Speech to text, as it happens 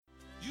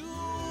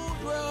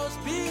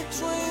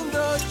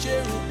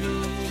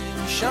cherubim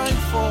shine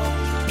forth.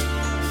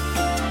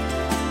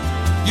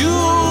 You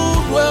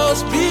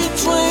dwells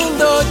between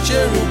the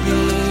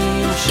cherubim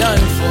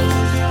shine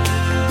forth.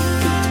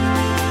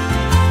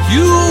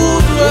 You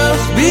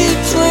dwells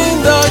between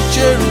the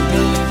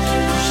cherubim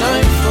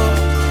shine forth.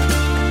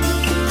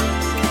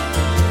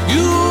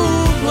 You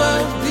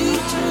dwells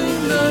between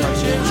the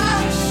cherubim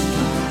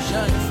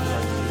shine forth.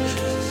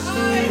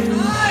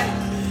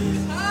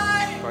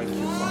 Thank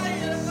you, Father.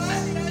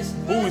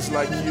 Who is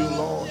like you,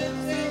 Lord?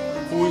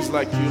 Who is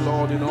like you,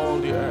 Lord, in all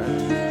the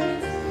earth?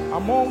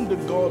 Among the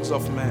gods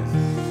of men,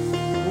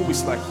 who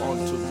is like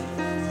unto thee?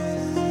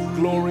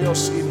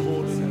 Glorious in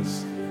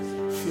holiness,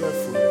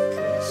 fearful in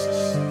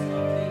praises.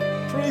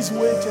 Praise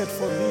waited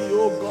for thee,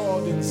 O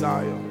God, in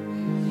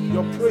Zion.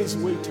 Your praise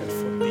waited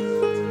for thee.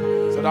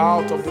 That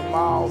out of the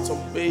mouths of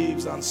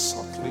babes and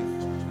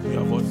sucklings you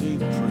have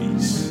ordained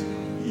praise.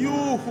 You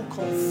who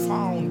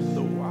confound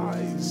the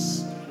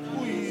wise,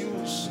 who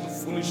use the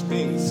foolish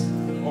things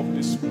of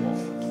this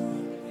world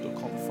to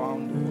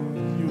confound the world.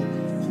 You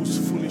whose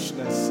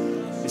foolishness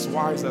is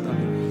wiser than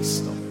the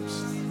wisdoms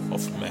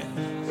of men.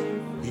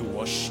 We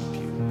worship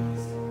you.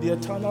 The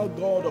eternal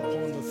God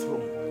upon the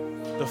throne,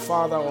 the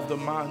Father of the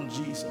man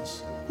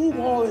Jesus, whom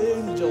all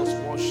angels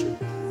worship.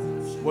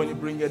 When he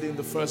bringeth in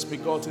the first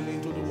begotten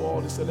into the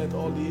world, he said, let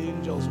all the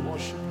angels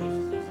worship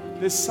him.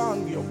 They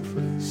sang your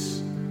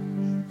praise.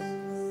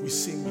 We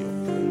sing your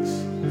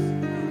praise.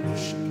 We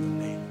worship your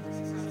name.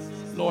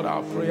 Lord,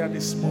 our prayer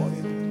this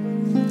morning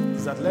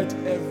is that let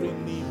every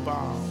knee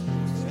bow,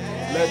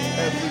 let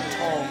every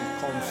tongue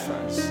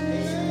confess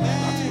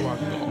that you are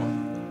God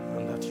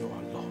and that you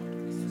are Lord.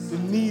 The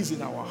knees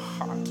in our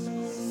heart,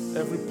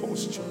 every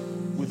posture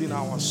within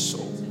our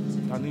soul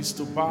that needs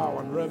to bow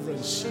and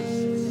reverence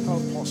you.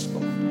 Help us,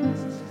 Lord.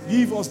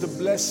 Give us the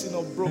blessing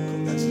of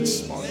brokenness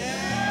this morning.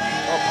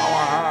 Help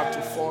our heart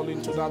to fall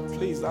into that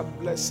place, that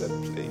blessed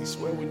place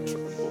where we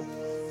tremble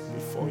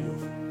before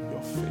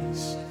your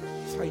face.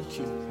 Thank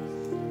you.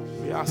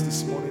 We ask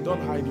this morning,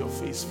 don't hide your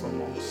face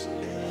from us.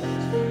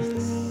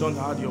 Don't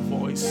hide your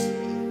voice.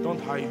 Don't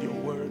hide your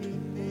word.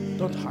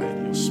 Don't hide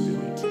your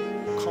spirit.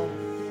 Come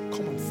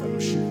and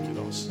fellowship with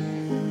us.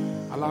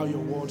 Allow your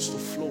words to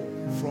flow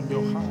from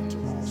your heart to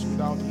us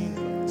without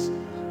hindrance,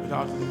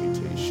 without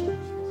limitation.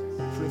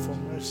 Pray for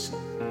mercy,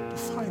 to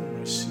find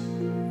mercy.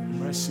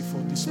 Mercy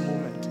for this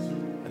moment.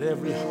 At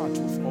every heart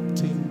we've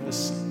obtained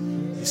mercy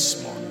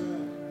this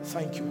morning.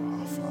 Thank you,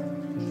 our Father.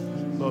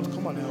 Lord,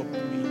 come and help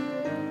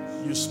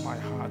me. Use my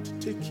heart.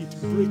 Take it,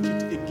 break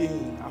it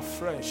again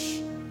afresh,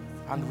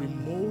 and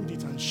remold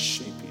it and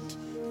shape it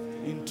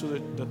into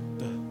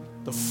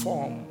the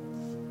form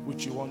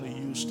which you want to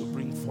use to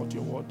bring forth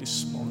your word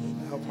this morning.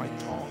 Help my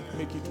tongue.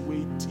 Make it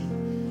weighty.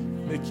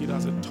 Make it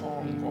as a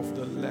tongue of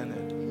the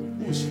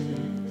learned, who's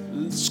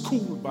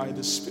schooled by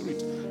the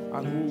Spirit,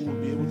 and who will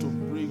be able to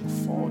bring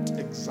forth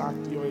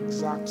your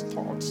exact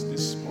thoughts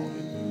this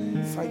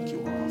morning. Thank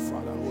you, our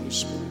Father. Holy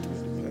Spirit,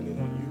 we're depending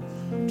on you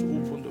to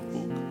open the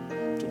book,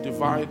 to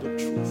divide the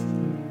truth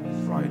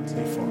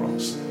rightly for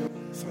us.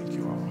 Thank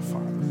you, our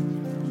Father. We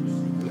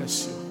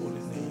bless your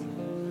holy name.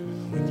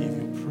 We give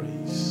you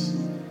praise.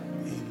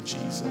 In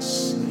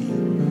Jesus'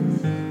 name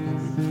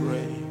we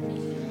pray.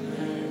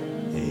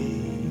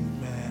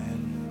 Amen.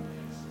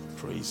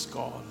 Praise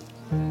God.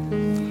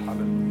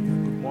 Hallelujah.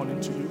 Good morning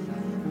to you.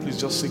 Please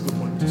just say good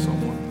morning to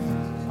someone.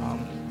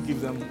 Give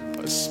them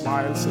a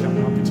smile. Say, I'm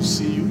happy to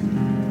see you.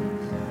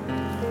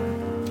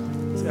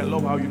 Say, I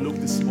love how you look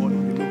this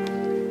morning.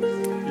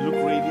 You look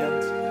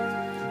radiant.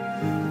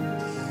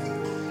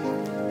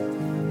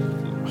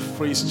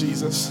 Praise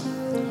Jesus.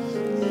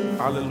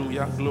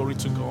 Hallelujah. Glory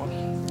to God.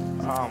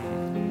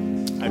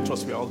 I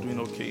trust we're all doing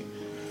okay.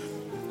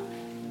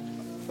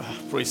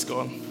 Praise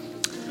God.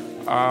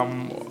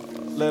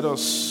 Let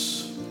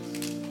us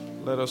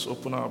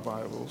open our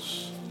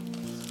Bibles.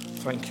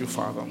 Thank you,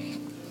 Father.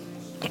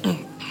 Thank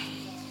you.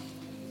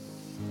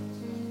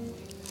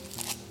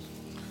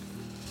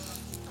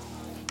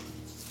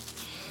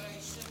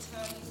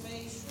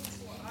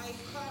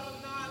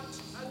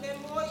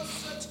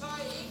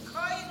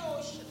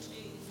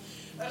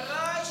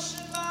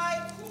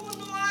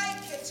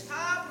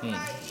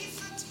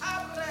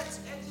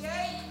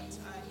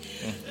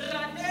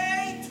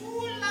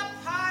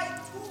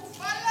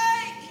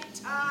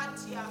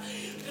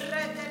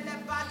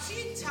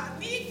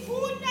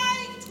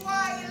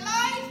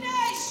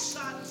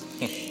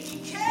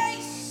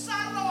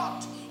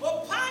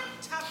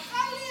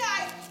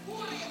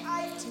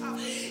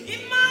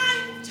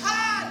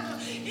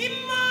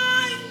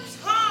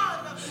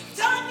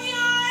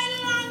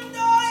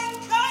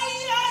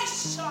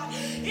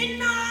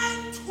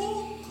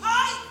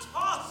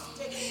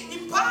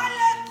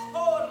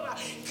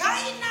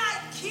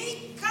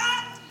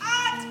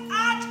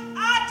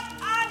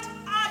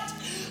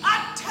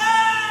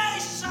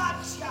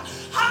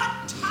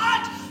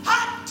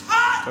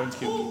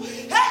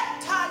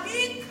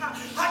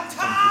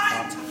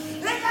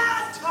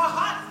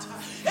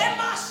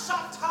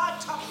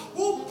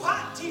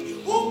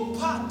 Upati,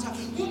 upata,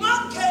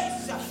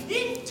 umakesa,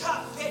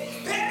 intape,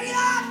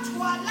 peria.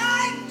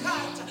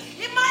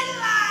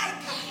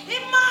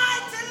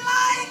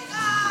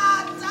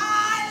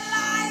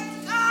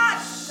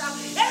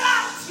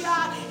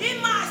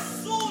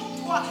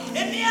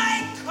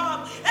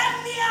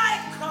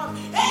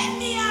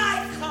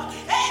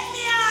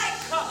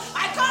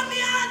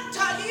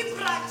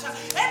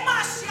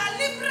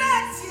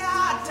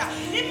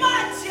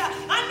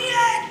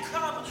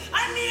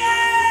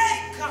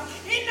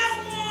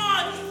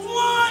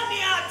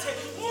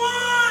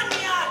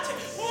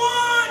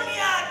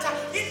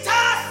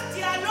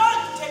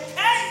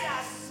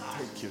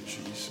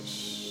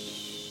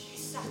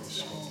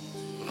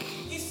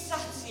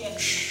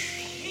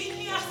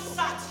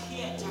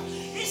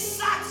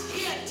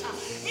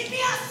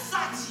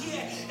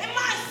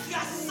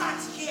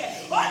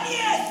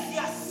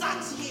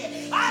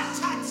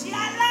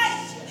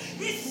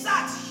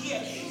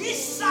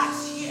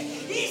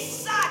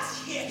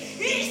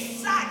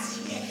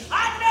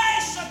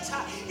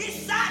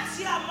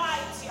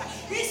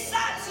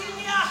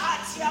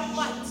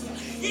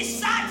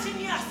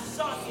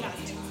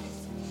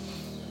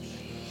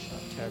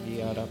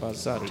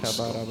 Tadiarabazata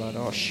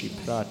Barabaroshi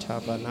Prata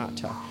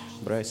Vanata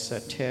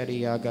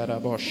Breseteria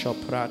Garabosho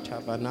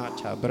Prata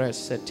Vanata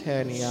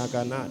Bresetenia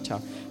Ganata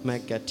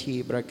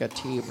Megati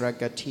Bregatali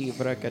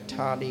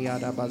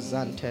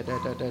Arabazante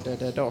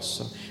de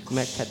Dosso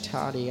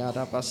Mecatali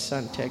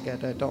Arabasante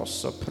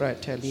Gadosso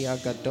Pretelia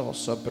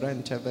Gadosso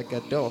Brente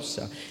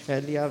Vegadosa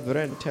Elia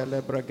Vrente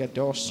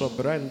Lebregadoso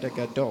Brende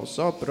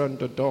Gadoso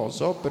Brendo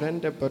Dozo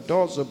Brende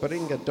Badozo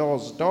Bring a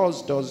doors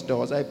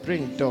I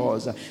bring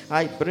doors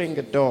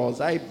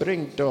I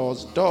bring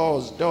doors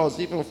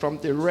even from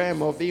the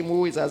realm of him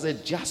who is as a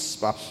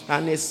jasper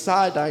and a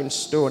sardine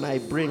stone. I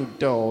bring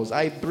doors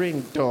from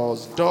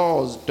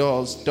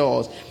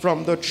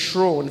the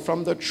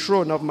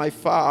throne of my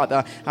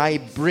Father. I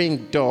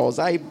bring doors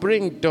of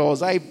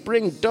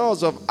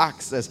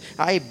access.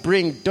 I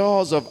bring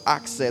doors of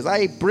access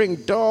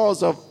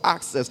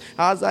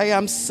as I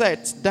am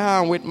set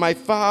down with my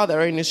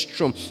Father in his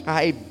throne.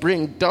 I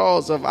bring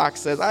doors of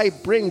access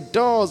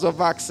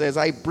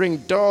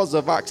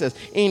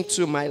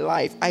into my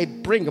life. I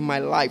bring my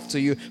life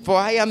to you, for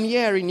I am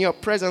here in your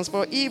presence.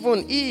 For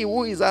even he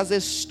who is as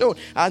a stone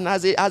and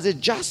as a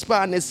jasper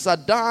and a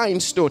sardine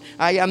stone,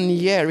 I am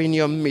here in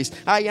your midst.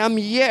 And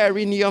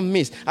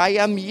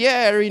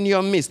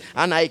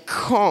I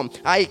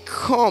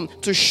come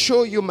to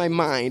show you my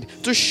mind,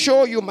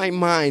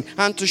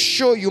 and to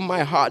show you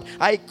my heart.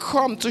 I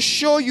come to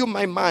show you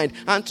my mind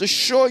and to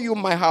show you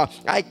my heart.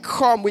 I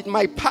come with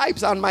my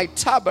pipes and my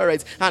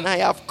tabrets, and I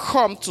have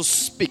come to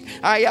speak.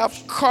 I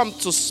have come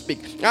to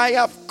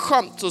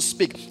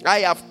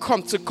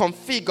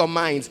configure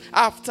minds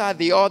after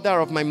the order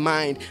of my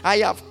mind. I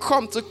have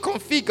come to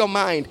configure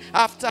mind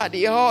after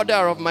the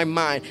order of my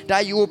mind,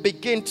 that you will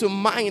begin to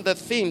mind the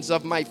things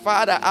of my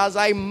Father as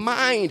I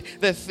mind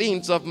the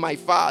things of my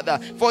Father.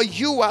 For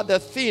you are the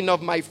thing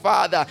of my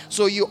Father,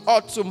 so you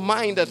ought to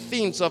mind the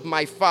things of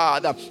my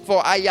Father.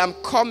 For I am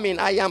coming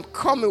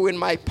with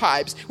my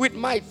pipes, with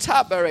my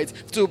tabrets,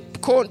 to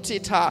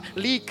kontita,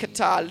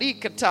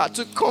 likata,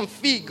 to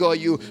configure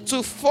you,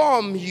 to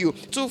form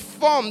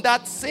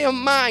that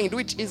same mind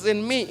which is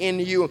in me in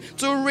you,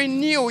 to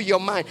renew your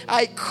mind.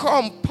 I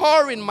come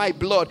pouring my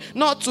blood,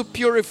 not to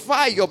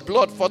purify your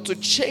blood, for to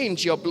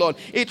change your blood.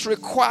 It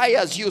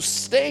requires you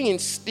staying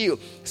still.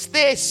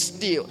 Stay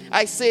still.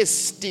 I say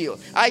still,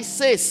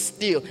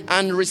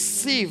 and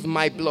receive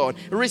my blood.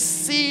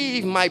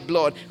 Receive my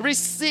blood.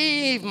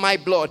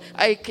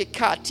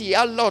 Aikekati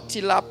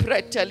alotila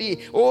preteli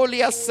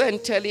olia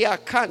sentelia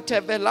kante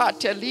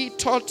velateli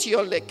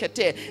totio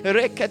lekete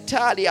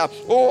reketalia.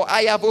 Oh,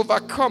 I have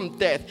overcome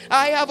death.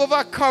 I have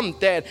overcome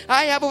death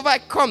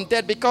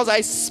because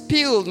I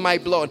spilled my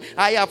blood.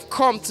 I have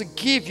come to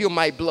give you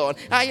my blood.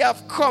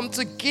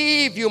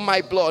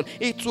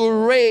 It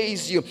will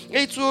raise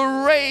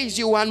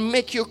you and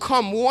make you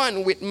come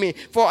one with me.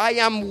 For I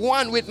am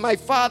one with my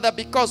Father,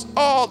 because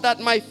all that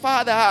my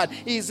Father had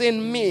is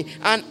in me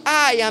and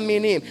I am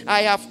in him.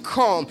 I have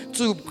come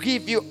to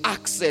give you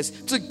access.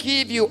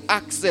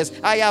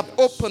 I have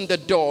opened the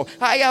door.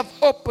 I have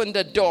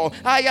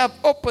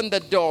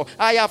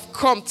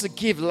come to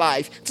give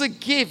life.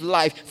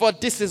 For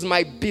this is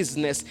my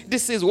business.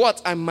 This is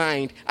what I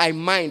mind. I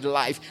mind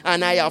life.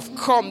 And I have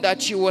come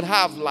that you would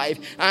have life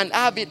and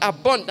have it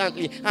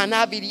abundantly, and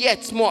have it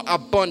yet more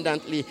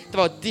abundantly.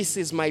 For this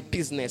is my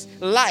business.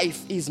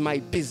 Life is my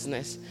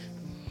business.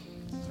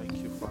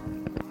 Thank you, Father.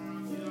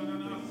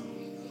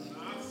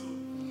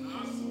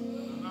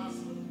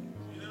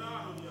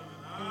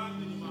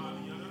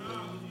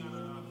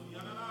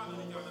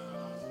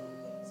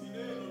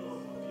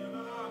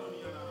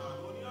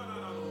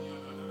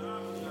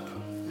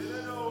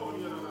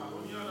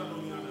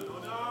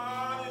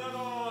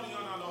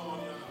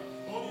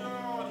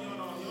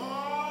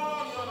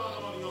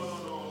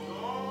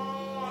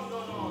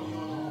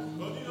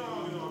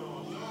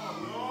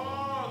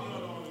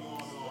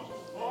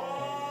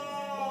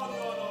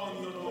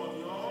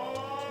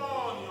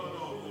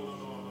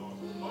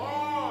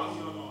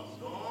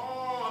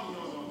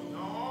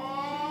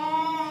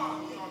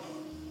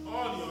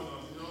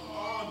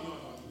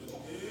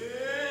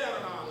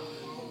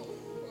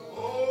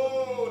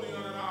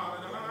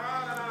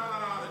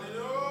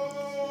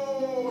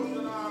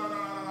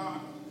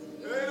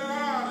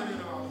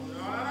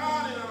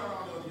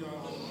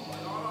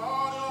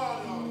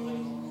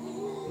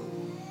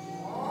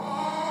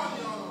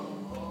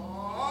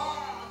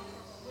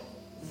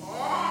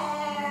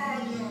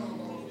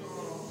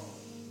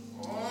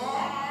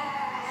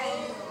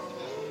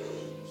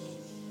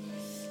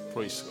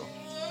 Praise God.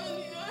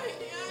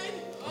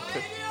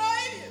 Okay.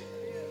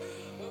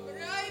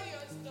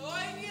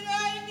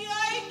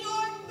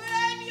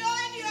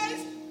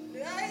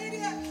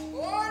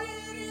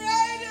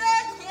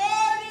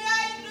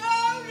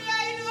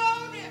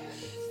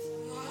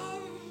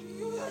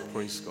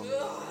 Praise God.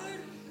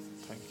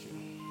 Thank you.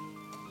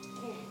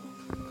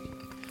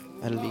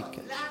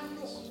 Alika.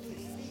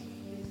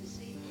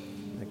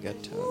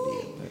 Agatali,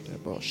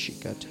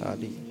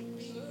 Boshikatali.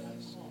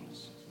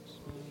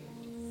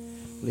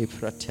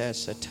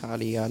 Lipratesa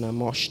taliana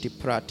moshti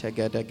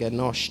prategada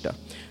genoshta.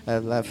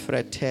 La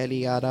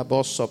fratelli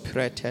araboso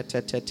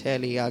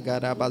preteteteli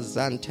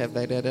agarabazante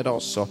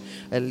vereroso.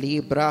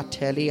 Libra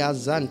telia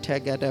zante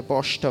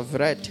gadeboshta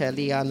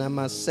vreteliana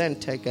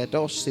masente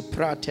gadosi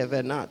prate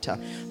venata.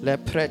 Le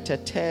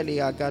preteteli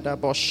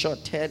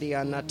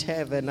agadaboshotelia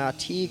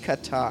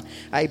natevenatikata.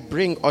 I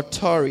bring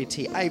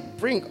authority. I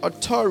bring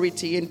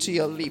authority into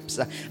your lips.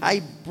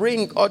 I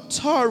bring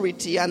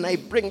authority, and I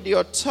bring the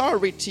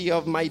authority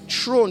of my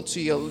throne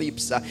to your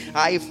lips.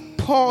 I've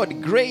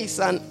poured grace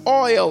and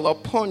oil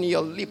upon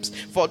your lips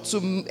for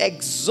to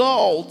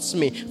exalt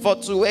me,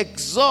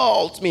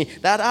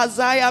 that as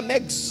I am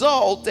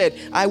exalted,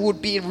 I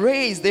would be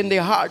raised in the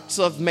hearts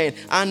of men,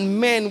 and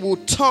men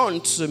would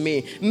turn to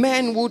me.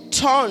 Men would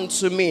turn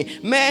to me.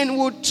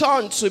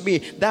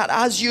 That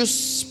as you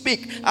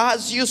speak,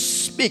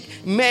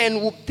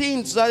 men will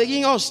things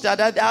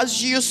that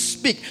as you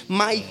speak,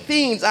 my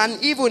things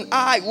and even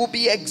I will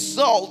be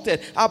exalted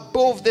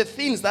above the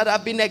things that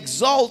have been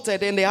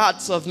exalted in the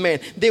hearts of men.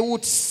 They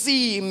would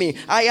see me.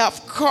 I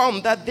have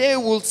come that they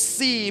will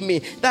see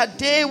me.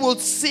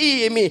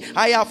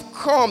 I have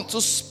come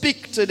to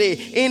speak today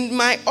in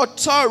my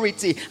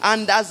authority.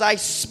 And as I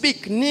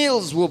speak,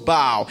 knees will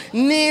bow.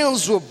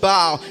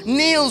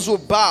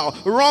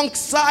 Wrong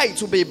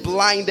sides will be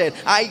blinded.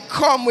 I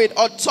come with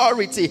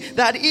authority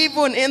that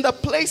even in the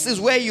places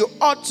where you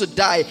ought to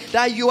die,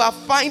 that you are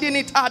finding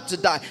it hard to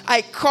die,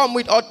 I come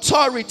with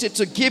authority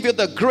to give you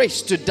the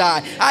grace to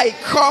die. I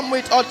come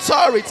with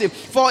authority,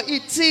 for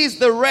it is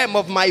the realm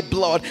of my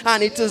blood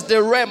and it is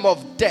the realm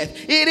of death.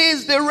 It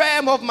is the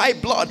realm of my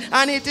blood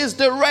and it is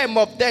the realm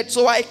of death.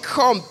 So I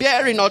come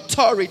bearing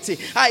authority.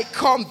 I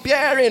come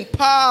bearing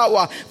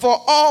power,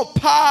 for all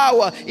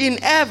power in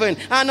heaven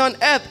and on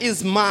earth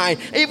is mine.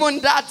 Even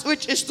that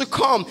which is to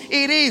come,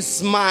 it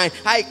is mine.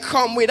 I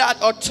come with that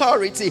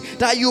authority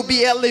that you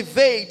be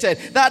elevated,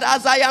 that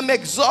as I am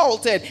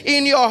exalted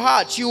in your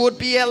heart, you would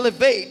be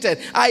elevated.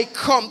 I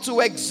come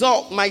to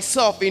exalt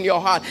myself in your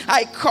heart.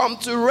 I come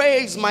to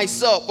raise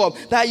myself up,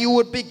 that you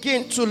would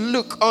begin to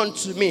look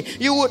unto me.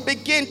 You would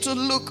begin to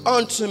look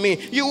unto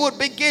me.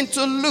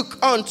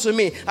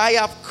 I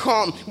have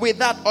come with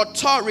that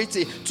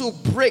authority to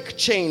break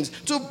chains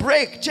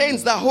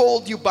that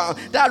hold you bound,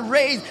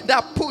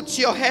 that puts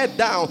your head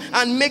down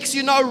and makes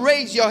you not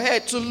raise your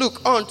head to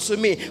look unto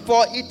me.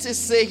 For it is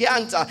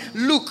sayanta,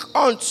 look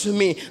unto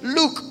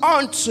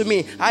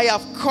me. I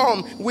have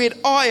come with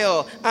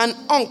oil and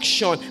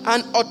unction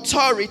and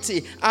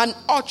authority and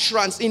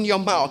utterance in your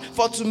mouth,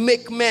 for to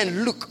make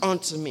men look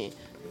unto me.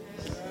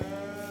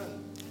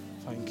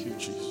 Thank you,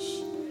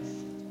 Jesus.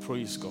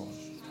 Praise God.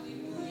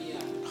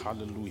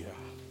 Hallelujah.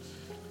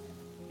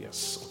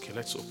 Yes. Okay,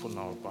 let's open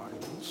our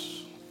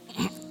Bibles.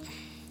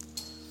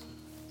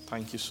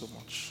 Thank you so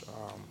much.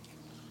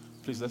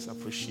 Please, let's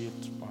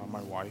appreciate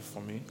my wife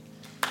for me.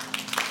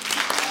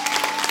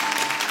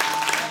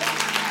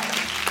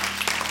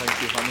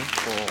 Thank you, honey,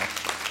 for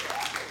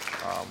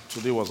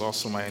today was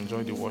awesome. I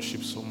enjoyed the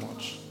worship so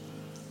much.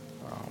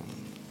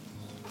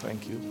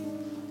 Thank you.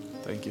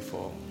 Thank you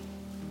for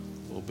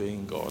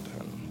obeying God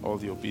and all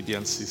the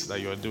obediences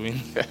that you are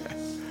doing.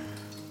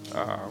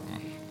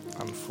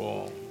 And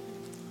for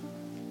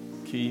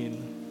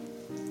keying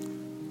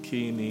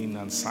in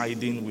and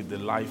siding with the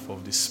life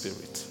of the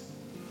Spirit.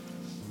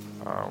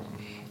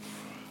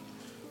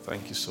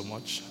 Thank you so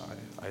much.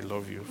 I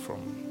love you from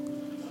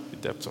the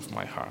depth of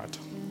my heart.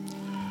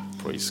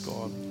 Praise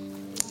God.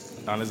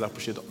 And let's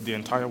appreciate the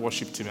entire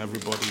worship team,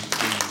 everybody,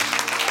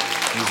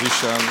 the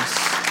musicians,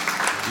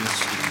 the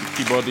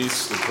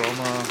keyboardists, the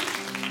drummer.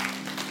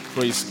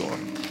 Praise God.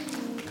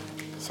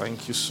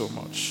 Thank you so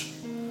much.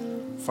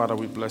 Father,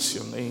 we bless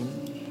your name.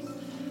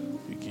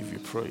 We give you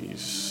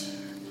praise.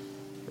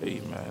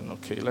 Amen.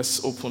 Okay,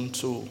 let's open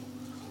to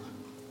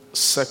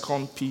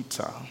 2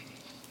 Peter.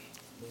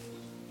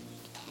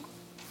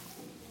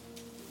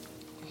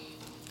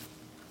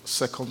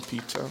 Second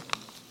Peter.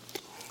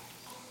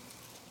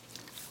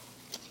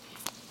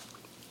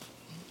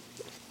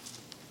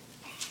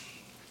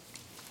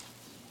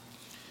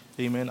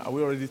 Amen. Are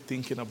we already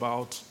thinking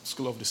about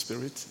School of the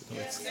Spirit?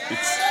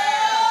 It's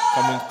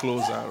coming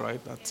closer,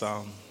 right? That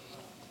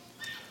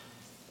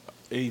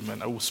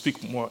amen. I will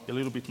speak a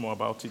little bit more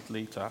about it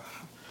later.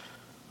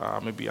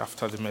 Maybe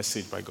after the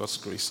message, by God's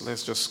grace.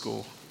 Let's just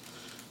go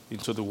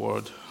into the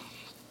word.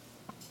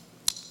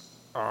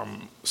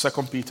 2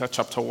 Peter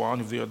chapter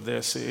 1, if you're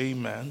there, say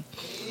amen.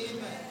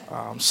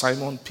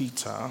 Simon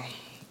Peter,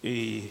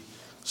 a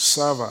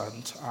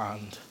servant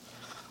and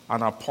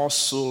an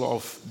apostle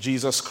of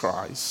Jesus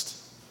Christ,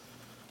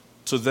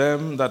 to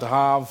them that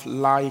have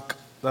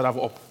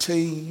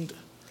obtained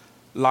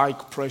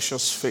like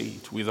precious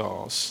faith with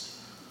us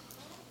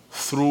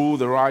through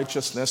the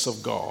righteousness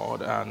of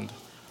God and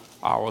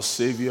our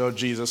Savior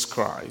Jesus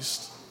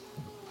Christ.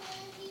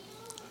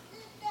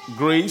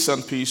 Grace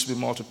and peace be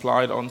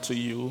multiplied unto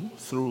you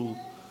through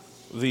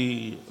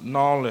the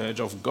knowledge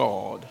of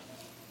God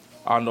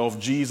and of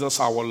Jesus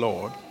our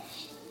Lord,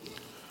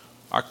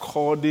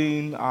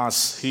 according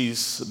as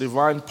his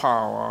divine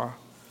power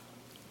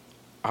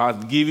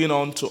hath given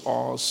unto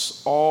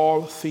us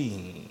all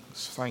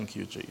things, thank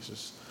you,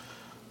 Jesus,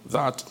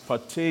 that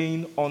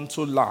pertain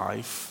unto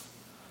life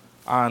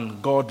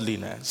and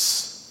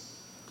godliness,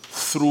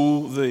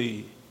 through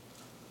the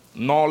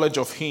knowledge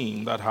of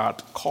him that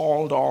had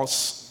called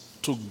us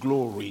to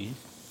glory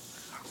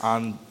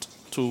and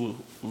to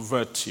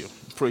virtue.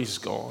 Praise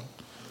God.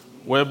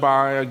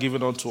 Whereby are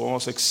given unto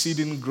us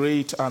exceeding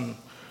great and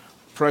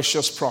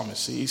precious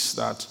promises,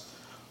 that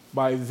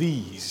by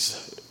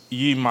these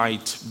ye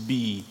might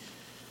be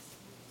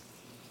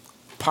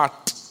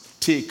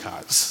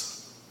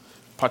partakers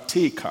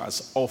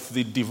of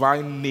the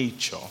divine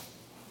nature,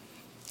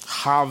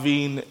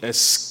 having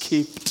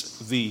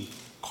escaped the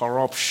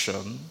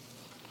corruption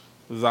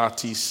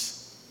that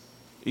is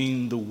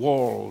in the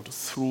world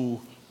through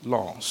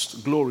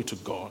lust. Glory to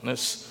God.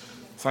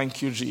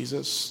 Thank you,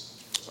 Jesus.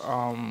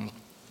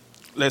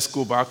 Let's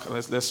go back. I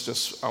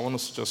want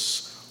us to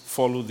just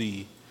follow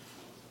the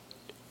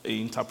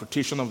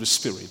interpretation of the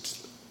Spirit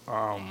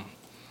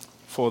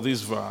for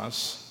this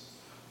verse.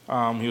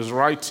 He was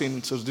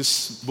writing to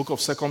this book of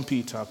 2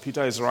 Peter.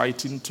 Peter is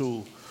writing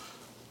to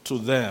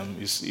them.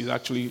 He's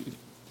actually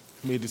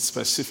made it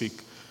specific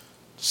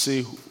to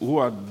say who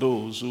are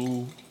those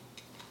who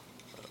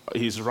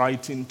he's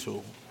writing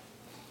to.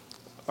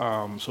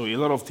 So a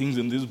lot of things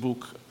in this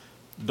book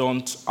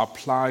don't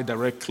apply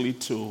directly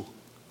to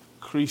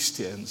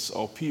Christians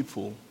or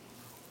people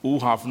who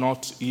have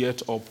not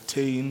yet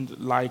obtained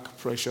like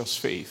precious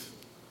faith.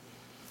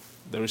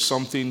 There is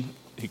something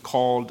he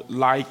called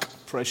like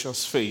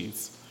precious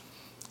faith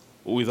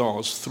with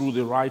us through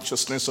the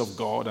righteousness of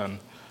God and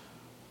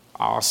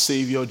our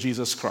Savior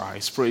Jesus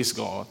Christ. Praise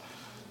God.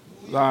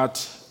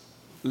 That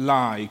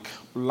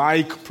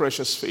like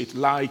precious faith,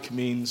 like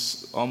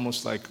means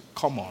almost like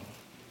common.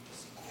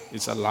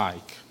 It's a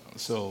like.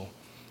 So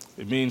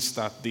it means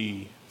that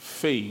the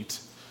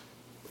faith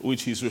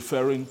which he's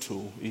referring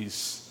to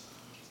is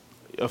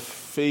a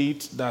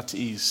faith that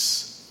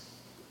is,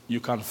 you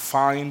can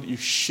find, you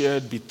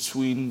shared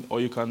between,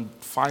 or you can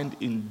find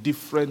in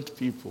different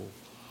people,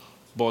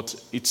 but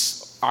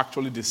it's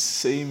actually the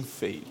same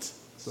faith.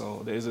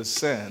 So there's a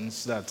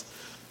sense that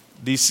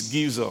this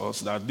gives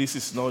us that this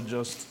is not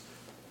just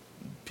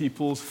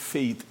people's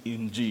faith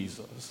in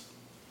Jesus,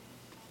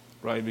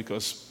 right?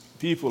 Because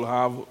people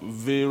have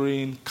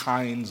varying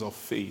kinds of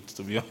faith,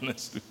 to be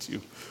honest with you.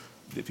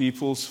 The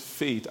people's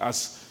faith,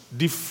 as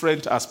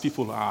different as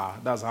people are,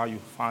 that's how you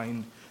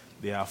find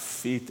their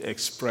faith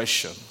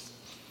expression.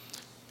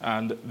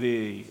 And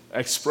the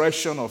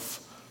expression of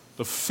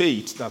the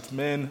faith that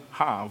men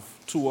have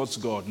towards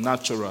God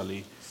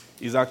naturally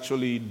is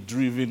actually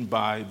driven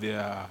by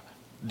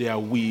their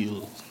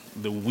will,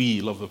 the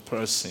will of the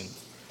person.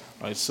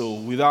 Right? So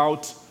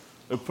without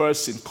a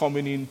person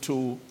coming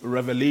into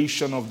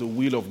revelation of the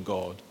will of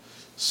God,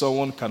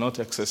 someone cannot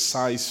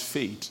exercise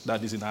faith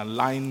that is in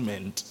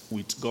alignment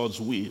with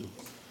God's will.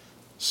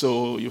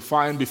 So you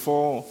find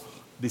before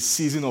the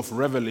season of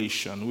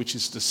revelation, which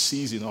is the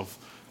season of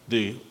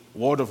the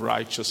word of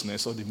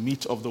righteousness or the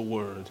meat of the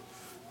word,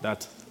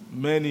 that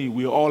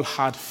we all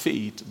had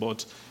faith,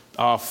 but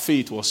our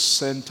faith was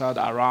centered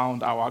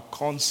around our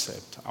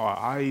concept, our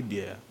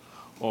idea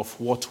of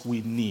what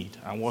we need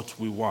and what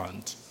we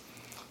want.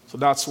 So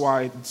that's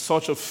why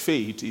such a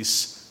faith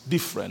is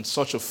different.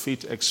 Such a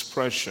faith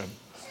expression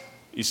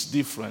is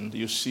different.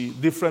 You see,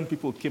 different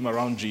people came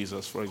around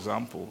Jesus, for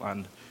example,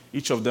 and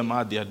each of them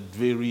had their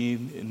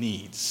varying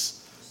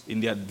needs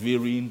in their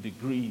varying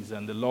degrees.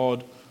 And the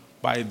Lord,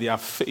 by their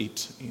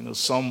faith,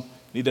 some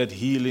needed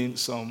healing,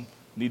 some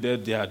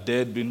needed their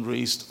dead being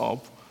raised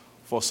up.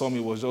 For some,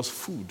 it was just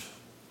food.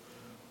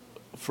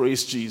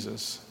 Praise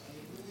Jesus.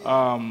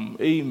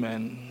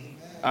 Amen.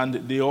 And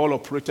they all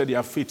operated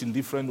their faith in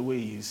different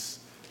ways.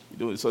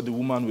 So the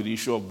woman with the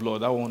issue of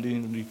blood, that one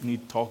didn't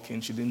need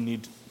talking. She didn't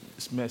need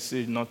this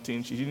message,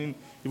 nothing. She didn't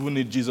even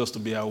need Jesus to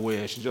be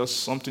aware.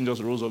 Something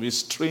just rose up. A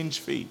strange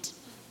faith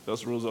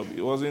just rose up.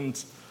 It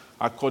wasn't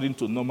according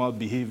to normal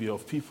behavior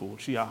of people.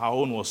 Her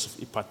own was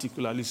a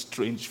particularly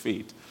strange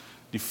faith.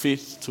 The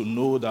faith to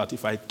know that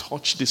if I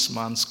touch this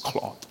man's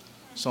cloth,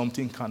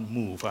 something can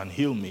move and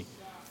heal me.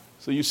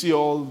 So you see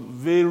all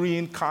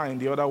varying kind.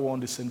 The other one,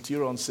 the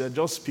centurion said,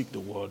 just speak the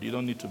word. You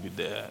don't need to be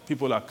there.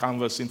 People are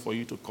canvassing for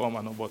you to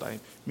come. But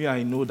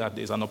I know that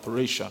there's an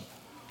operation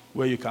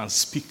where you can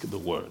speak the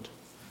word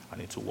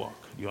and it will work.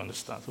 You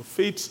understand? So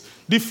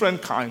faith,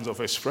 different kinds of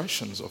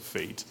expressions of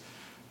faith.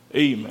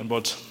 Amen.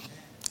 But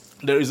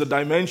there is a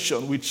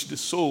dimension which the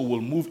soul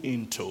will move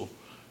into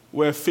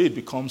where faith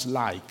becomes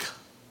like.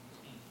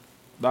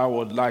 That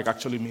word like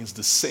actually means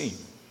the same.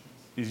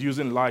 He's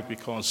using like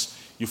because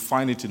you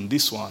find it in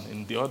this one,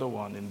 in the other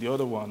one, in the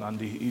other one,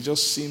 and it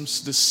just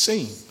seems the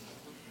same.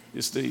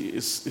 It's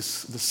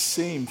the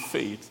same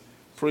faith.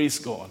 Praise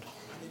God.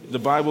 The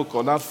Bible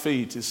called that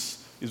faith is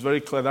very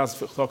clear. That's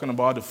talking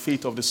about the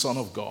faith of the Son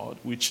of God,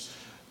 which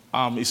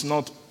is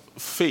not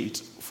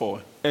faith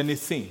for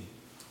anything,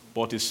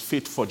 but is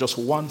faith for just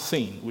one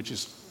thing, which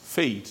is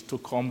faith to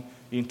come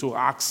into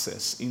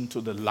access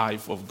into the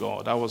life of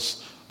God. That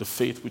was the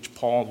faith which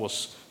Paul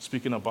was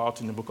speaking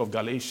about in the book of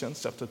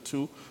Galatians, chapter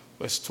 2,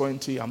 verse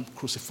 20. I'm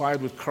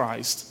crucified with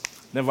Christ.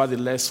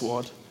 Nevertheless,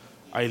 what?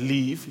 I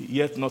live,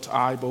 yet not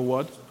I, but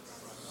what?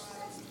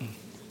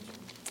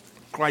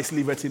 Christ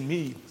liveth in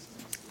me.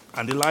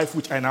 And the life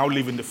which I now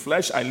live in the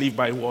flesh, I live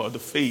by what? The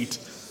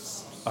faith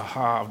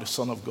of the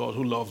Son of God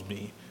who loves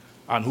me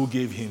and who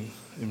gave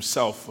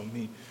himself for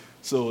me.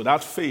 So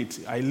that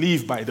faith, I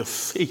live by the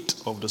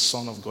faith of the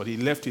Son of God. He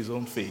left his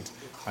own faith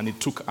and he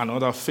took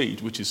another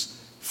faith, which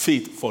is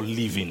faith for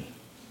living.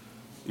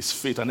 It's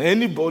faith. And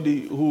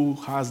anybody who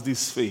has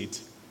this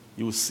faith,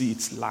 you will see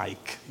it's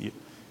like.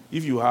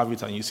 If you have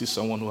it and you see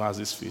someone who has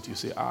this faith, you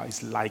say,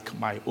 it's like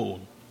my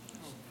own.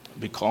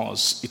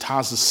 Because it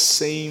has the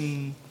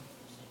same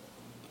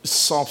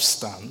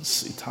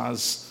substance. It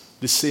has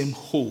the same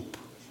hope.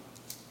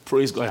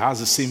 Praise God. It has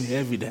the same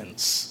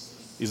evidence.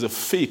 It's a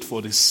faith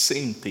for the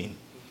same thing,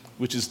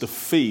 which is the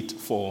faith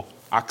for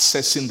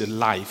accessing the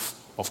life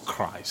of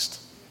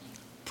Christ.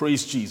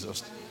 Praise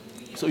Jesus.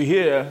 So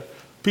here,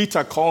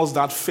 Peter calls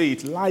that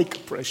faith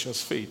like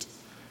precious faith.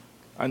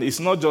 And it's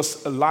not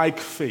just a like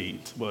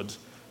faith, but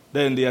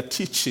then they are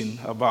teaching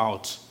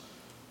about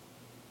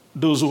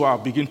those who are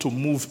beginning to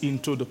move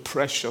into the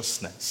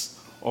preciousness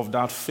of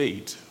that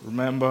faith.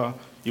 Remember,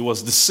 it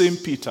was the same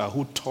Peter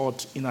who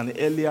taught in an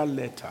earlier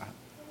letter,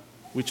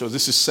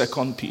 this is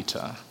 2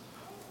 Peter.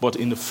 But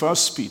in the 1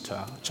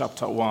 Peter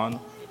chapter 1,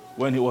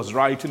 when he was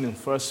writing in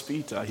 1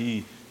 Peter,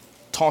 he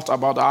taught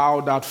about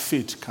how that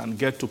faith can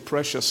get to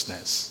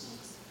preciousness.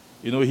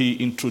 He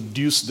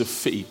introduced the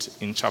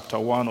faith in chapter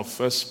 1 of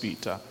 1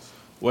 Peter,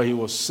 where he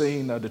was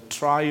saying that the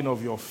trying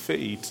of your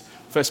faith,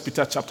 1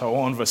 Peter chapter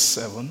 1 verse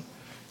 7,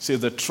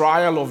 says the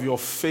trial of your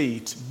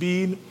faith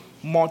being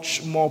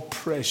much more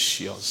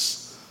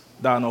precious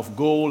than of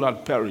gold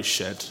that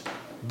perisheth,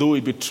 though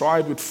it be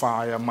tried with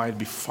fire, might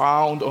be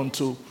found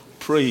unto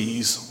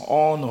praise,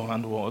 honor,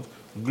 and what?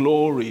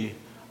 Glory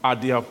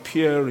at the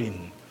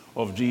appearing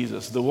of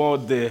Jesus. The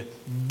word there,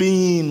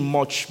 being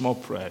much more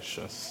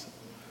precious.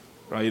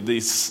 Right?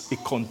 This is a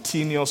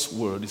continuous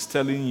word. It's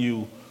telling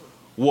you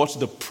what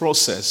the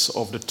process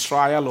of the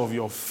trial of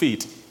your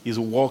faith is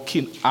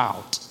working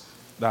out.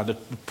 That the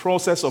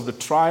process of the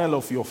trial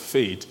of your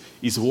faith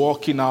is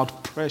working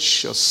out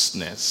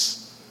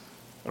preciousness.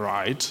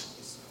 Right?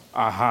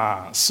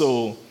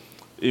 So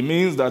it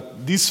means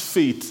that this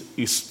faith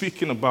is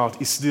speaking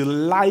about is the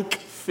like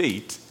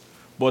faith,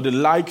 but the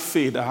like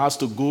faith that has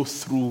to go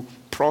through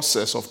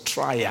process of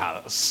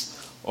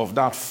trials of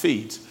that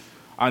faith.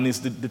 And it's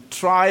the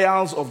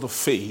trials of the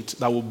faith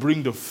that will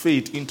bring the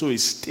faith into a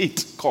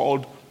state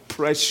called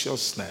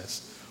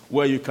preciousness,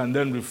 where you can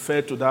then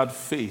refer to that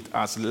faith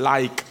as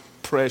like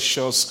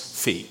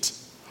precious faith.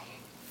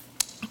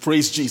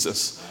 Praise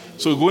Jesus.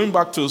 So going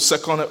back to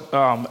second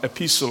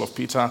epistle of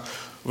Peter,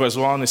 verse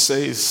 1, it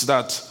says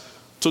that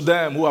to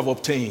them who have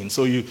obtained.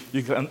 So you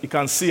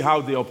can see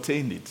how they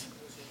obtained it.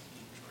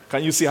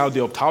 Can you see how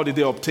did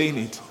they obtain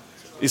it?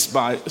 It's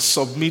by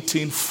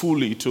submitting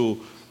fully to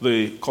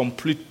the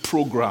complete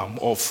program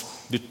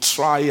of the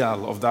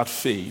trial of that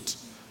faith.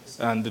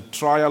 And the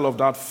trial of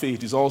that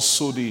faith is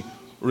also the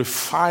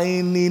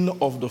refining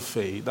of the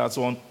faith. That's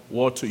one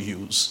word to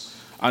use.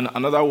 And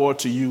another word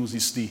to use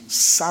is the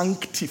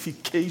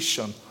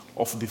sanctification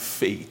of the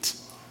faith.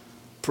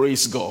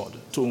 Praise God.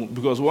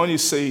 Because what he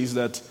says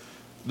that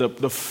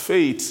the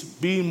faith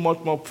being much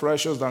more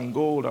precious than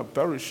gold that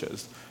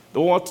perishes.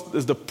 What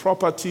is the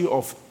property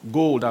of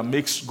gold that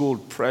makes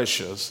gold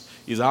precious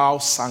is how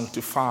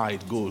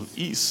sanctified gold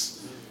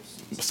is.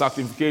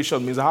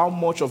 Sanctification means how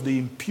much of the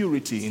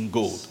impurity in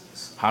gold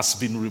has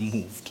been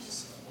removed.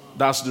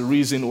 That's the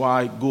reason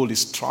why gold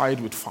is tried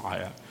with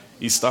fire,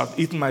 is that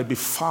it might be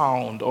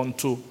found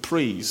unto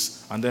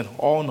praise and then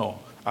honor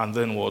and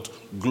then what?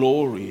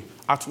 Glory.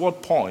 At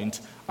what point?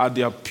 At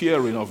the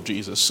appearing of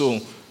Jesus. So,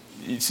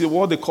 you see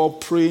what they call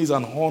praise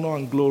and honor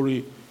and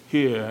glory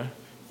here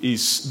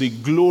is the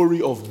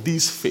glory of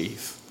this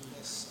faith.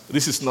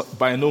 This is not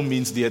by no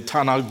means the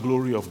eternal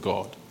glory of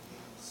God.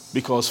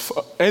 Because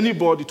for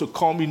anybody to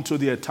come into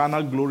the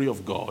eternal glory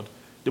of God,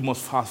 they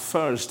must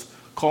first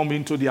come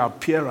into the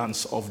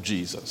appearance of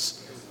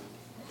Jesus.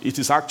 It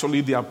is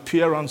actually the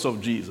appearance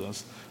of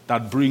Jesus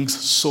that brings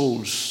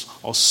souls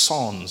or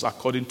sons,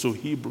 according to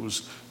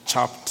Hebrews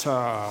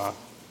chapter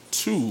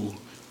 2,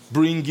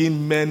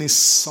 bringing many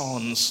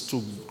sons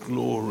to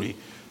glory.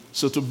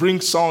 So to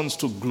bring sons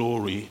to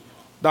glory,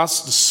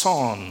 that's the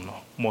Son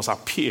must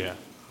appear.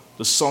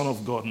 The Son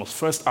of God must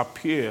first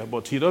appear,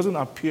 but he doesn't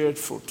appear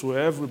to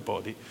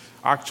everybody.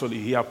 Actually,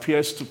 he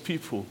appears to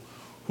people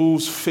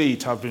whose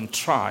faith have been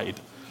tried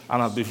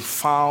and have been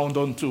found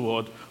unto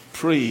what?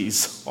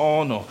 Praise,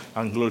 honor,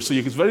 and glory. So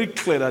it's very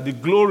clear that the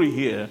glory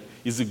here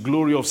is the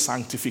glory of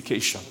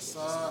sanctification.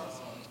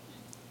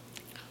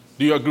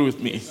 Do you agree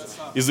with me?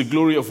 Is the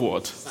glory of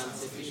what?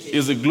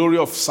 Is the glory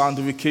of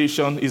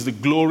sanctification, is the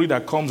glory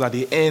that comes at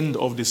the end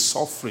of the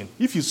suffering.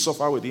 If you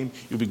suffer with him,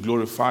 you'll be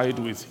glorified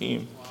with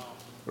him.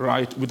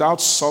 Right?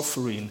 Without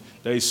suffering,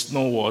 there is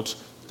no what?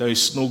 there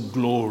is no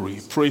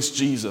glory. Praise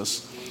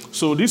Jesus.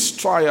 So this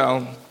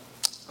trial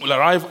will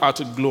arrive at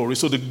a glory.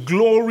 So the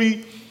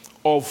glory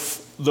of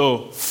the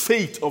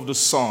faith of the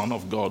Son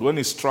of God, when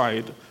it's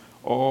tried,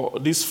 or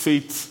this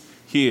faith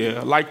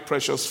here, like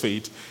precious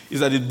faith,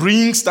 is that it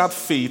brings that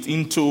faith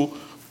into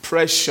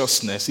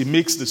preciousness. It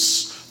makes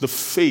the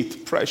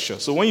faith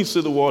precious. So when you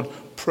say the word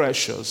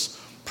precious,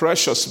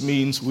 precious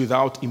means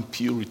without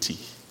impurity.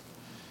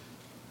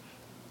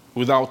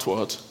 Without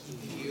what?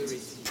 Impurity.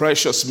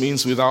 Precious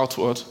means without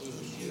what?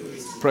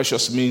 Impurity.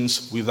 Precious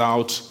means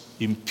without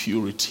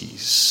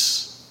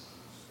impurities.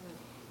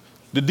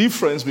 The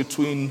difference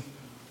between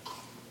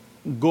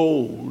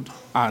gold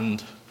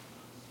and,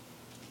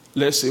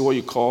 let's say, what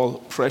you call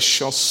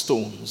precious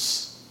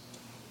stones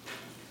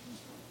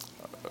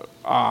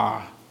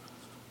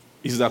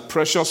is that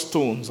precious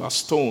stones are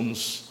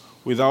stones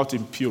without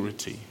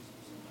impurity.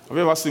 Have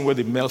you ever seen where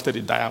they melted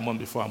a diamond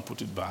before and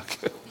put it back?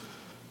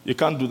 You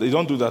can't do that. They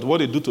don't do that. What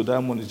they do to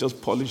diamond is just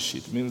polish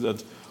it. It means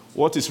that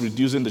what is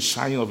reducing the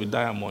shining of a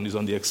diamond is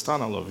on the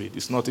external of it.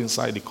 It's not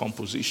inside the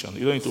composition.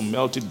 You don't need to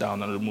melt it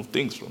down and remove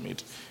things from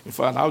it. In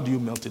fact, how do you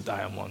melt a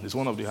diamond? It's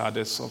one of the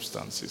hardest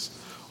substances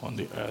on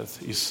the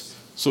earth.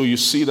 So you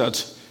see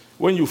that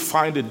when you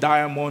find a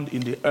diamond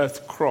in the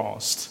earth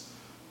crust,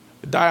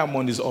 a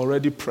diamond is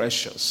already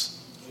precious.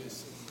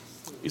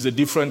 It's a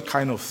different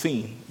kind of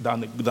thing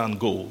than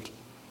gold.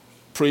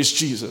 Praise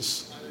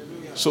Jesus.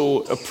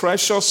 So a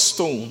precious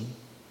stone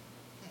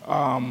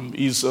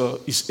is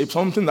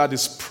something that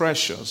is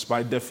precious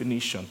by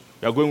definition.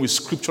 We are going with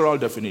scriptural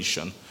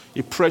definition.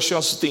 A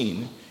precious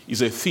thing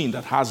is a thing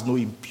that has no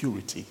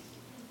impurity,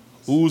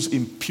 whose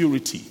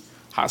impurity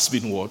has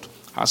been what?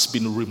 Has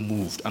been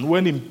removed. And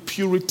when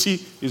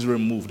impurity is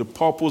removed, the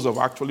purpose of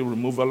actually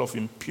removal of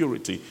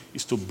impurity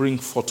is to bring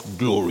forth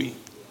glory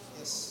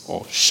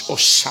or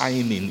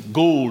shining.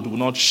 Gold will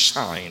not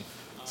shine.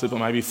 So it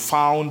might be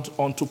found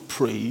unto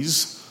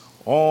praise,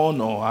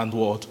 honor, and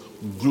what?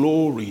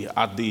 Glory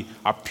at the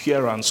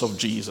appearance of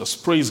Jesus.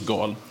 Praise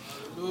God.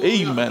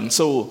 Amen.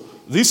 So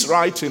this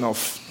writing of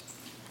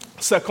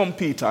 2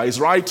 Peter is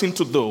writing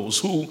to those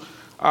who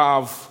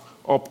have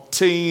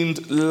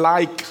obtained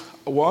like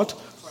what?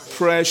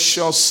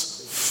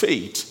 Precious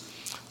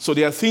faith. So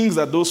there are things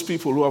that those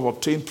people who have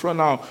obtained.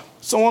 Now,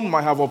 someone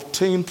might have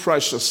obtained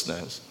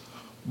preciousness,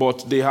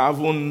 but they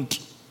haven't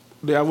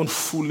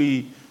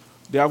fully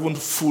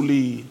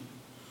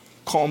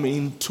come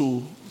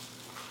into.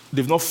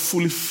 They've not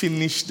fully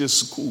finished the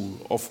school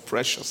of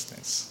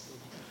preciousness.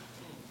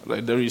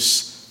 Like there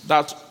is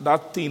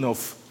that thing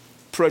of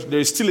precious. There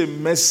is still a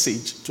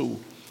message to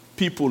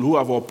people who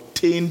have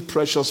obtained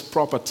precious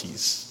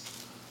properties.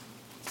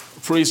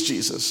 Praise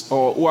Jesus.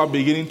 Or who are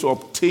beginning to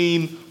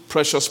obtain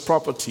precious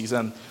properties.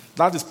 And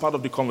that is part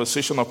of the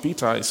conversation of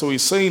Peter. So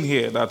he's saying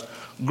here that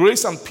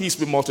grace and peace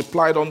be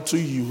multiplied unto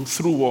you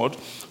through what?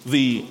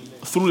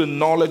 Through the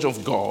knowledge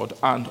of God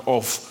and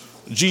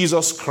of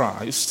Jesus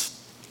Christ,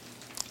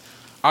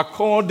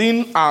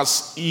 according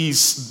as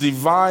his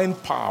divine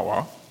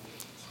power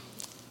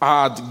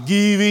had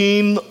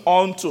given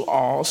unto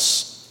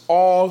us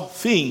all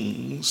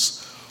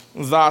things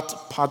that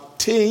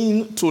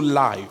pertain to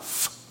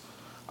life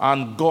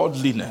and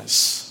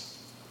godliness,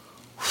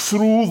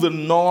 through the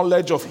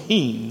knowledge of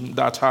him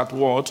that had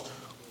what?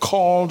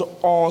 Called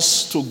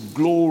us to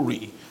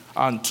glory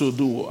and to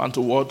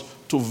what?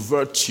 To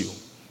virtue.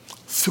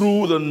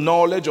 Through the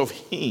knowledge of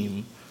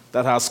him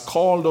that has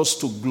called us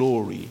to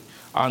glory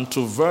and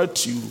to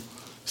virtue.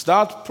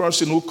 That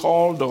person who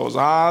called us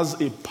has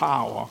a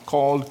power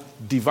called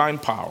divine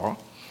power.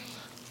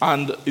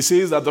 And it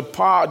says that the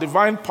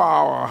divine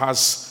power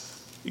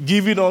has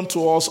given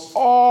unto us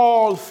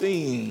all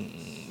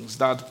things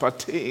that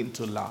pertain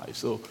to life.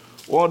 So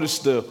what is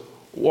the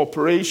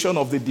operation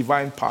of the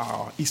divine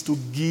power? Is to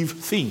give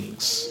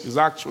things. Is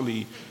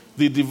actually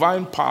the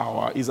divine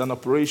power is an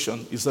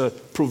operation, is a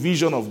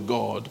provision of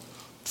God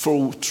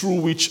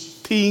through which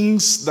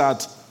things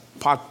that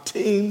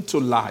pertain to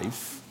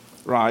life,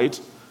 right?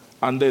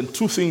 And then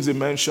two things he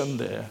mentioned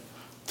there.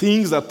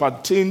 Things that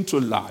pertain to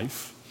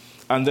life,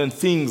 and then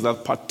things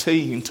that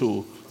pertain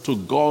to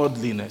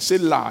godliness. Say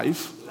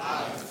life.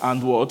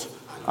 And what?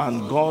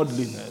 And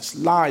godliness.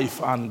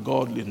 Life and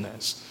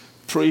godliness.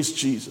 Praise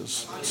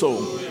Jesus.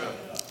 So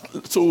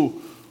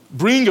to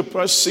bring a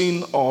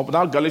person up,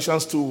 now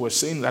Galatians 2 was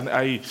saying that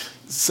I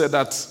said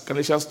that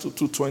Galatians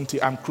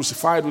 2:20, I'm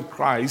crucified with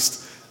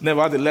Christ,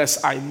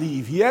 nevertheless I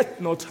live,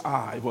 yet not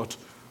I, but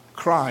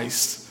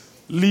Christ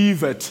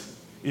liveth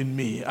in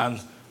me. And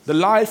the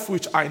life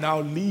which I now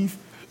live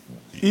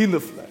in the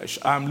flesh,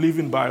 I'm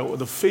living by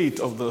the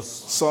faith of the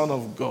Son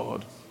of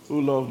God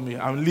who loved me.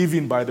 I'm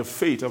living by the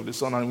faith of the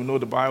Son. And we know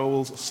the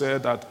Bible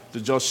said that the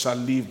just shall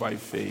live by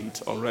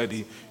faith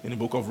already in the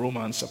book of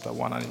Romans chapter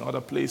 1 and in other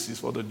places,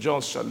 for the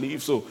just shall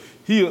live. So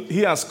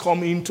he has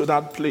come into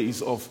that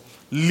place of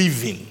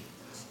living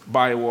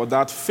by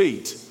that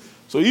faith.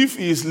 So if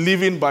he is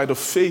living by the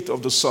faith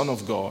of the Son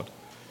of God,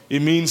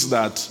 it means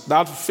that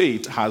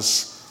faith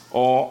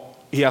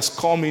he has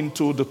come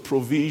into the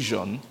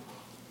provision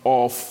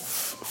of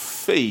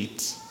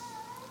faith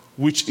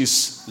which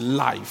is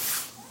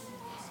life.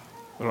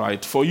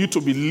 Right? For you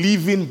to be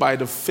living by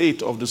the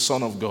faith of the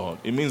Son of God,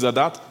 it means that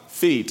that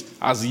faith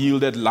has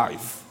yielded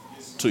life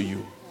to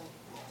you.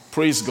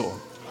 Praise God.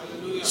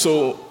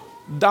 So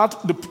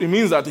it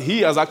means that he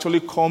has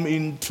actually come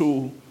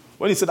into,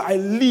 when he said, I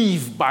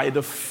live by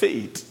the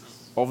faith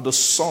of the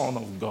Son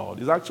of God,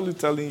 he's actually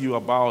telling you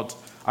about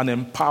an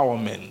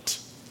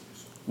empowerment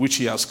which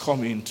he has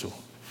come into.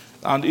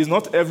 And it's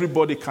not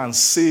everybody can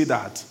say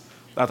that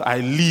I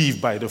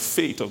live by the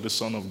faith of the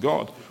Son of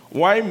God.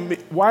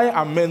 Why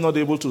are men not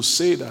able to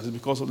say that? It's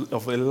because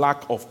of a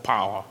lack of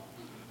power.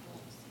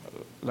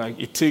 Like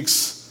it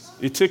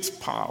takes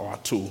power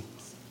to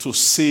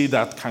say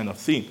that kind of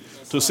thing.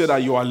 To say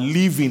that you are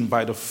living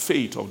by the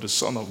faith of the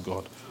Son of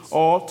God.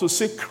 Or to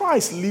say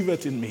Christ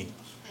liveth in me.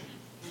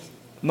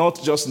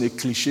 Not just in a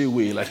cliche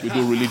way like we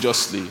do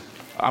religiously.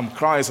 I'm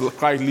Christ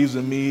lives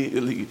in me,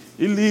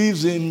 he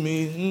lives in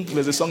me.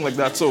 There's a song like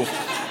that. So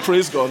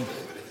praise God.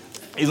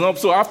 It's not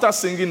so after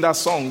singing that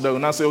song, they will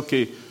now say,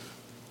 okay,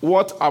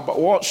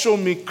 what show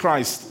me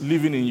Christ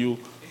living in you?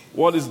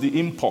 What is the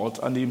import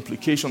and the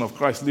implication of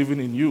Christ living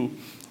in you?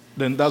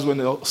 Then that's when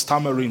the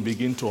stammering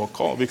begins to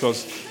occur,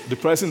 because the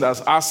person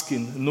that's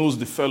asking knows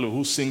the fellow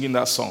who's singing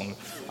that song,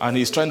 and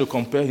he's trying to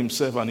compare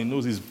himself, and he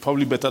knows he's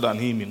probably better than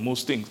him in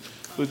most things.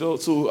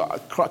 So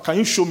can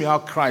you show me how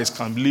Christ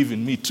can live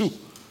in me too?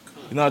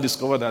 You now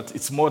discover that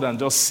it's more than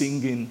just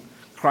singing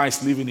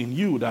Christ living in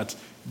you, that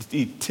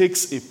it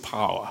takes a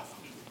power.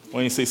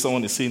 When you say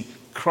someone is saying,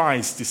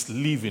 Christ is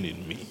living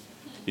in me,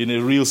 in a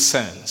real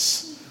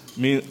sense,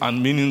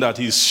 and meaning that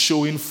he's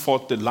showing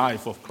forth the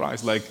life of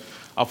Christ, like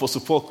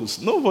Apostle Paul.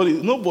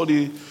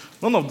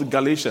 None of the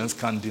Galatians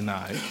can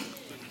deny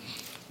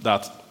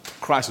that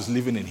Christ is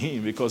living in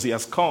him, because he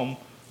has come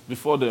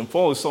before them.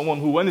 Paul is someone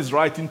who, when he's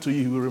writing to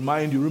you, he will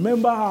remind you,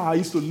 remember how I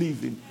used to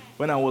live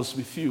when I was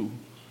with you.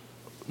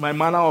 My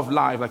manner of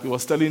life, like he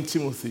was telling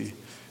Timothy.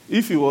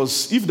 If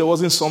there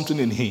wasn't something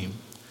in him,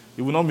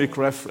 he would not make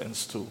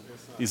reference to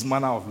his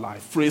manner of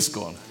life. Praise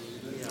God.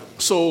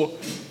 So,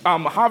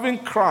 having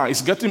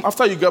Christ,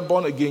 after you get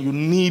born again,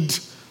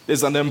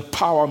 there's an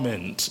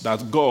empowerment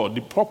that God,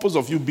 the purpose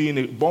of you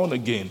being born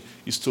again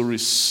is to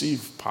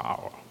receive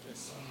power.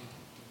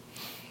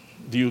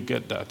 Do you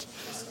get that?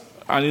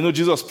 And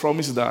Jesus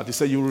promised that. He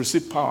said you will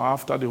receive power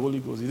after the Holy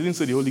Ghost. He didn't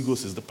say the Holy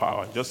Ghost is the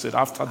power. He just said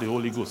after the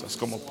Holy Ghost has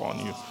come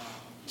upon you.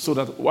 So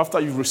that after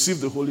you've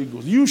received the Holy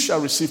Ghost, you shall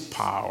receive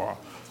power.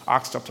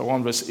 Acts chapter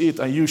 1 verse 8,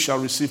 and you shall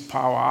receive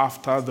power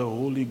after the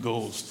Holy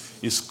Ghost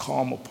is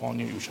come upon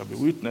you. You shall be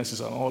witnesses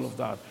and all of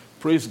that.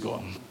 Praise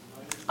God.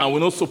 And we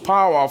know so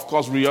power, of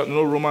course, we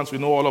know Romans, we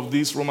know all of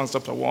this. Romans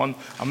chapter 1,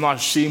 I'm not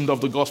ashamed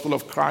of the gospel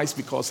of Christ,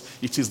 because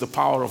it is the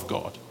power of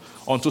God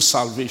unto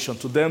salvation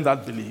to them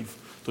that believe,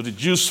 to the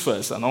Jews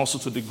first and also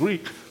to the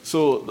Greek.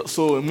 So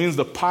it means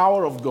the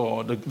power of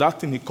God,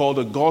 that thing he called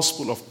the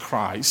gospel of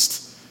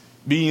Christ,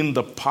 being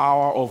the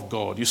power of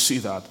God. You see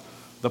that?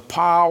 The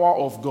power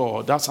of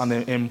God, that's an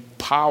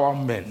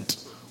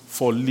empowerment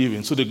for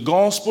living. So the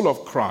gospel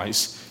of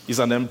Christ is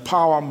an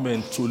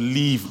empowerment to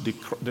live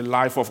the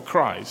life of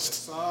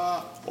Christ.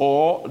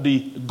 Or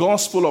the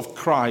gospel of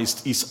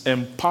Christ is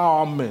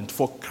empowerment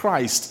for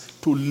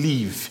Christ to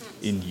live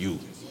in you.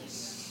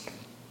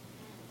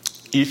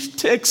 It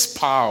takes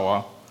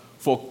power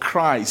for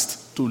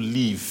Christ to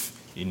live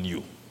in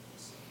you.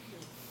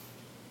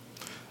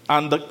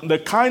 And the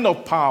kind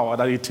of power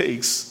that it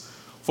takes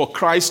for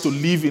Christ to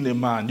live in a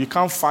man, you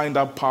can't find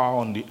that power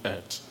on the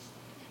earth.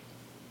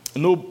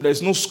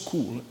 There's no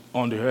school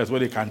on the earth where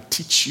they can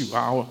teach you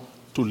how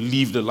to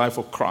live the life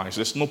of Christ.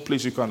 There's no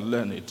place you can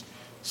learn it.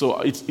 So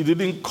it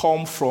didn't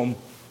come from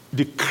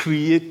the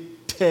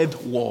created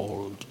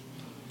world.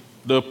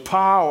 The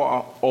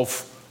power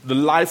of the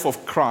life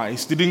of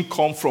Christ didn't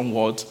come from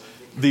what?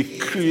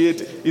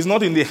 It's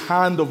not in the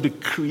hand of the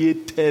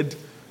created.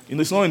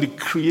 It's not in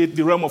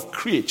the realm of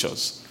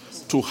creatures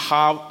to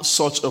have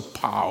such a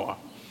power.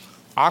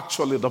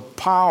 Actually, the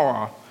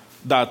power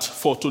that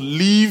to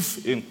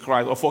live in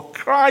Christ, or for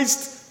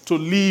Christ to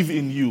live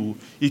in you,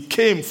 it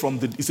came from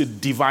it's a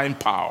divine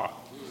power.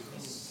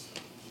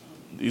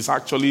 It's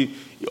actually,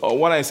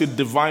 when I say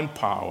divine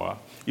power,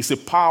 it's a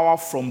power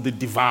from the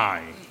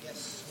divine.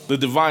 The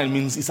divine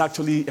means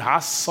it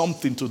has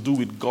something to do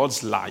with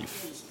God's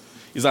life.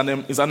 It's an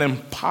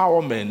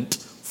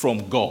empowerment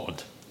from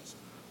God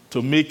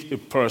to make a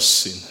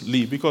person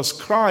live. Because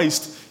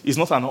Christ is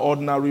not an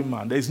ordinary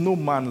man. There is no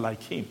man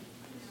like him.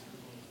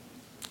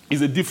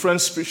 He's a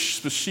different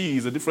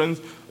species, he's a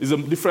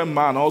different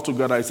man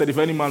altogether. He said, if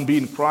any man be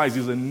in Christ,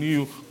 he's a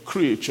new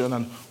creature,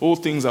 and all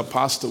things are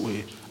passed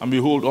away. And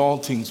behold, all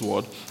things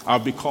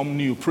have become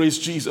new. Praise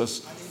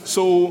Jesus.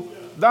 So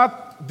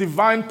that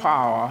divine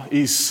power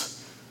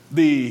is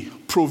the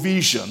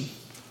provision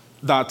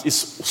that is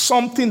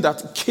something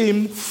that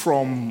came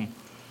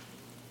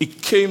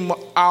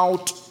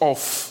out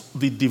of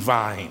the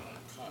divine.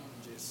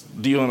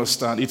 Do you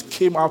understand? It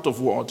came out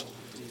of what?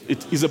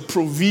 It is a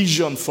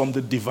provision from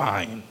the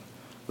divine.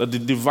 That the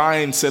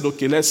divine said,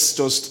 okay, let's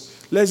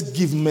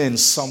give men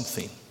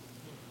something.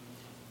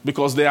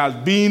 Because there has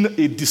been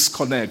a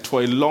disconnect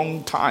for a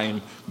long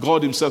time.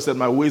 God himself said,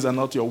 my ways are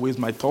not your ways,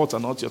 my thoughts are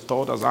not your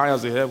thoughts. As high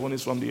as the heaven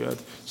is from the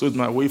earth, so is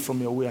my way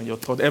from your way and your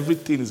thought.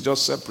 Everything is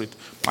just separate.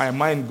 My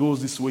mind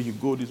goes this way, you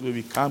go this way.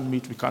 We can't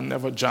meet, we can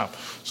never jump.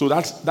 So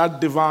that's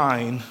that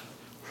divine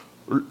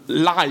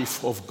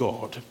life of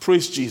God.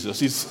 Praise Jesus.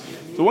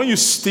 So when you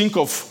think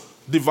of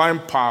divine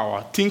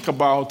power, think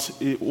about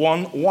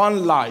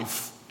one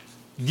life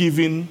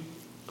giving,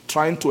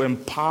 trying to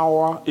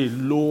empower a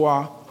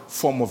lower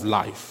form of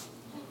life.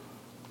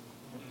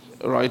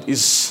 Right?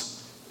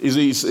 Is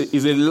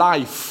a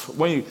life.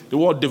 The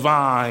word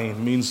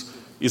divine means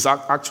it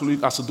actually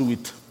has to do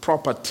with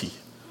property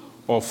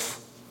of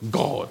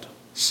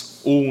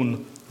God's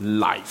own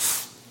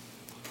life.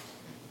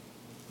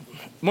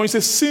 When you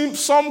say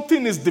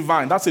something is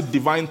divine, that's a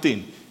divine thing.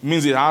 It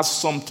means it has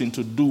something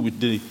to do with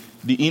the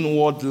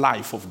inward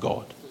life of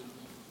God,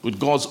 with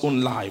God's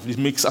own life.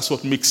 That's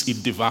what makes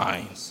it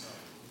divine.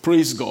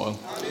 Praise God.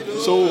 Hallelujah.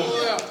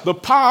 So the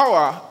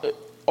power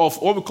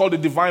of what we call the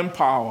divine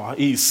power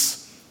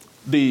is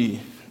the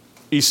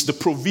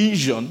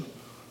provision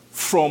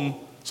from,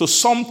 so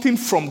something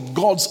from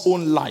God's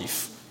own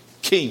life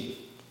came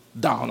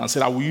down and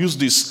said, I will use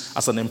this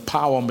as an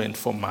empowerment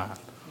for man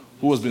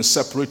who has been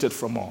separated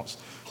from us.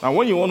 Now,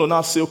 when you want to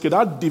now say, okay,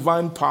 that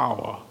divine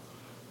power,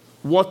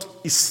 you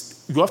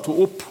have to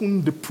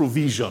open the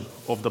provision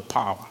of the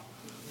power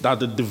that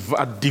the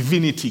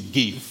divinity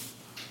gave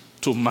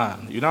to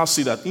man. You now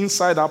see that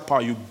inside that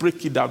power, you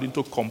break it down into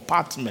a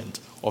compartment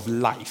of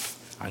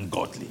life and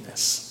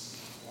godliness.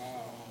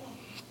 Wow.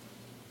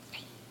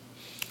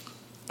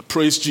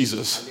 Praise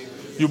Jesus.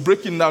 You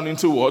break it down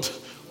into what?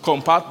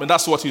 Compartment.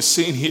 That's what he's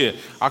saying here.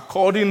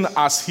 According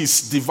as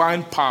his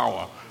divine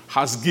power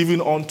has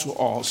given unto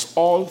us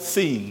all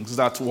things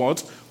that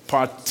what?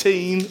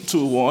 Pertain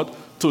to what?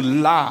 To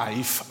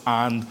life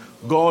and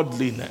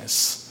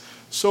godliness.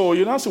 So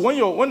you know, so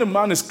when a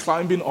man is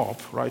climbing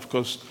up, right?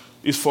 Because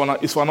it's for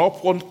an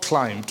upward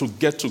climb to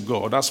get to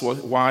God. That's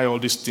why all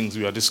these things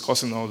we are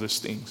discussing, all these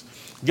things.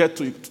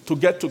 To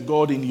get to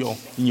God in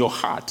your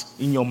heart,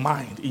 in your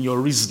mind, in your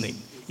reasoning,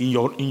 in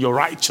your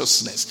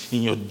righteousness,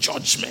 in your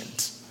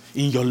judgment,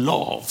 in your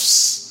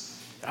loves.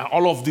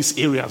 All of these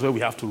areas where we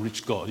have to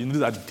reach God. You know,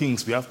 these are the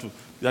things these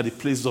are the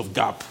places of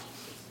gap.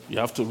 You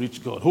have to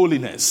reach God.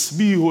 Holiness.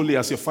 Be holy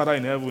as your Father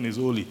in heaven is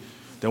holy.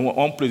 Then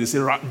one place they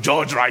say,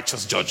 judge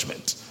righteous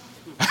judgment.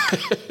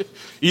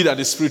 He that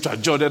is spiritual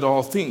judged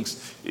all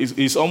things.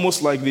 It's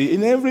almost like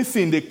in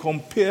everything they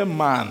compare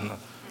man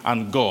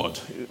and God.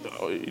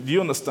 Do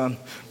you understand?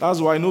 That's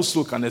why no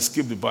soul can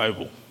escape the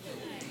Bible.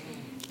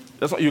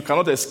 That's why you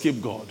cannot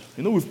escape God.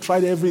 You know, we've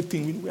tried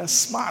everything. We are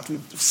smart.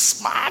 With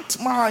smart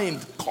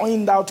mind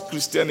coined out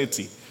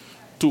Christianity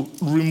to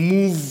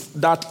remove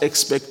that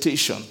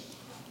expectation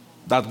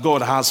that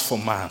God has for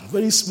man.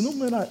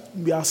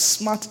 We are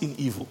smart in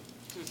evil.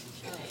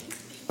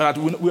 That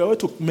we are able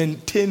to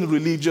maintain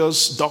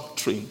religious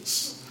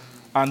doctrines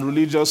and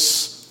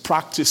religious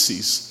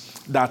practices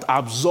that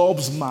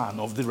absorbs man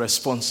of the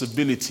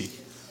responsibility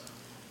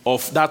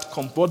of that.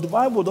 But the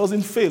Bible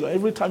doesn't fail.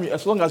 Every time,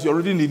 as long as you're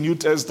reading the New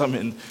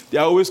Testament, they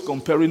are always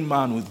comparing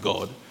man with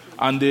God.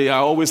 And they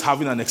are always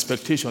having an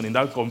expectation in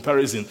that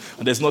comparison.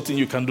 And there's nothing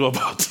you can do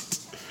about it.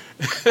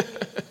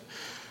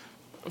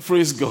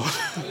 Praise God.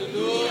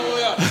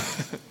 Hallelujah.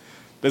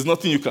 There's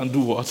nothing you can do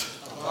what?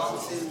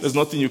 There's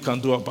nothing you can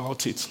do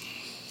about it.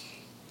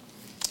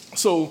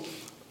 So,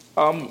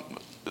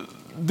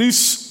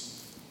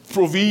 this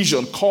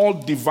provision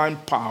called divine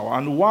power,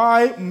 and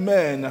why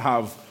men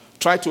have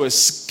tried to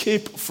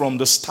escape from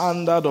the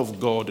standard of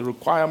God, the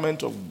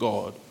requirement of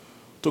God,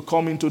 to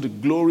come into the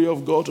glory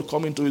of God, to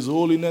come into his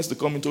holiness, to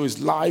come into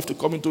his life, to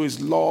come into his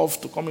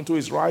love, to come into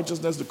his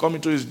righteousness, to come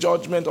into his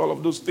judgment, all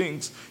of those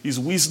things, his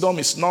wisdom,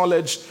 his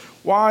knowledge.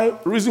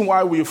 Reason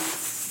why we've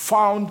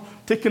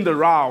taken the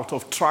route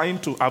of trying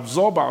to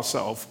absorb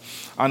ourselves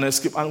and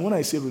escape. And when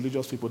I say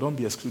religious people, don't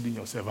be excluding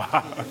yourself.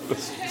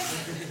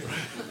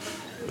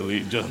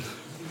 Religion.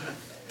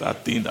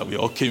 That thing that we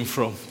all came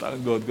from.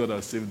 Thank God, God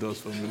has saved us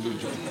from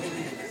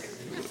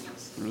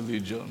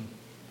religion.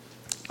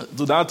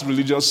 So that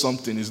religious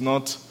something is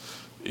not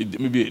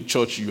maybe a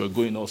church you are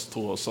going to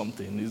or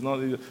something.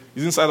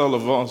 It's inside all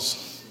of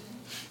us.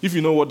 If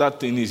you know what that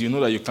thing is, you know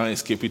that you can't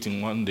escape it in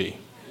one day.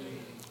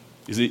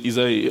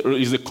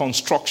 It's a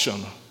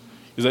construction.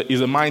 It's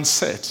a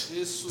mindset.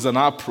 It's an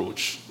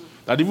approach.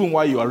 That even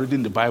while you are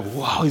reading the Bible,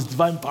 wow, it's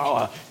divine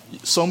power.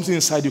 Something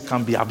inside you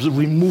can be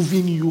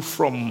removing you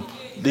from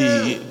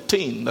the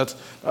thing. That,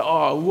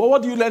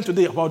 what do you learn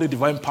today about the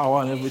divine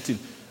power and everything?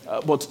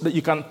 But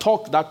you can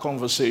talk that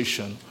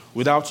conversation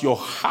without your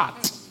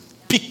heart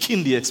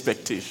picking the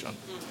expectation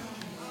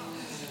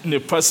in a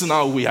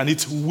personal way, and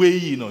it's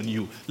weighing on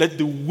you. Let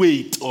the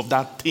weight of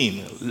that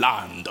thing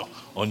land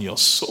on your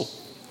soul.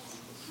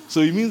 So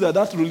it means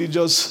that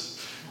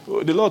religious,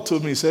 the Lord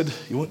told me, he said,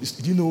 do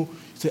you know,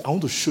 he said, I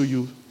want to show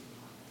you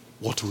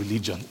what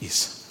religion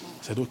is.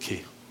 I said,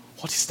 okay,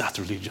 what is that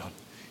religion?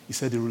 He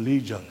said, the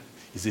religion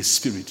is a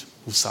spirit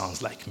who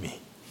sounds like me.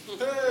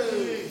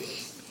 Hey.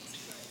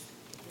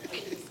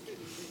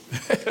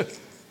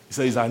 He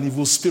said he's an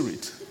evil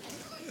spirit.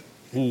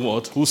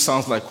 Who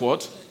sounds like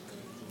what?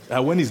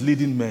 When he's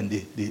leading men,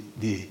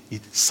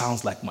 it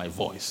sounds like my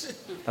voice.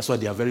 That's why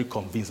they are very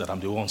convinced that I'm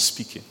the one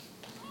speaking.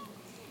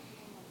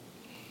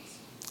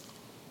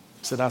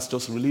 So that's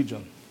just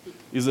religion.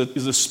 Is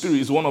a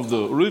spirit.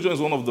 Religion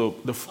is one of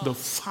the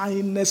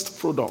finest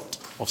product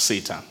of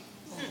Satan.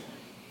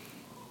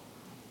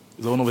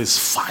 It's one of his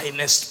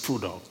finest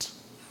product.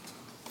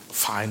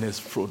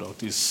 Finest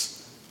product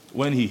is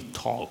when he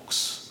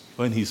talks,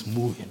 when he's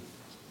moving,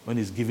 when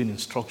he's giving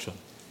instruction.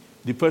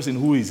 The person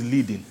who is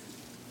leading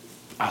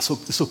are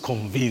so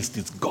convinced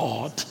it's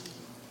God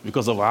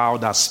because of how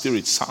that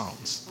spirit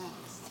sounds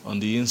on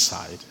the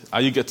inside.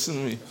 Are you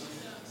getting me?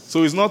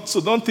 So it's not.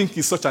 So don't think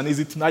it's such an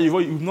easy thing. Now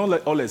you've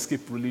not all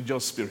escaped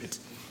religious spirit.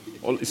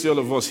 You see all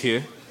of us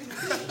here?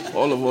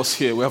 All of us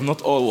here. We have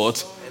not all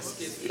what?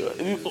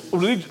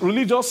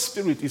 Religious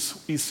spirit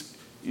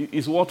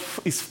is what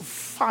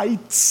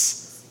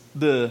fights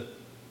the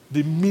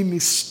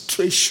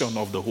ministration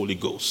of the Holy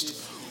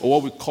Ghost, or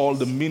what we call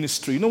the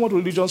ministry. You know what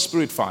religious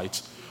spirit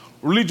fights?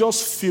 Religious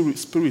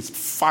spirit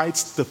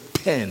fights the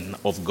pen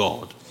of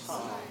God.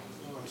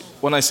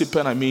 When I say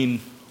pen, I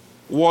mean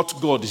what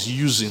God is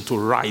using to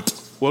write,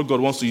 what God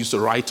wants to use to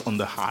write on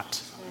the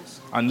heart.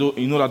 And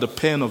you know that the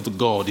pen of the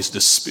God is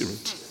the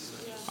Spirit.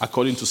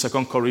 According to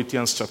 2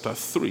 Corinthians chapter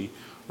 3,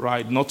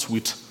 right? Not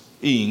with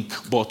ink,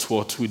 but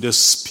what? With the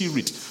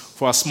Spirit.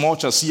 For as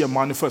much as ye are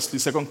manifestly,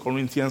 2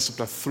 Corinthians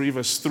chapter 3,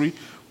 verse 3,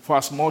 for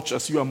as much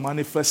as you are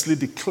manifestly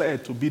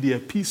declared to be the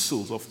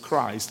epistles of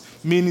Christ,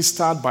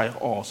 ministered by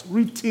us,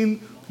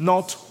 written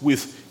not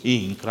with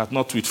ink,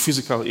 not with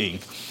physical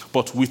ink,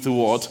 but with the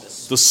word,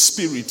 the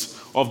Spirit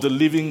of the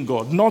living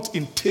God, not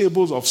in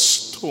tables of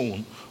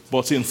stone,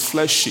 but in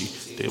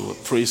fleshy table.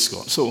 Praise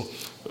God.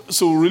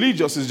 So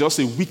religious is just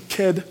a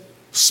wicked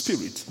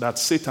spirit that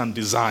Satan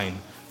designed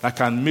that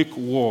can make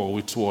war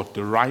with what?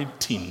 The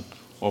writing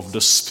of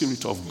the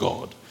Spirit of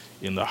God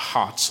in the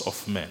hearts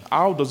of men.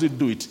 How does it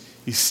do it?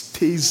 It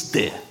stays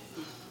there.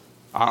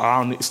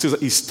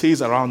 It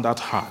stays around that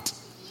heart.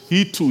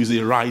 He too is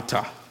a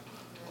writer.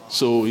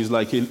 So it's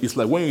like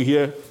when you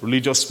hear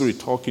religious spirit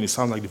talking, it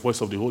sounds like the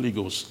voice of the Holy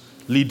Ghost.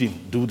 Lead him,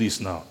 do this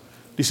now.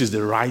 This is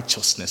the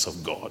righteousness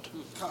of God.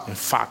 In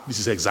fact, this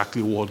is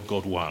exactly what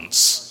God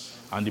wants.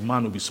 And the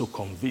man will be so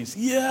convinced,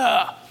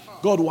 yeah,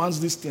 God wants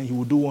this thing. He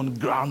will do one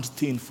grand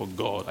thing for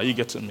God. Are you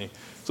getting me?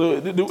 So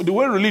the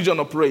way religion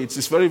operates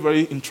is very,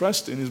 very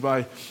interesting. It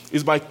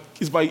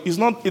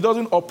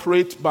doesn't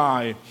operate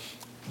by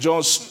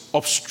just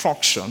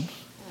obstruction.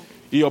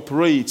 It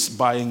operates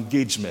by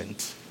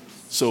engagement.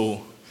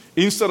 So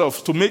instead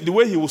of the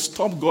way he will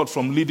stop God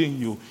from leading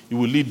you, he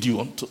will lead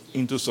you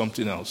into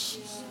something else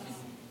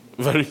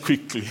very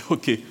quickly.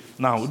 Okay,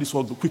 now this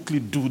will quickly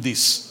do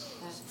this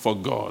for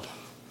God.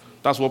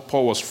 That's what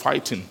Paul was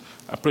fighting.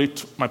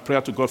 My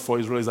prayer to God for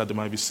Israel is that they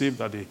might be saved,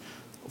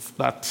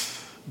 that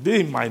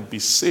they might be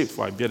saved.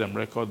 For I bear them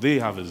record, they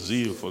have a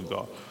zeal for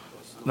God.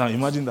 Now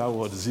imagine that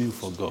word, zeal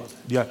for God.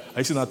 Yeah,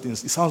 I see that thing. It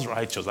sounds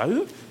righteous.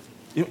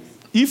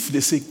 If they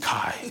say,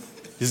 Kai,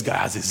 this guy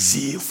has a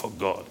zeal for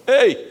God.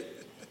 Hey,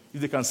 if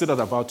they can say that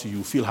about you,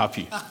 you feel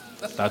happy.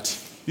 That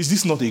is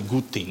this not a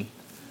good thing?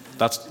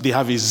 That they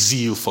have a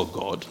zeal for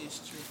God.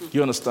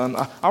 You understand?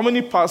 How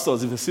many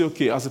pastors, if they say,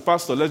 okay, as a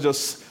pastor,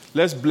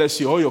 let's bless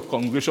you, all your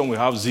congregation will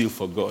have zeal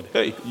for God.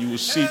 Hey, you will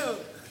see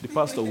the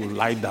pastor will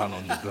lie down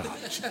on the ground.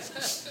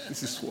 Jesus,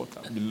 this is what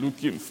I've been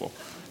looking for.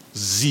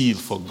 Zeal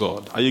for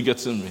God. Are you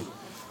getting me?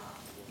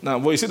 Now,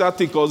 when you see that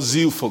thing called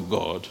zeal for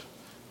God,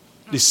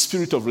 the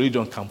spirit of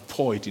religion can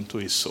pour it into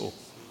his soul.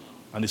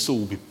 And the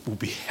soul will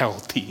be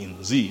healthy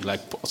in zeal, like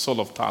Saul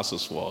of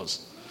Tarsus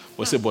was.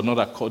 We say, but not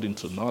according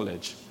to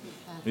knowledge.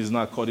 It's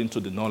not according to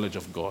the knowledge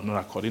of God, not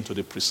according to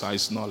the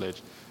precise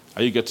knowledge.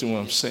 Are you getting what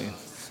I'm saying?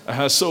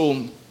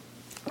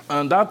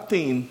 And that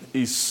thing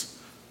is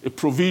a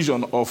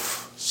provision of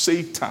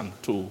Satan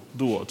to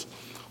do what?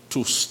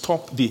 To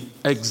stop the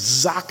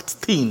exact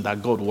thing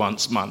that God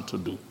wants man to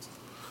do.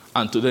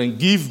 And to then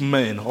give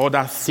men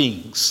other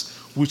things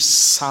which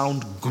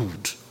sound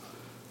good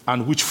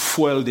and which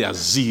fuel their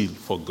zeal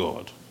for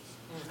God.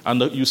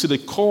 And you see, the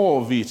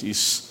core of it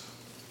is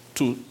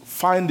to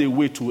find a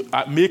way to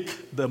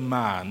make the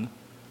man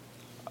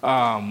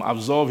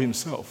absolve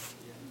himself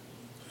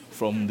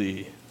from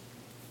the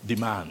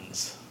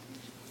demands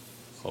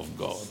of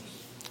God.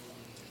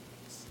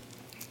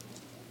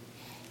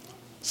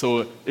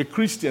 So a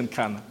Christian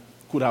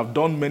could have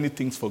done many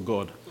things for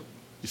God.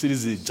 You see,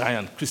 this is a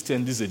giant.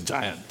 Christian, this is a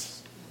giant.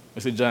 When I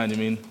say giant, you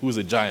mean who's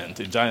a giant?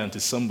 A giant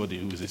is somebody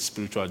who is a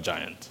spiritual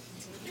giant.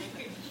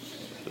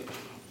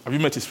 Have you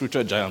met a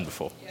spiritual giant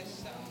before?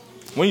 Yes, sir.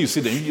 When you see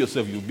them, you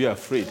yourself, you'll be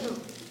afraid.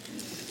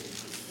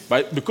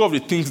 But because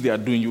of the things they are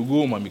doing, you go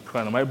home and be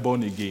crying, am I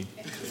born again?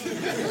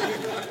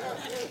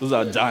 Those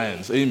are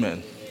giants.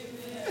 Amen.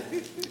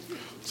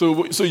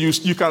 So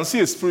you can see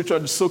a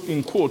spiritual, so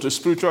in quote, a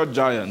spiritual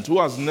giant who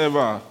has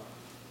never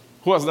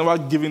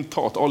given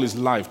thought all his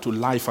life to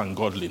life and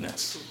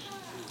godliness.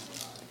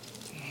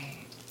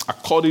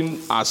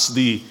 According as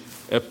the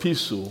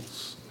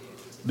epistles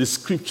the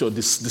scripture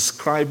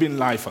describing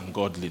life and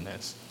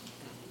godliness,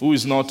 who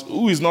is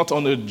not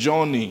on a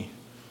journey,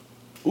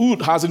 who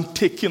hasn't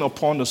taken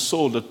upon the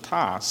soul the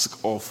task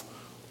of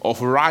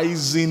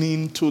rising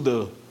into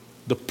the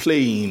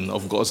plane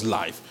of God's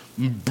life,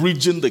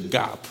 bridging the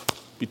gap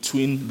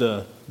between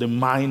the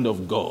mind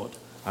of God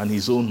and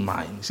his own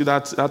mind. See,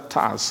 that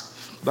task,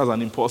 that's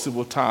an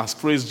impossible task.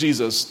 Praise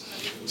Jesus.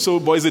 So,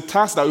 but it's a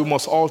task that we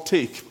must all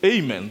take.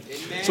 Amen.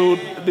 So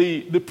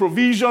the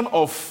provision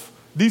of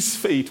this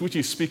faith, which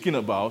he's speaking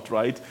about,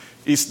 right,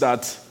 is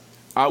that,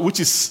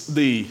 which is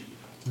the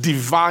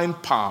divine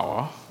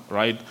power,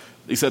 right?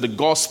 He said the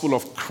gospel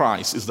of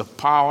Christ is the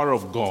power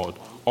of God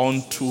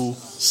unto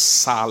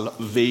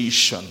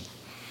salvation.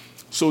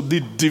 So the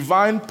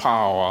divine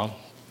power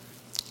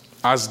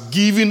has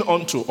given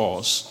unto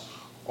us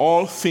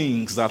all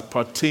things that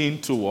pertain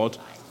to what?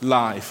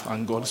 Life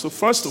and God. So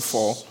first of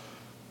all,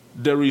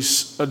 there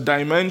is a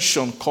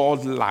dimension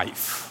called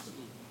life,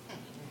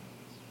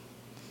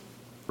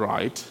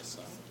 right?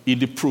 In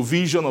the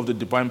provision of the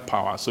divine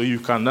power. So you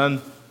can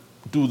then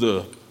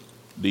do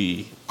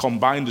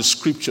combine the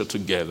scripture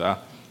together.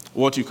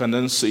 What you can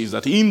then say is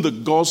that in the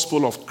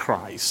gospel of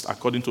Christ,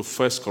 according to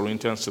 1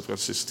 Corinthians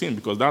 16,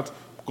 because that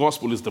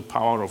gospel is the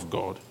power of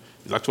God,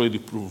 it's actually the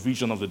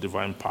provision of the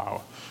divine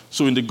power.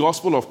 So in the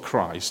gospel of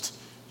Christ,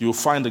 you'll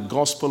find the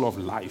gospel of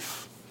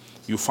life.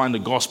 You find the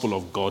gospel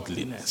of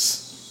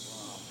godliness.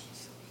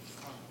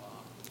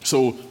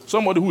 So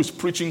somebody who is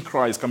preaching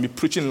Christ can be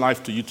preaching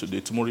life to you today.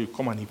 Tomorrow you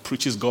come and he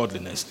preaches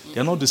godliness.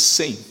 They're not the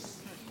same.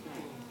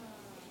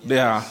 They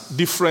are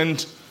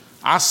different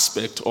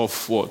aspects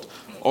of what?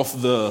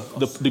 Of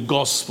the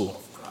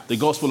gospel. The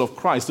gospel of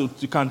Christ. So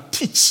you can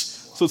teach.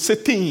 So say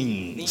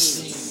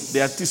things.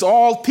 It's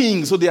all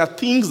things. So there are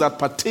things that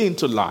pertain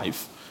to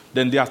life.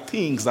 Then there are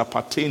things that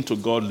pertain to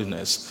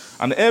godliness.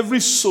 And every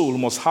soul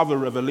must have a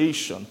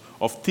revelation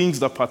of things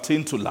that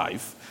pertain to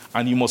life.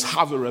 And you must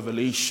have a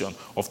revelation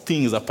of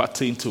things that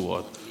pertain to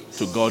what?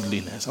 To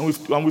godliness. And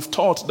we've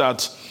taught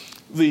that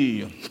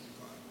the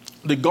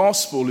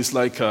gospel is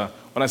like,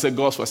 when I say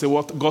gospel, I say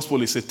what?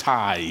 Gospel is a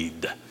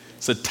tide.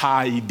 It's a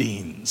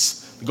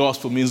tidings. The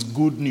gospel means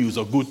good news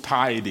or good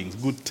tidings,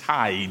 good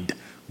tide.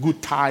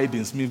 Good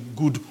tidings means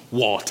good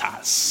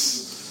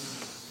waters.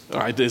 All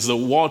right, there's the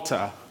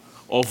water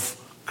of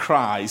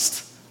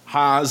Christ.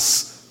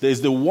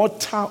 There's the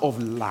water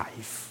of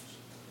life.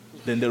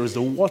 Then there is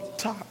the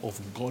water of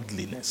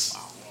godliness.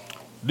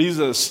 These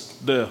are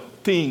the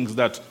things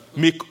that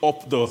make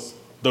up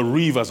the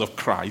rivers of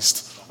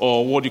Christ,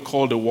 or what you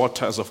call the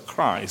waters of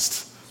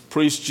Christ.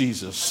 Praise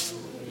Jesus.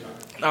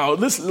 Now,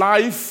 this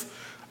life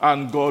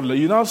and godliness,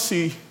 you now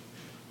see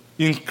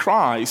in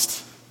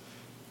Christ,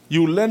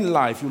 you learn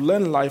life and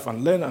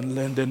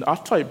learn. Then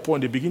after a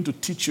point, they begin to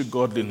teach you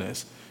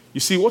godliness.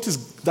 You see, what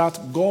is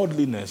that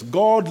godliness?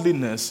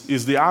 Godliness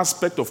is the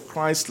aspect of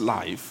Christ's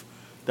life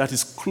that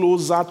is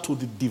closer to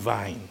the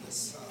divine.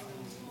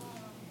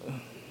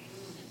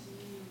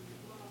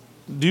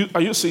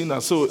 Are you seeing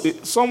that? So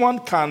someone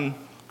can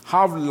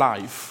have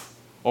life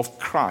of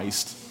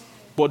Christ,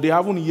 but they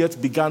haven't yet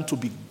begun to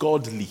be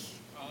godly.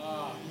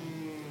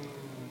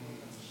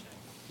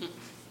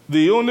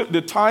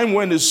 The time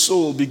when the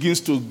soul begins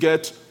to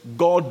get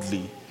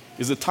godly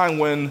is the time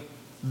when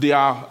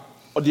their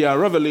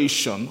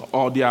revelation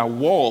or their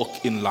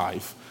walk in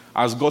life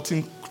has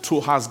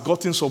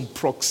gotten some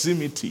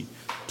proximity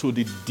to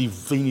the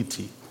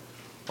divinity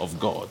of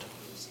God.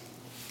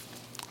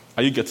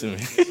 Are you getting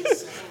me?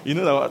 You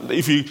know that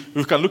if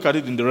you can look at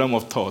it in the realm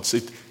of thoughts,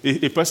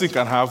 a person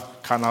can have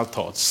carnal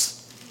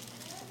thoughts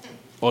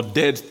or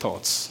dead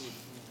thoughts.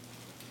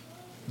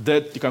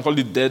 You can call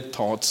it dead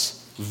thoughts,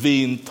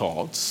 vain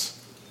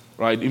thoughts,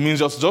 right? It means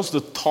just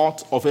the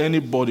thought of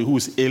anybody who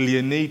is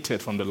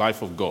alienated from the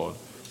life of God,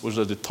 which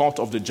is the thought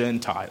of the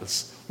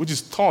Gentiles, which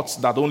is thoughts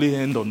that only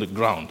end on the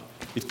ground.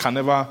 It can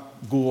never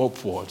go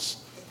upwards.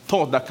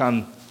 Thought that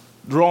can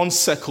run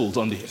circles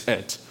on the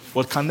earth,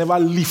 but can never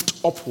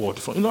lift upward.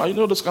 You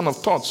know those kind of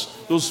thoughts,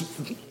 those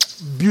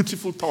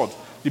beautiful thoughts.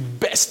 The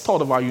best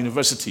thought of our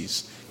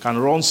universities can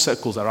run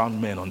circles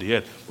around men on the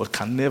earth, but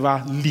can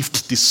never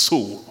lift the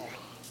soul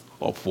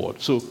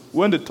upward. So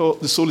when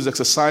the soul is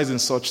exercising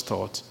such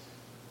thought,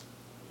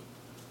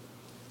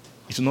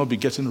 it will not be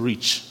getting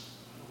rich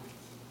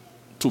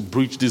to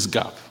bridge this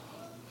gap.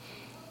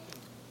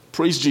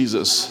 Praise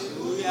Jesus.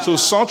 Hallelujah. So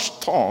such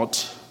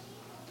thought,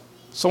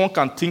 someone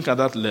can think at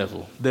that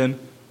level, then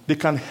they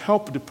can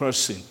help the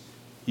person.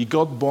 He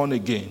got born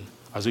again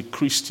as a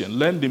Christian.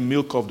 Learn the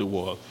milk of the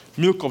world.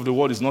 Milk of the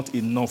world is not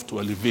enough to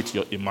elevate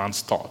a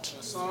man's thought.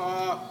 Yes,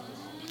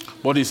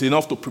 but it's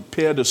enough to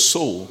prepare the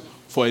soul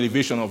for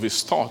elevation of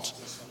his thought.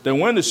 Then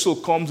when the soul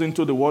comes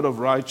into the word of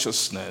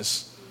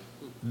righteousness,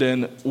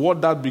 then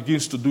what that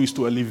begins to do is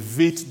to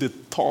elevate the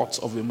thoughts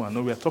of a man.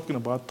 Now we are talking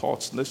about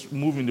thoughts. Let's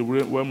move in the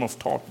realm of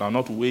thought now,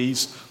 not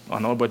ways,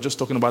 but just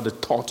talking about the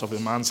thought of a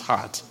man's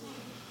heart.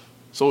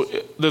 So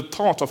the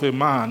thought of a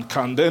man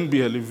can then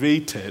be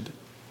elevated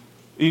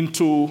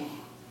into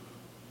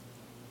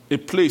a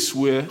place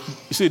where,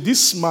 you see,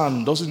 this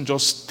man doesn't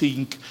just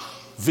think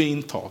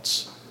vain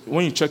thoughts.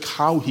 When you check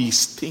how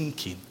he's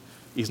thinking,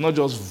 it's not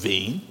just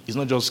vain, it's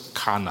not just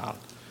carnal.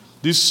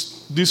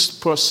 This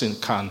person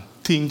can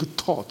think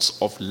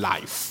thoughts of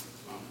life.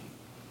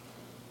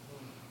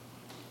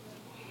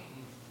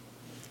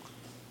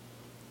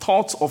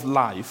 Thoughts of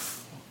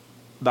life,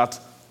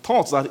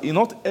 thoughts that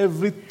not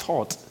every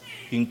thought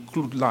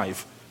include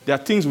life. There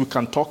are things we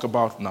can talk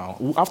about now.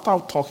 After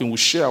talking, we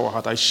share our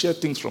heart. I share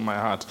things from my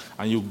heart,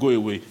 and you go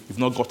away. You've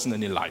not gotten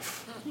any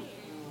life.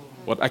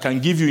 But I can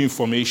give you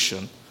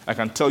information. I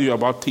can tell you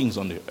about things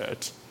on the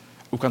earth.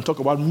 We can talk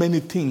about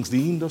many things,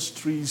 the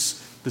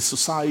industries, the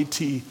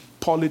society,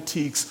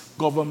 politics,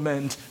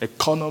 government,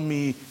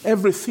 economy,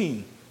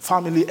 everything,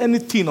 family,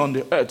 anything on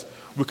the earth.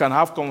 We can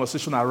have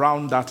conversation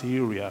around that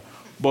area.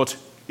 But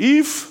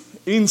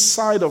if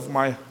inside of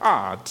my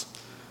heart,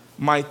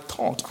 my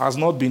thought has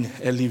not been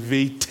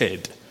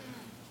elevated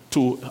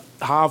to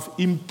have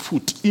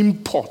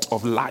import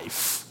of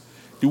life,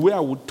 the way I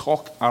would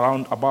talk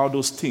around about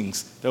those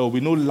things, there will be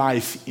no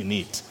life in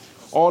it.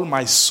 All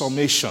my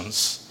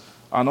summations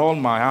and all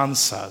my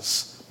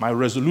answers, my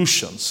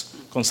resolutions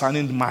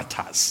concerning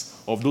matters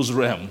of those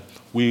realms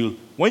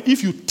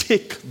if you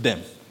take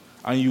them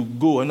and you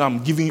go, and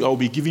I'll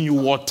be giving you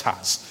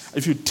waters.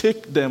 If you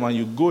take them and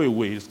you go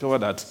away, you discover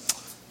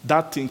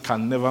that thing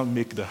can never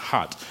make the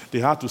heart.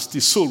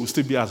 Soul will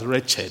still be as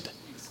wretched,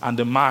 and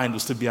the mind will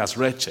still be as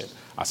wretched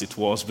as it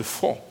was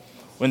before.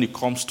 When it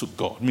comes to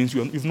God, it means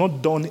you've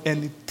not done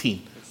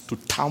anything to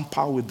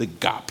tamper with the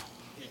gap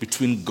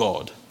between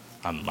God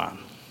and man.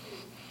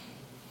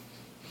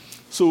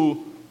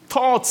 So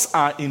thoughts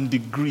are in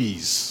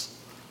degrees.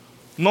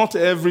 Not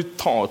every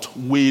thought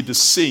weighs the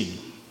same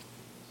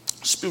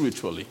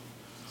spiritually.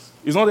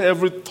 It's not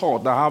every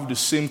thought that have the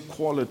same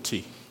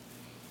quality,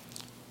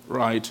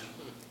 right?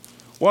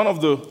 One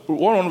of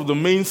the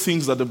main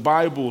things that the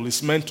Bible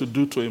is meant to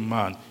do to a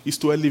man is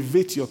to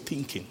elevate your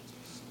thinking,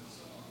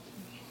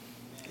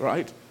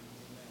 right?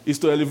 Is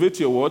to elevate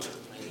your what?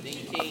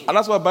 Thinking. And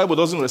that's why the Bible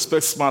doesn't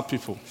respect smart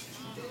people.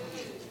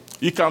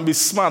 You can be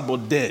smart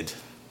but dead.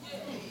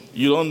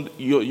 You're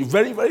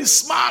very, very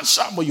smart,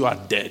 sharp, but you are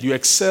dead. You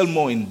excel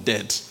more in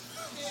dead.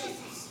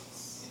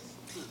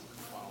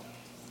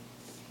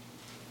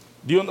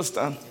 Do you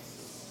understand?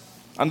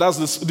 And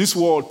that's this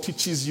world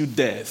teaches you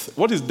death.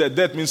 What is death?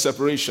 Death means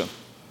separation.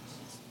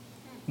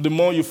 The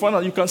more you find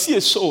out, you can see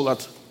a soul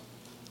that,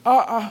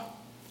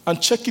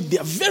 and check it, they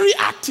are very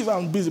active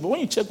and busy. But when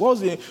you check,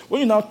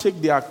 when you now take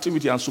the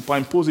activity and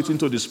superimpose it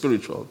into the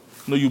spiritual,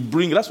 you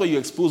bring, that's why you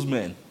expose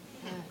men.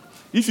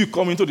 If you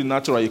come into the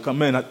natural, you can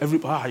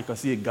you can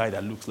see a guy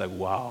that looks like,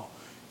 wow,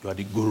 you are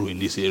the guru in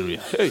this area.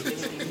 Hey,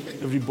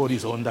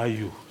 everybody's under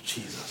you.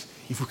 Jesus.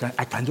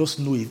 I can just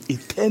know a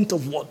tenth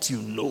of what you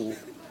know.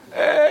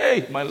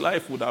 Hey, my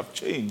life would have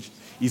changed.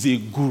 He's a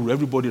guru.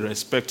 Everybody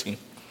respect him.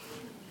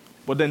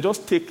 But then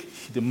just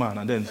take the man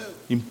and then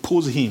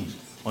impose him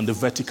on the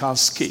vertical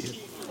scale,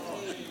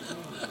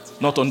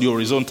 not on the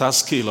horizontal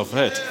scale of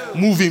earth.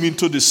 Move him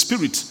into the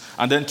spirit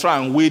and then try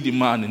and weigh the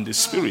man in the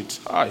spirit.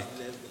 Aye.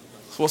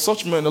 For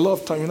such men, a lot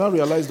of time, you now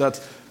realize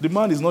that the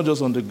man is not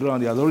just on the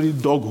ground. He has already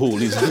dug hole.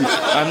 He's deep.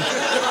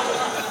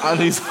 And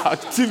his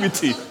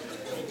activity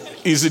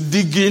is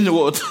digging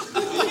what?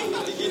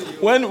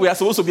 When we are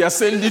supposed to be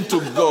ascending to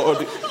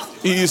God,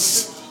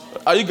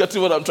 are you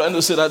getting what I'm trying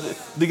to say? That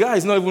the guy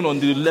is not even on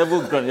the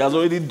level ground. He has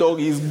already dug.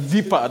 He's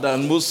deeper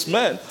than most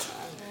men.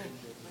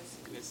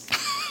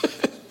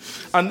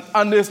 and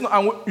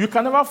you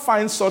can never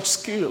find such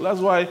skill.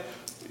 That's why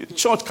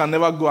church can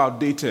never go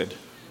outdated.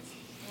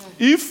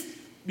 If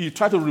you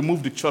try to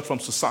remove the church from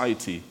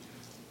society,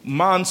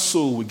 man's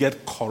soul will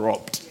get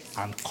corrupt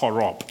and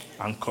corrupt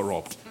and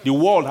corrupt. The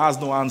world has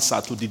no answer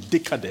to the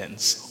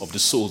decadence of the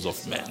souls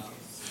of men.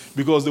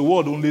 Because the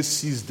world only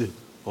sees the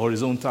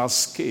horizontal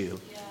scale.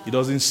 It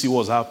doesn't see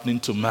what's happening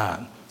to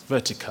man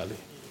vertically.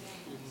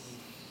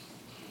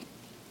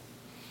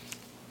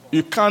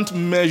 You can't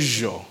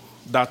measure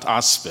that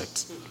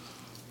aspect.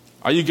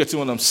 Are you getting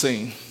what I'm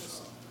saying?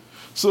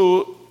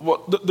 So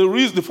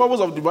the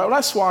purpose of the Bible,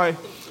 that's why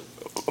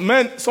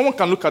someone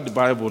can look at the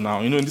Bible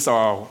now, in this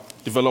our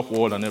developed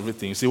world and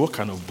everything. You say, what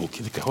kind of book?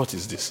 You think, what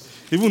is this?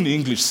 Even the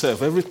English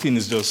self, everything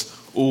is just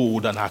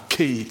old and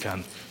archaic,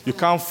 and you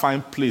can't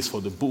find place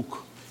for the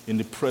book in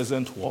the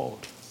present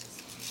world.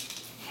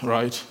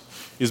 Right?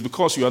 It's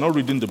because you are not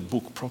reading the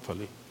book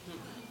properly.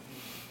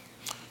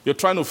 You're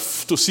trying to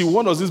see,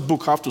 what does this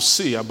book have to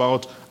say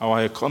about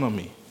our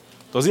economy?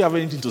 Does it have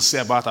anything to say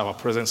about our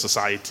present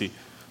society?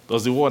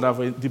 Does the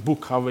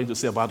book have anything to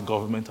say about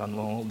government and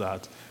all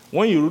that?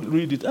 When you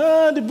read it,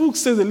 the book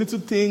says a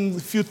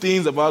few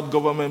things about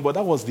government, but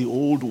that was the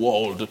old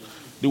world.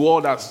 The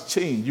world has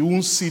changed. You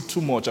won't see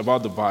too much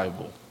about the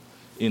Bible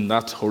in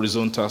that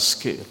horizontal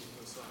scale.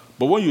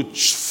 But when you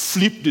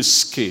flip the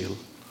scale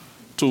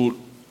to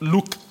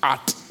look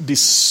at the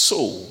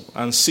soul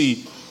and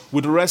see,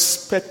 with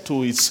respect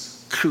to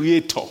its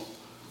creator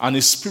and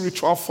its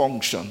spiritual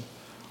function,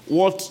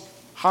 what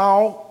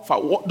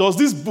does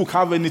this book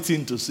have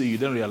anything to say? You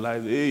then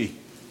realize,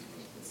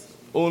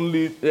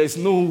 there's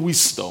no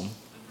wisdom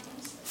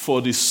for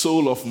the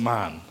soul of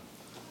man.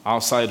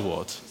 Outside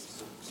what?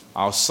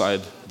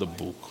 Outside the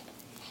book.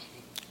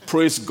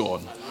 Praise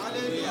God.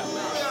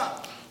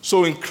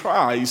 So in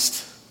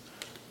Christ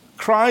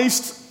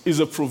is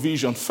a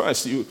provision.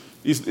 First,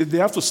 they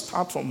have to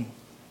start from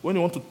when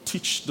you want to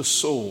teach the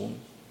soul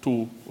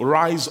to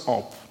rise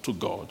up to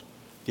God.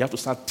 You have to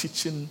start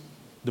teaching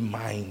the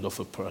mind of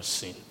a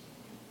person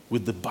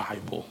with the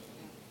Bible.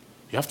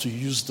 You have to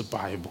use the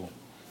Bible.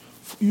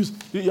 You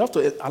have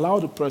to allow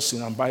the person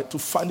to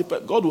find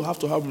God will have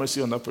to have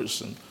mercy on that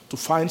person to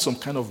find some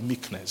kind of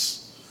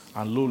meekness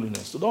and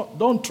lowliness. So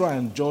don't try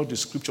and judge the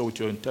scripture with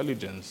your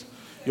intelligence.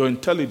 Your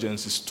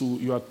intelligence is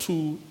you are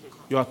too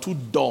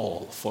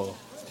dull for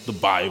the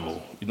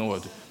Bible. You know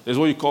what? There's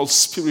what you call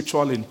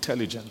spiritual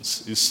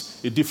intelligence.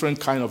 It's a different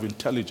kind of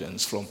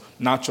intelligence from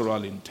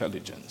natural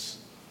intelligence.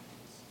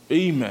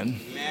 Amen.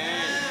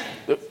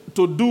 Amen.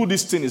 To do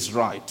this thing is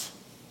right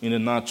in the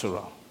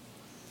natural.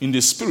 In the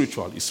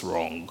spiritual, it's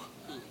wrong.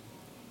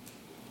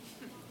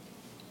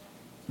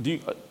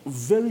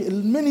 Very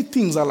many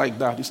things are like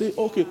that. You say,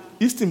 okay,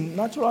 this thing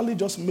naturally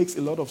just makes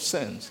a lot of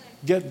sense.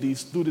 Get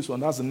this, do this one.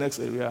 That's the next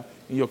area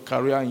in your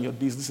career, in your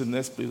this is the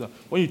next place.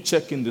 When you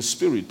check in the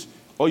spirit,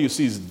 all you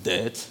see is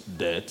debt,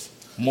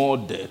 more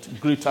debt,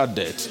 greater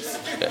debt,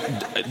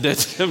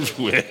 debt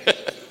everywhere.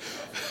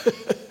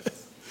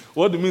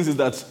 What it means is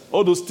that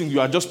all those things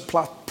you are just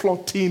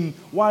plotting.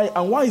 Why?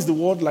 And why is the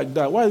world like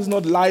that? Why is it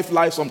not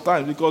life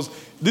sometimes? Because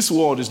this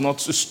world is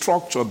not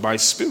structured by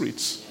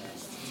spirits.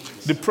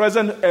 The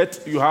present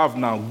earth you have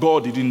now,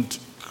 God didn't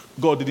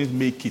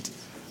make it.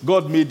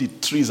 God made the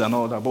trees and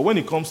all that. But when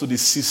it comes to the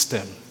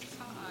system,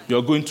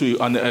 you're going to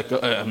I'm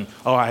in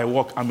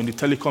the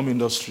telecom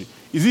industry.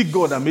 Is it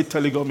God that made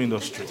telecom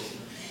industry?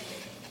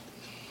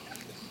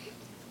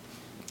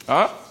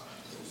 Huh?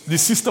 The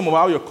system of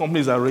how your company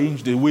is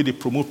arranged, the way they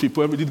promote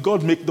people, did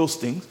God make those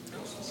things?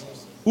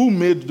 Who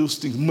made those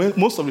things?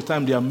 Most of the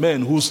time, they are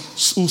men whose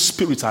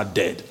spirits are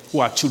dead, who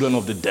are children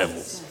of the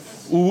devil.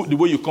 The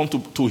way you come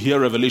to hear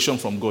revelation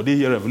from God, they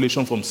hear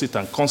revelation from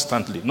Satan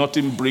constantly.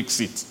 Nothing breaks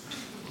it.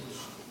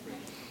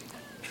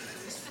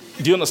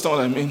 Do you understand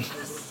what I mean?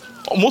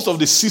 Most of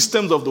the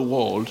systems of the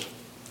world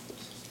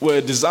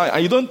were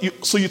designed, and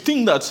so you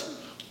think that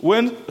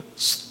when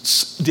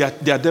they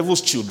are devil's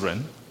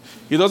children,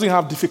 he doesn't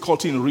have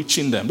difficulty in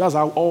reaching them. That's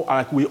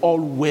how we all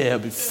were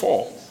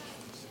before.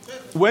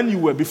 When you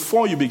were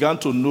before you began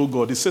to know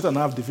God, did Satan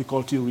have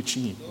difficulty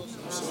reaching you?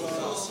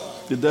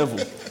 The devil.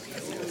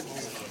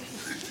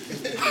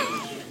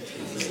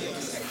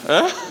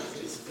 Huh?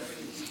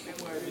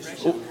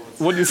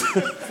 What is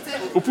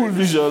open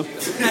vision?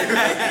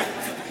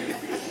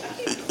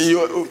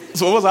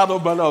 So what's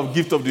that manner of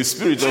gift of the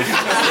spirit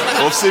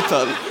of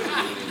Satan?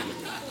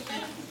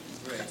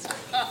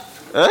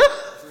 Huh?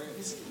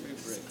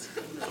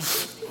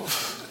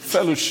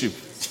 Fellowship.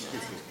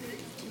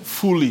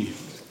 Fully.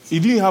 He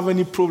didn't have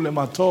any problem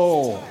at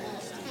all.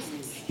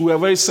 We were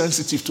very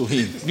sensitive to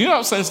him. Do you know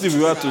how sensitive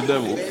we are to the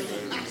devil?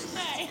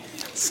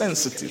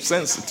 Sensitive.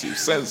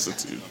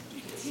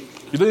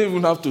 You don't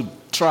even have to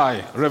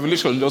try.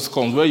 Revelation just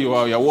comes where you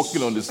are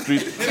walking on the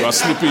street, you are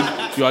sleeping,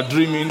 you are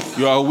dreaming,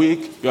 you are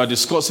awake, you are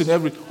discussing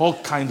all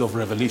kinds of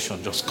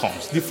revelation just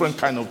comes. Different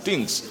kind of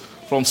things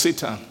from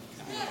Satan.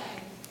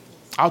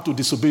 How to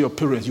disobey your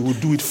parents, you will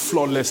do it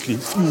flawlessly.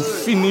 You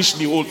finish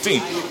the whole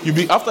thing.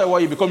 After a while,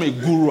 you become a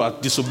guru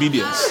at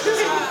disobedience.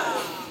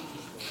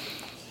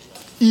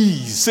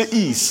 Ease, say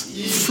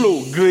ease,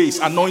 flow, grace,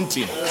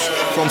 anointing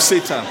from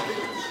Satan.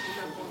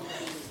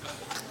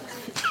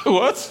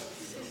 What?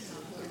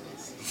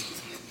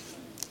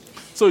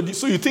 So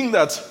you think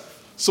that,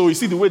 so you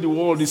see the way the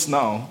world is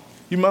now,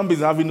 human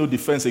beings having no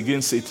defense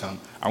against Satan,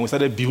 and we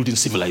started building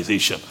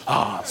civilization.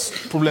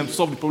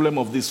 Solve the problem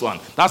of this one.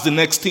 That's the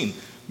next thing.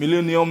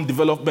 Millennium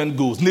Development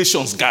Goals,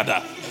 nations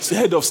gather, it's the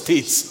head of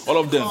states, all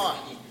of them.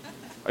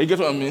 You get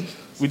what I mean?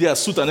 With their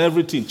suit and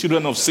everything,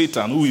 children of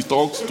Satan, who he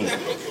talks to.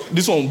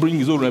 This one will bring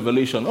his own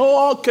revelation.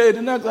 Oh, okay,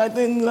 the next, I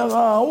think,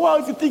 well,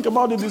 if you think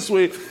about it this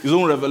way, his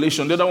own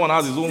revelation. The other one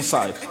has his own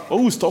side. Oh,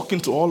 who's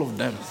talking to all of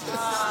them?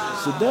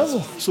 It's the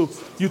devil. So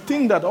you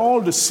think that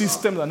all the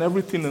systems and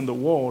everything in the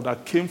world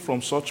that came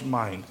from such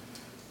mind,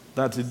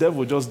 that the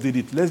devil just did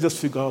it. Let's just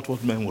figure out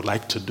what men would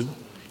like to do. You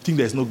think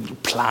there's no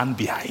plan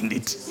behind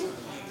it?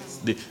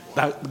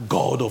 That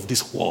God of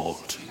this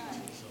world.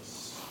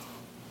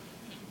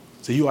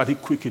 So you are the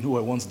quickened who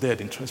were once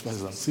dead in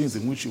trespasses and sins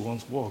in which you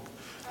once walked.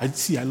 I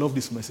love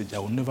this message.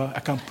 I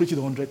can preach it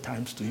 100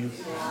 times to you.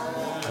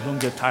 I don't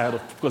get tired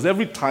of it. Because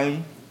every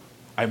time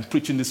I'm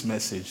preaching this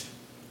message,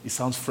 it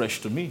sounds fresh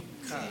to me.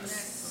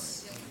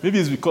 Maybe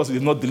it's because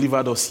they've not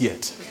delivered us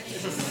yet.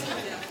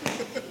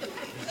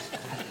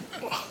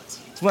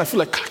 So I feel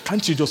like,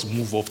 can't you just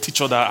move up, teach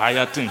other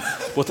higher thing?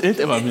 But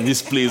anytime I'm in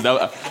this place,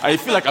 I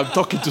feel like I'm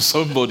talking to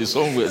somebody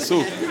somewhere.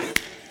 So,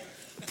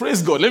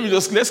 praise God.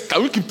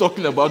 Can we keep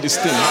talking about this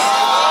thing?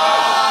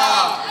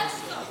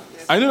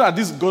 I know that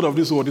this God of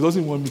this world, he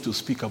doesn't want me to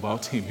speak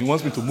about him. He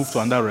wants me to move to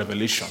another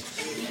revelation.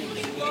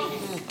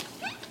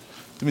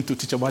 me to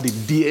teach about the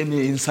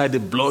DNA inside the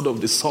blood of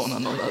the Son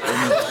and all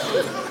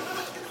that.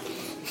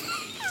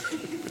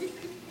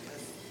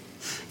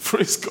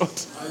 Praise God.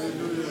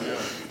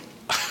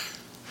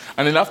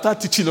 And then after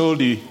teaching all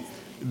the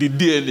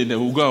DNA, then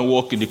we'll go and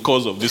walk in the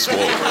cause of this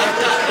world.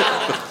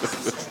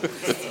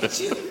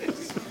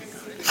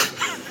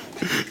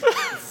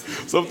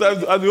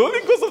 Sometimes, and the only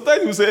because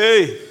sometimes you say,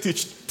 hey,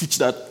 teach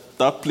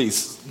that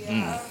place.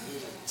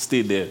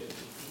 Stay there.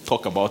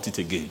 Talk about it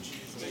again.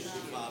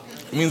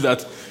 It means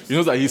that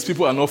that his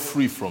people are not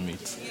free from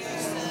it.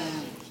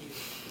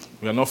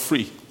 We are not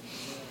free.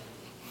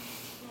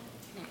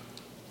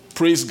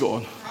 Praise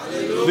God.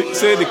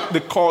 Say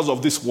the cause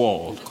of this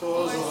world.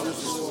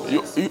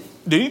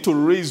 They need to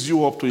raise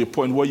you up to a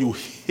point where you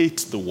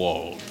hate the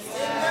world.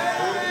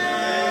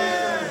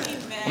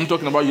 I'm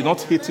talking about you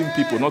not hating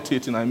people,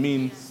 I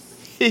mean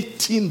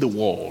hating the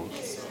world.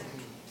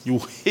 You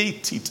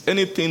hate it.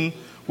 Anything,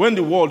 when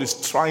the world is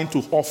trying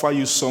to offer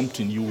you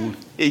something, you will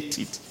hate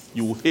it.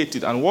 You will hate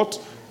it. And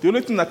the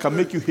only thing that can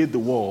make you hate the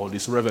world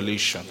is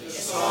revelation.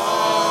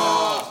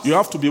 You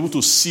have to be able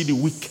to see the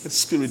wicked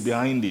spirit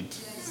behind it.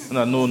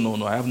 And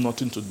no, I have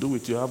nothing to do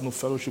with you. I have no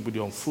fellowship with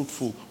the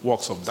unfruitful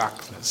works of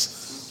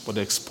darkness. But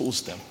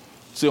expose them.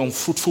 Say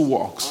unfruitful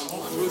works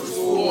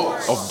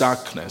of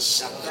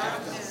darkness.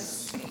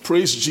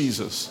 Praise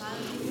Jesus.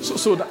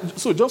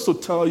 So just to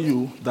tell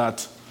you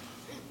that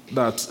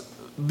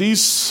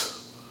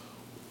this,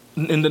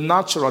 in the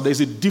natural,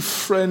 there's a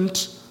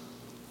different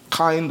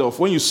kind of,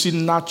 when you see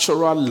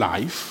natural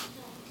life,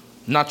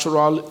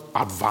 natural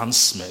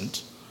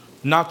advancement,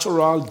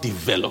 natural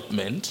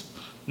development,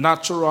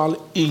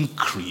 natural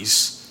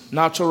increase,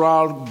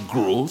 natural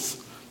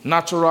growth,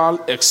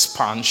 natural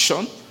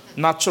expansion,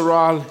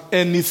 natural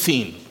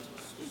anything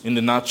in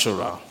the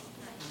natural.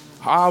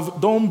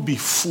 Don't be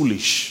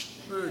foolish.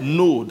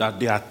 Know that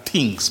there are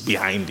things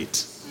behind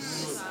it.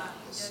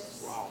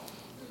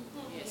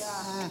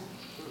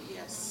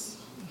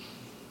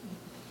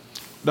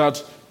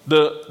 That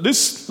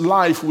this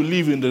life we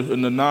live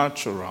in the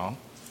natural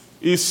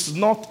is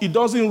not, it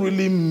doesn't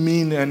really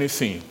mean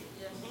anything.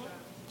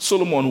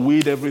 Solomon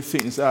weighed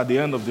everything. He said at the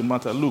end of the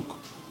matter, look.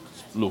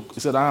 He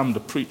said, I am the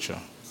preacher.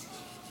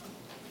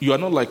 You are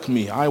not like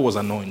me. I was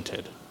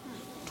anointed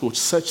to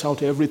search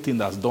out everything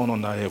that's done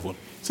under heaven.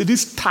 See,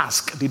 this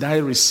task did I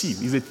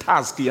receive is a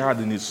task he had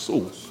in his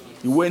soul.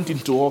 He went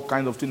into all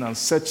kinds of things and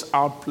searched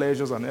out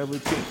pleasures and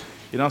everything.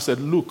 He now said,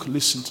 look,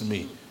 listen to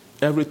me.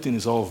 Everything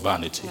is all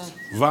vanity.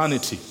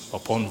 Vanity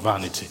upon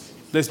vanity.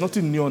 There's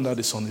nothing new under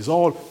the sun. It's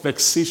all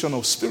vexation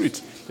of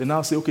spirit. They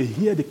now say, okay,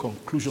 hear the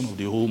conclusion of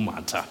the whole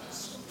matter.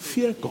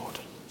 Fear God.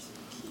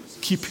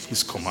 Keep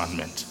his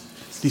commandment.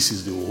 This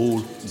is the whole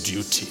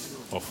duty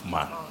of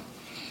man.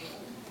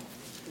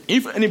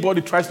 If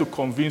anybody tries to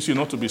convince you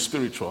not to be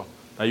spiritual,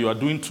 that you are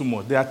doing too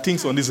much, there are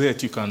things on this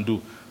earth you can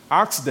do.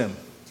 Ask them,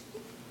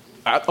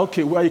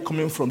 okay, where are you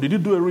coming from? Did you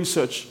do a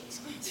research?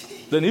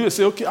 Then you will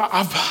say, okay,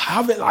 I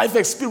have a life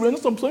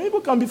experience. Some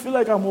people can feel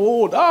like I'm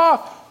old.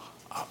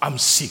 I'm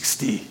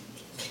 60.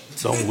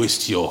 Don't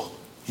waste your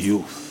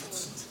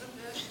youth.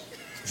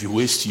 If you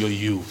waste your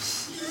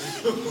youth,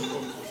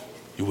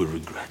 you will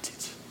regret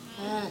it.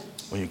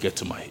 When you get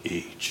to my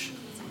age,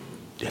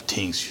 there are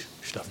things you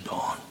should have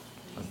done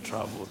and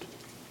traveled.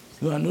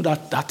 I know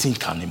that thing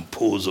can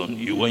impose on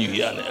you when you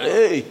hear,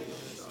 hey,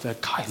 it's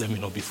like, God, let me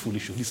not be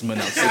foolish. These men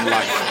have seen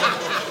life.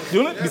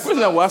 The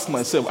question I will ask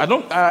myself,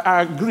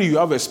 I agree you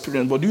have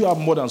experience, but do you have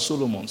more than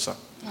Solomon, sir?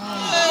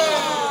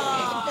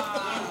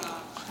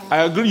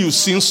 I agree you've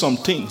seen some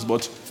things,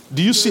 but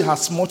do you see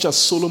as much as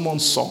Solomon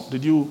saw?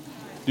 Did you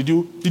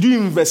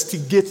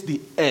investigate the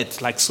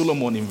earth like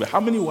Solomon? How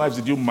many wives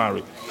did you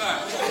marry?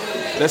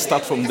 Let's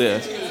start from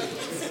there.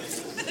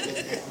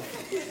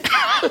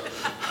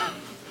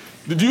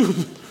 Did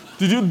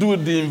you do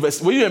the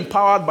investigation? Were you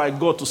empowered by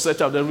God to search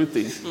out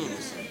everything?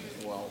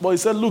 Wow. But he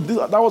said, look,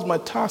 that was my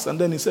task. And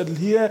then he said,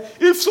 here,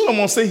 if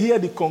Solomon said, hear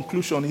the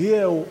conclusion,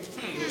 here.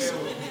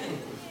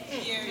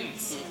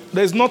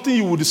 There's nothing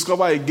you will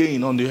discover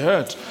again on the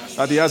earth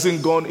that he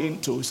hasn't gone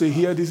into. He said,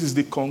 here, this is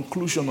the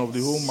conclusion of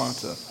the whole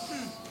matter.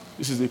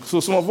 So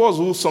some of us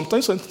who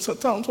sometimes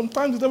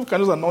the devil can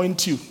just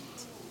anoint you.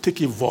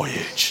 Take a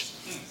voyage.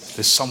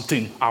 There's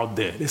something out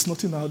there. There's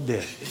nothing out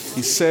there.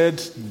 He said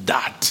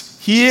that.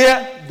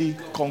 Hear the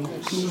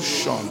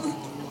conclusion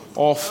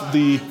of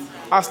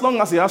as long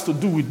as it has to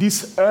do with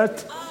this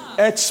earth,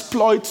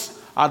 exploit,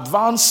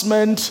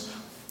 advancement,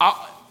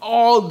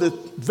 all the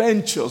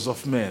ventures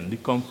of men, the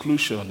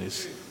conclusion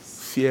is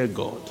fear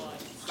God.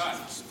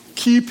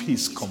 Keep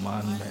his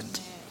commandment.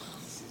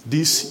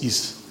 This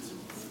is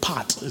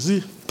part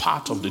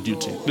of the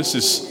duty. This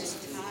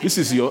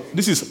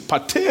is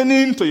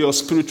pertaining to your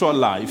spiritual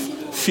life.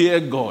 Fear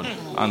God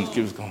and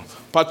keep God.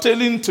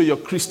 Pertaining to your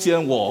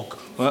Christian walk,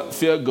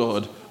 fear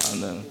God.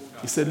 And then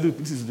he said, look,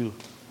 this is the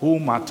whole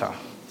matter.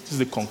 This is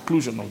the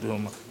conclusion of the whole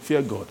matter.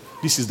 Fear God.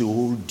 This is the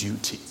whole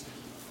duty.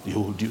 The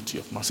whole duty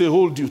of man. Say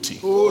whole duty.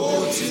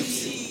 Whole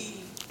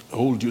duty. The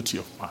whole duty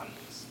of man.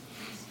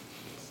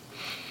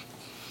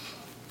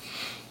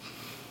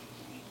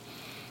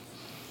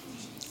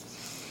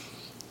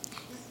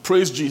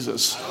 Praise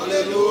Jesus.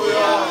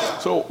 Hallelujah.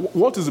 So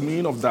what is the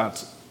meaning of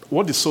that?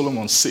 What did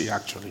Solomon say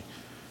actually?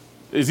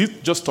 Is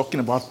it just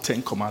talking about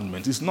 10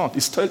 commandments? It's not.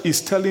 He's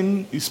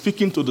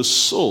speaking to the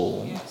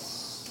soul,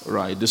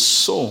 right? The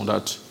soul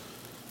that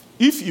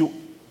if you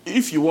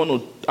want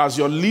to, as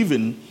you're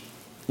living,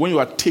 when you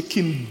are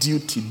taking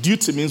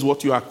duty means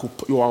what you are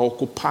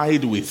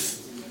occupied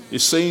with.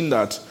 It's saying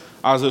that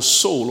as a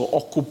soul,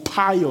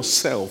 occupy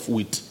yourself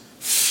with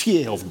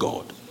fear of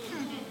God.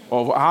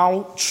 Of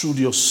how should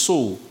your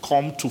soul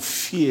come to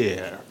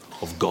fear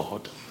of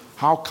God?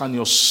 How can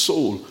your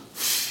soul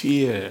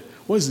fear?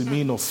 What is the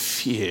meaning of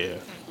fear?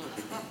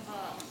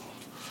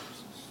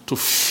 To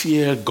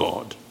fear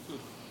God.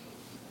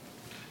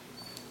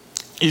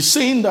 He's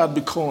saying that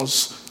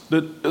because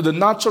the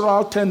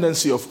natural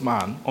tendency of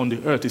man on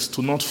the earth is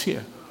to not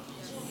fear.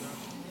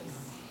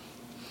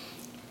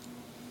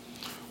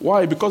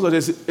 Why?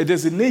 Because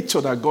there's a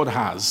nature that God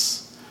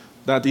has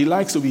that he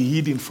likes to be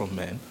hidden from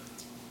men.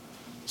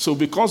 So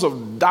because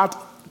of that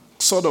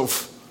sort of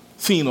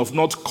thing of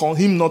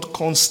him not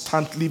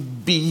constantly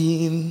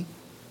being,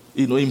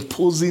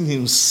 imposing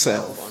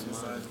himself.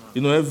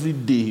 Every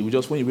day,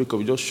 when you wake up,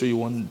 we just show you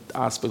one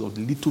aspect of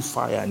the little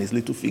fire and his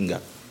little finger.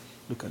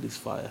 Look at this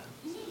fire.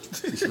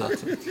 It's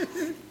nothing.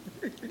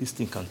 This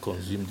thing can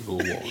consume the whole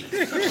world.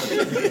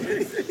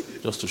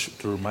 Just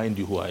to remind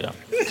you who I am.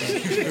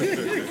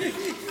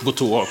 Go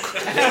to work.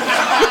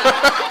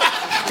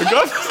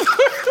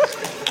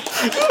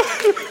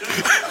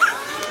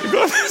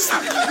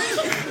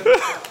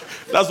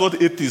 That's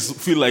what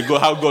atheists feel like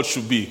how God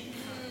should be.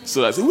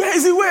 So I say, where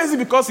is he? Where is he?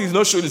 Because he's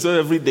not showing himself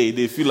every day.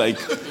 They feel like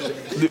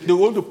they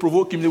want to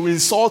provoke him. They will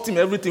insult him,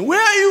 everything.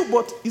 Where are you?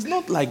 But it's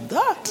not like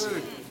that.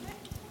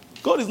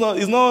 God is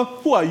not,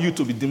 who are you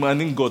to be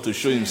demanding God to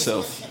show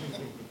himself?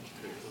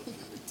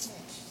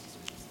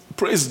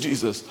 Praise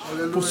Jesus.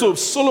 Hallelujah. So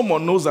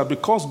Solomon knows that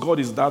because God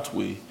is that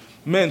way,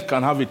 men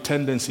can have a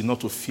tendency not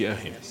to fear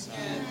him.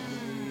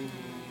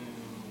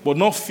 But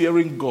not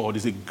fearing God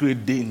is a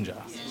great danger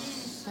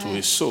to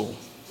a soul.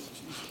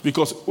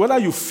 Because whether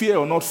you fear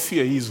or not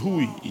fear, he is who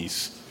he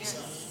is.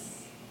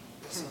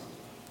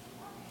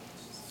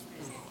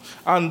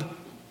 And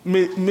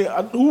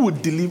who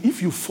would deliver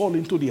if you fall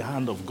into the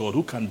hand of God?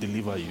 Who can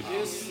deliver you?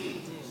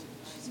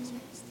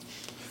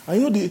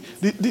 And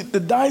the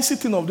dicey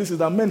thing of this is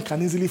that men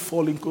can easily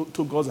fall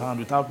into God's hand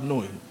without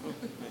knowing,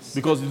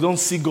 because you don't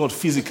see God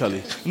physically.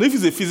 If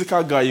he's a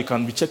physical guy, you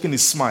can be checking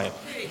his smile,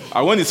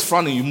 and when he's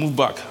frowning, you move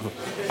back.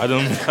 I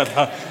don't mean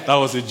that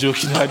was a joke.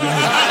 I didn't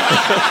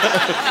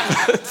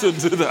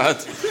mean to do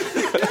that.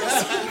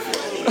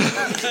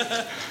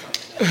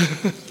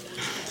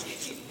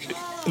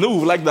 We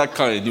like that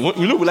kind.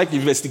 We like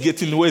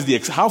investigating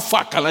how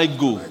far can I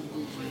go?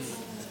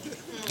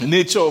 The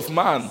nature of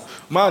man.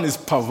 Man is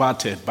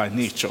perverted by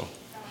nature.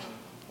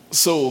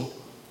 So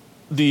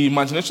the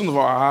imaginations of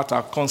our heart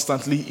are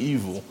constantly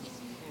evil.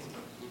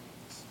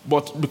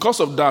 But because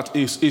of that,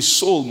 a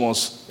soul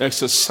must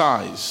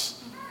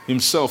exercise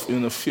himself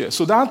in a fear.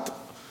 So that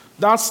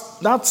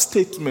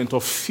statement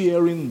of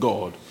fearing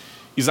God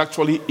is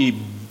actually a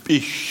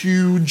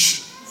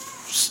huge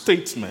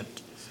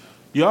statement.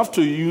 You have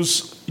to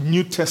use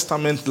New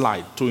Testament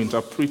light to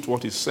interpret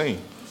what he's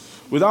saying.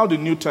 Without the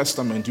New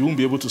Testament, you won't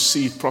be able to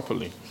see it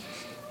properly.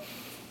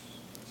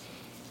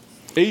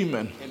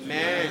 Amen.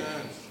 Amen.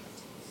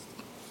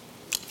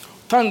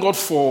 Thank God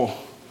for,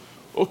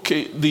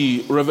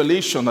 the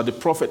revelation that the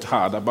prophet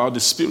had about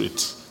the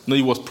Spirit.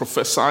 He was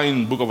prophesying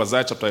in the book of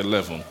Isaiah chapter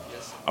 11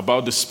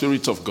 about the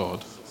Spirit of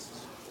God.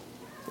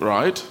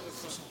 Right?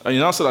 And he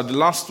now said that the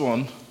last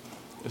one,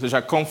 it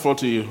shall come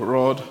forth a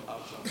rod,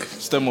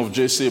 stem of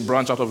Jesse, a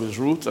branch out of his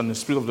root, and the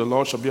Spirit of the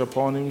Lord shall be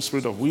upon him,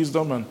 Spirit of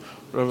wisdom and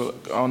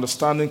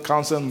understanding,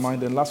 counsel, and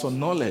mind, and last one,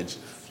 knowledge.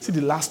 See,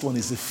 the last one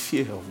is the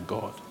fear of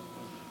God.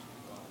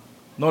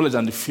 Knowledge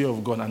and the fear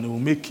of God, and it will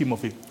make him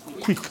of a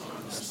quick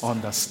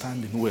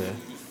understanding where?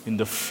 In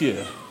the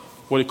fear,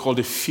 what they call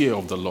the fear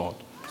of the Lord.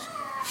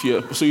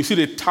 Fear. So you see,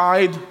 they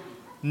tied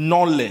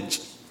knowledge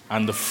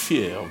and the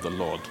fear of the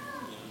Lord.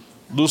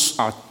 Those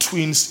are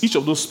twins. Each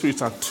of those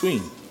spirits are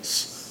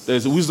twins. There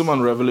is wisdom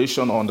and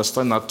revelation or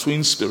understanding are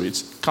twin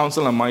spirits.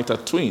 Counsel and might are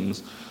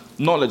twins.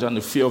 Knowledge and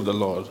the fear of the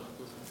Lord,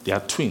 they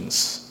are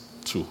twins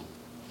too.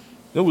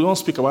 We don't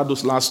speak about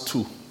those last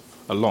two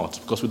a lot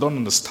because we don't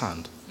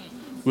understand.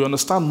 We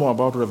understand more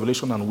about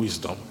revelation and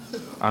wisdom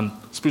and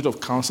spirit of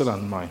counsel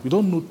and mind. We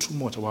don't know too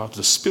much about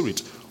the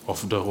spirit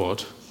of the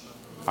word.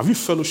 Have you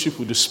fellowship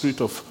with the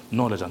spirit of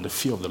knowledge and the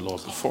fear of the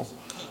Lord before?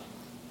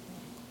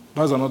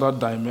 That's another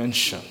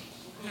dimension.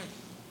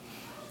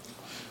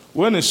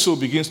 When a soul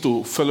begins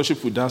to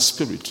fellowship with that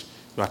spirit,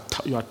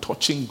 you are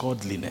touching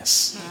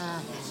godliness.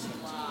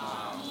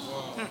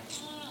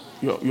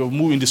 You're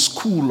moving the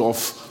school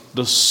of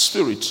the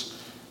spirit.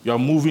 You are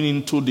moving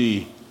into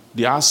the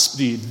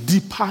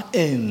deeper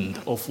end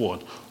of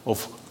what?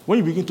 Of when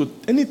you begin to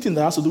anything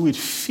that has to do with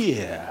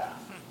fear.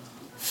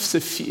 Say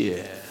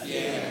fear.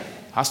 Yeah.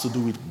 Has to do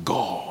with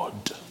God.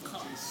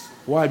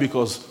 Why?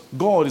 Because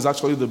God is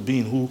actually the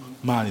being who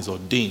man is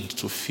ordained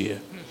to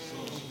fear.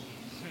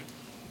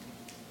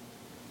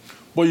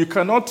 But you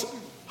cannot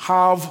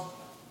have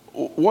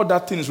what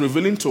that thing is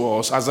revealing to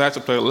us, Isaiah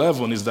chapter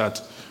 11, is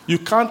that you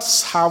can't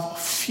have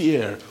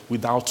fear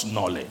without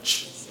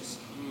knowledge.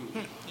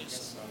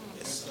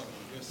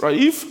 Right?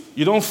 If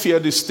you don't fear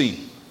this thing,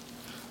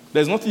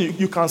 there's nothing,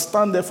 you can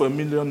stand there for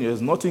 1,000,000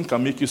 years, nothing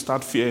can make you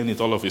start fearing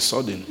it all of a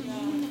sudden.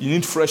 You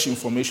need fresh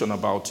information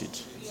about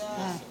it.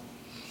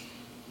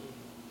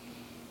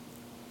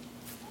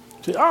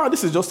 Say,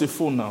 this is just a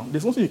phone now.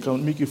 There's nothing that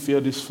can make you fear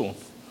this phone.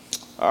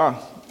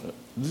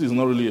 This is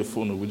not really a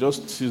phone. We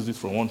just seized it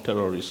from one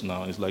terrorist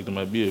now. It's like there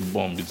might be a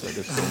bomb inside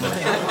this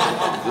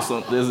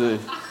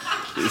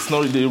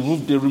phone.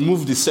 They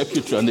removed the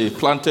circuitry and they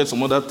planted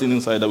some other thing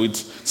inside that with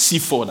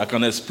C4 that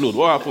can explode.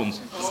 What happens?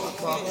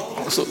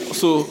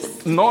 So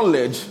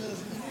knowledge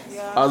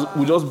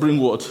will just bring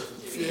what?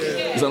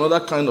 Fear. It's another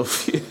kind of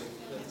fear.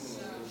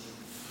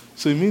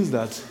 So it means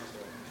that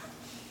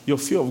your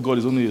fear of God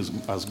is only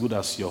as good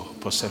as your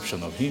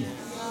perception of Him,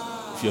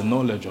 your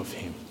knowledge of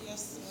Him.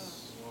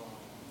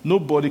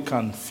 Nobody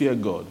can fear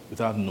God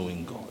without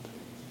knowing God.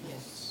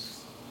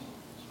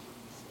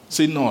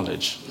 Say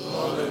knowledge.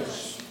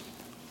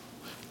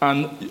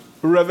 And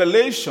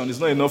revelation is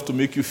not enough to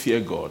make you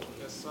fear God.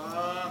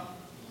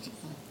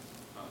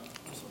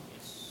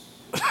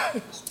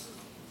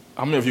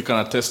 How many of you can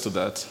attest to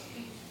that?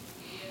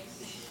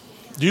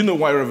 Do you know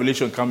why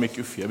revelation can make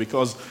you fear?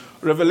 Because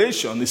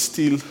revelation is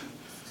still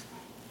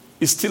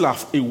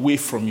away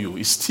from you.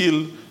 It's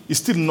still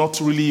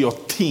not really your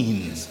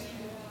thing.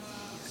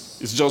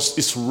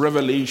 It's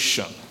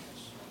revelation.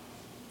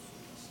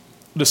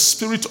 The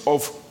spirit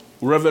of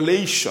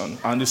revelation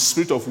and the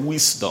spirit of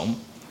wisdom,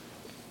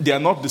 they are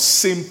not the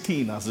same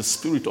thing as the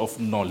spirit of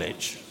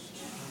knowledge.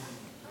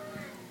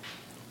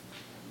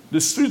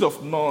 The spirit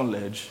of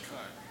knowledge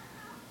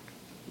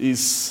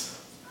is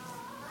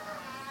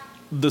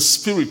the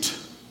spirit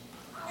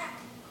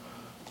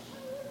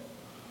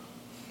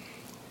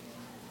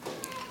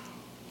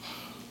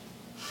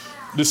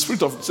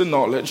of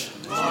knowledge.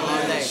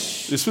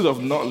 The spirit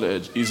of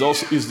knowledge is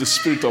the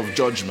spirit of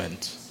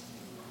judgment.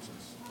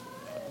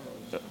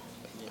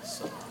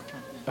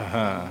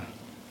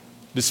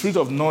 The spirit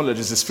of knowledge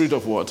is the spirit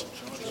of what?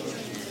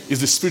 Is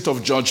the spirit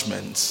of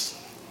judgment.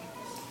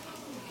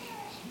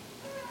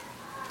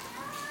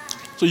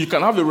 So you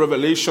can have a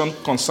revelation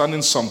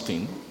concerning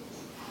something,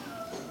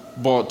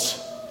 but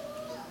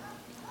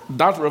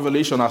that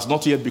revelation has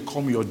not yet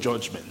become your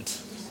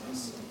judgment.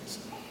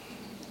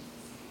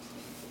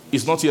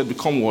 It's not yet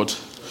become what?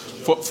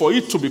 For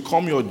it to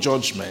become your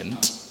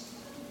judgment,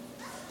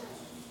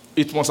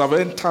 it must have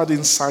entered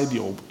inside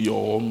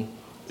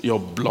your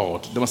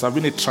blood. There must have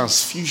been a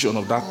transfusion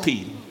of that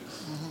thing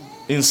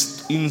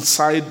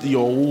inside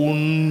your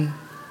own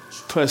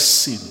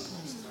person.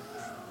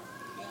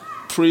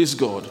 Praise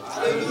God.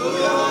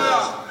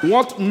 Hallelujah.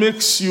 What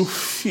makes you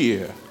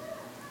fear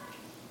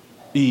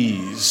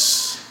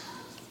is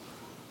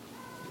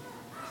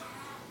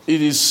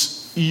it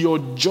is your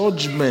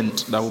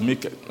judgment that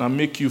will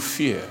make you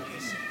fear.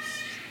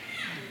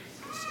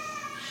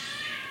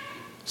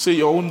 Say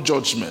your own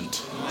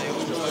judgment.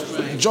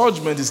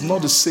 Judgment is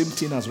not the same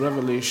thing as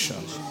revelation.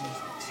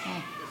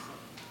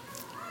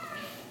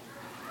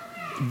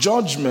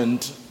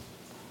 Judgment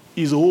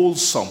is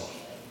wholesome.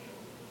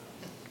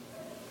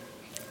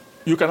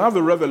 You can have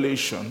a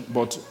revelation,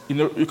 but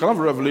you can have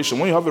a revelation.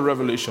 When you have a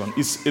revelation,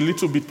 it's a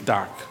little bit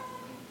dark.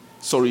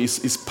 Sorry,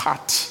 it's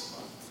part.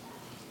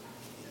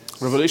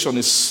 Revelation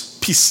is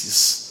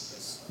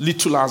pieces,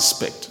 little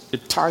aspect, a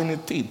tiny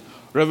thing.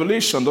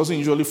 Revelation doesn't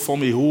usually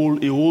form a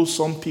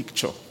wholesome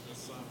picture.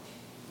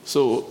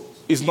 So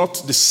it's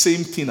not the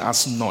same thing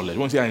as knowledge.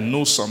 When you say I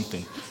know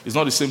something, it's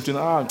not the same thing.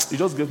 You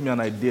just gave me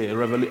an idea,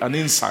 an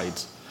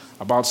insight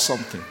about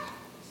something.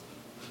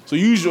 So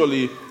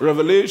usually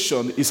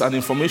revelation is an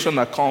information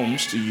that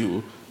comes to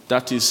you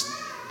that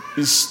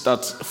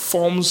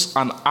forms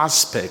an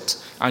aspect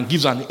and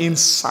gives an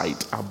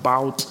insight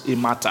about a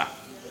matter.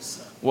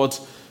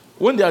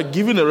 When they are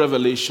given a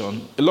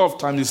revelation, a lot of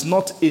times it's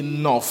not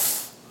enough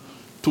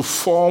to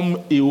form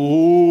a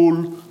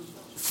whole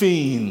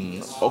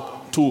thing.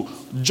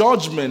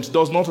 Judgment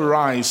does not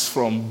rise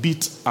from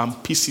bits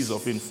and pieces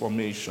of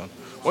information.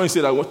 When you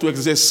say that I want to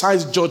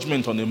exercise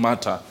judgment on a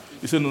matter,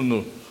 you say,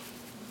 no.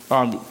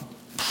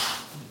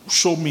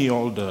 Show me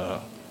all the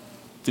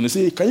things.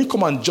 They say, can you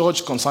come and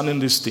judge concerning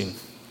this thing?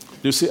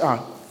 They'll say,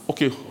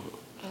 okay,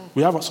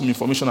 we have some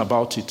information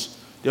about it.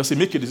 They'll say,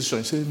 make a decision.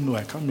 You say, no,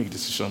 I can't make a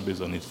decision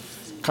based on it.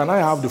 Can I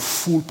have the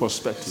full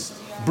perspective?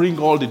 Bring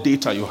all the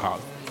data you have.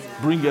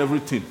 Bring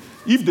everything.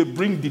 If they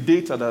bring the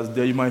data that's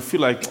there, you might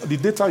feel like the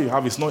data you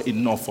have is not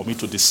enough for me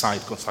to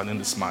decide concerning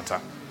this matter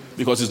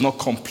because it's not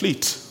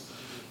complete.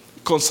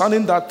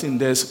 Concerning that thing,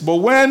 but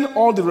when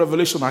all the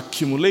revelation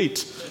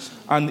accumulate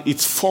and it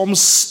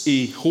forms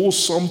a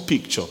wholesome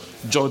picture,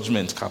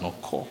 judgment can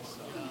occur.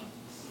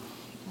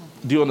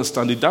 Do you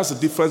understand it? That's the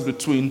difference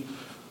between.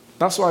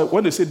 That's why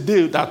when they say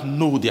they that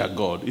know their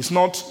God, it's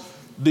not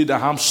they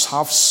that have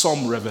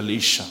some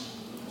revelation.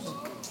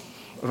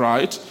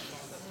 Right?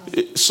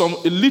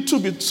 A little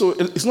bit. So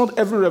it's not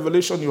every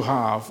revelation you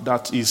have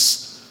that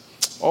is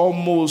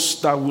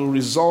almost that will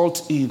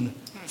result in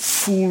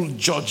full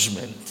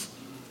judgment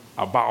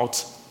about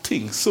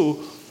things. So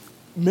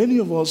many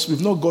of us,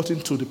 we've not gotten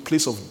to the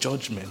place of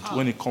judgment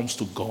when it comes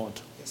to God.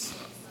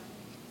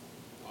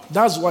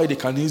 That's why they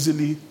can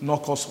easily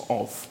knock us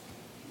off.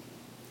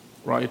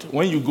 Right?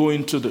 When you go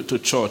into to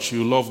church,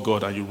 you love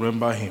God and you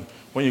remember Him.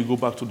 When you go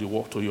back to the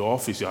work, to your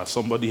office, you are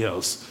somebody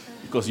else.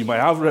 Because you might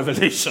have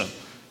revelation.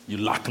 You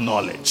lack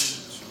knowledge.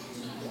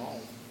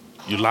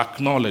 You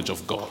lack knowledge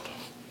of God.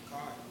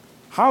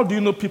 How do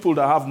you know people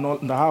that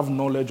have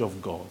knowledge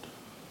of God?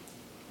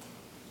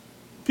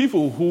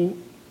 People who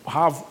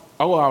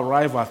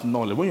arrive at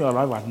knowledge. When you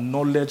arrive at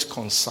knowledge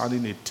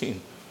concerning a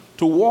thing,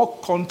 to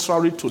walk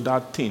contrary to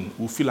that thing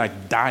will feel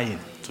like dying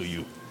to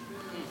you.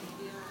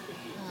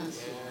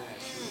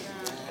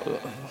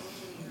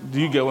 Do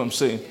you get what I'm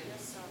saying?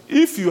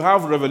 If you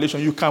have revelation,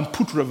 you can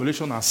put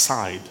revelation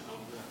aside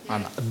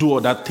and do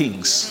other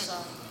things.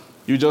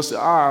 You just say,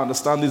 I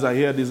understand this, I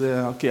hear this,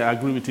 okay, I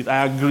agree with it.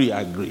 I agree.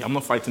 I'm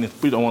not fighting it.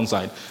 Put it on one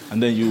side.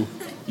 And then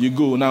you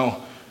go.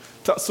 Now,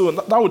 so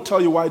that would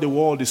tell you why the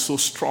world is so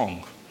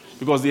strong.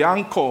 Because the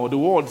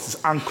world is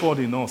anchored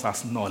in us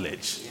as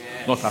knowledge,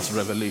 not as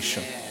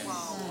revelation.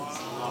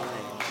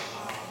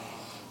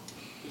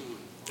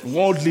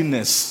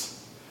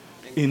 Worldliness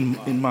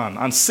in man.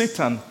 And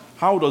Satan,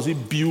 how does he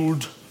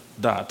build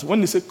that?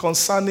 When you say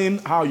concerning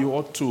how you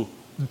ought to,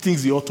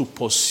 things you ought to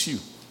pursue,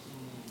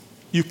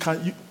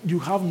 you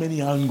have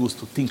many angles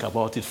to think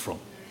about it from.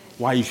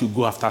 Why you should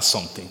go after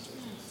something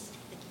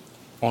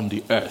on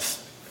the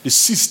earth. The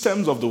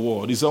systems of the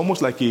world is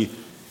almost like a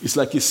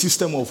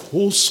system of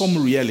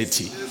wholesome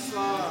reality.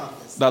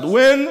 That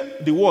when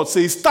the world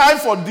says it's time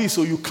for this,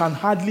 so you can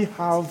hardly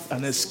have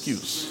an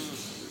excuse.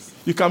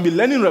 You can be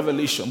learning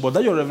revelation, but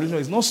that your revelation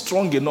is not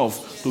strong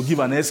enough to give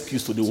an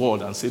excuse to the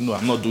world and say, no,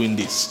 I'm not doing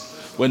this.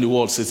 When the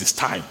world says it's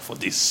time for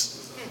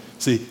this.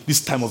 Say,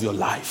 this time of your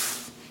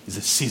life is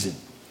a season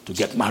to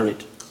get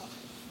married.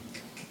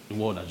 The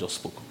world has just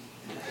spoken.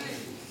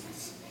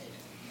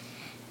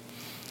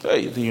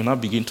 Hey, then you now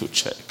begin to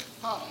check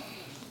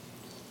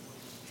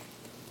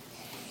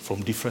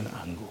from different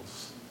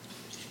angles.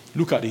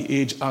 Look at the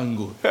age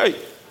angle. Hey!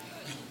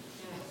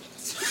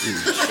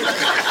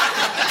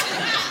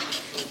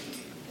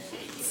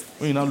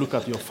 When you now look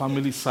at your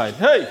family side,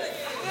 hey!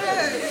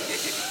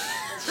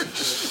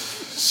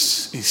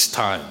 It's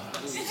time.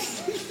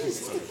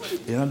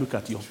 You now look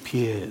at your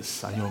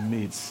peers and your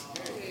mates.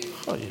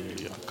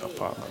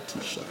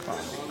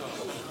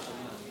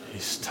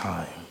 It's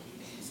time.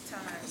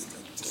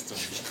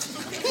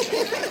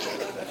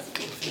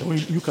 When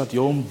you look at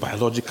your own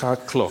biological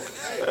clock,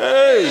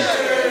 hey!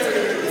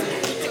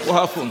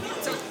 What happened?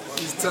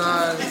 It's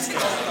time.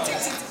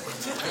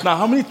 Now,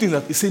 how many things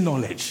that you say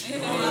knowledge?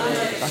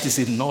 That is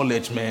a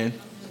knowledge, man.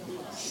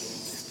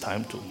 It's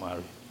time to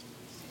marry.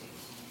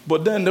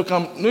 But then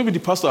maybe the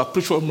pastor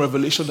preached from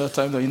Revelation that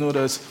time that,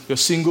 there's your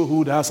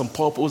singlehood has some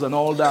purpose and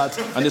all that.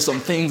 And there's some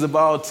things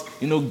about,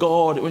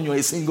 God, when you're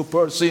a single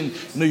person,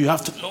 you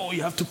have to know,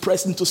 you have to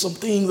press into some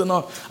things and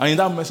all. And in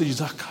that message, you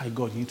say,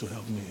 God, you need to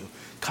help me.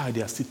 Kai,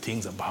 there are still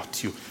things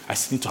about you. I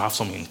still need to have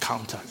some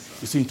encounter.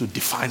 You still need to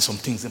define some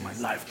things in my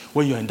life.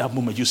 When you're in that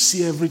moment, you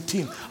see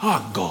everything.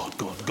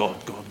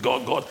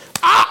 God.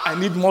 I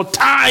need more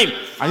time.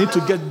 I need to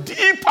get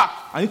deeper.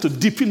 I need to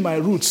deepen my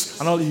roots.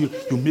 And all you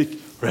make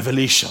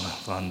revelation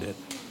around it.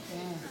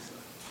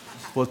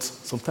 But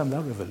sometimes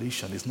that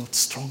revelation is not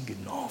strong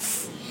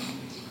enough.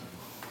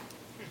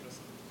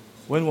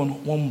 When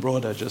one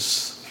brother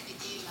just...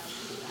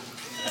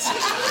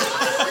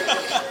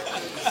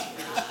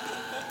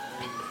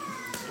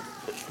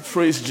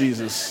 Praise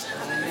Jesus.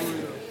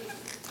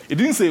 He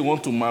didn't say he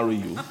want to marry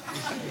you.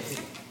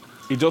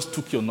 He just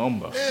took your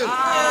number.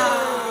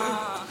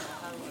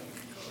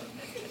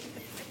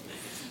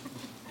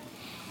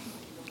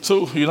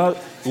 So, the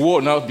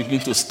war now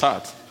begins to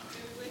start.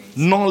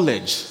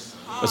 Knowledge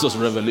versus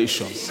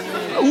revelations.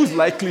 Who's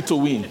likely to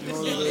win?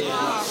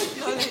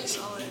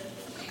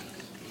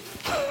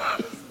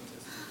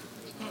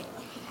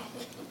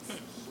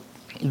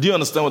 Do you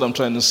understand what I'm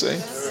trying to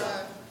say?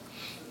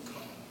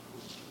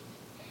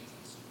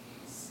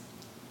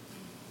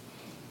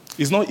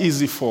 It's not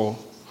easy for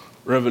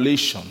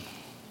revelation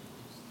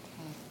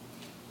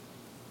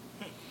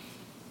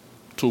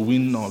to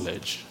win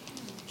knowledge.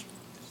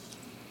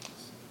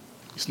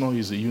 It's not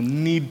easy. You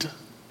need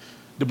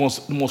the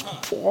most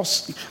poor.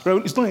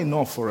 It's not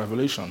enough for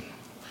revelation.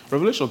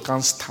 Revelation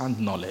can't stand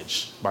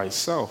knowledge by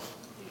itself.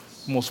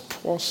 You must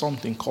pour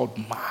something called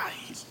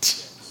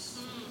might,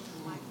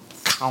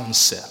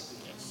 counsel,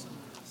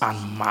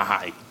 and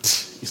might.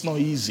 It's not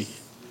easy.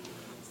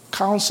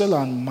 Counsel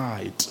and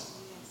might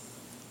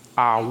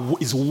are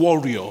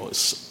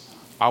warriors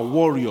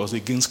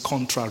against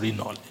contrary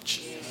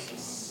knowledge.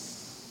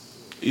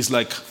 It's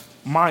like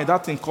mind,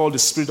 that thing called the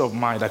spirit of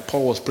mind, like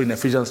Paul was praying in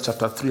Ephesians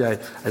chapter 3. I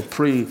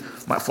pray,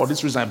 for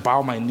this reason I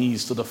bow my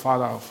knees to the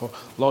Father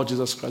of Lord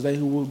Jesus Christ, that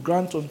He will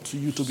grant unto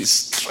you to be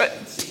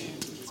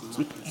strengthened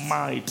with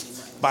might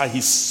by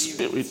his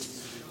Spirit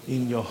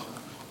in your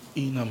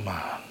inner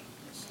man.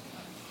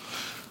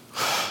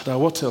 Now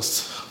what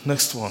else?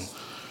 Next one.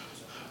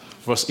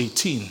 Verse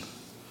 18.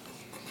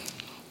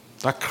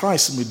 That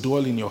Christ may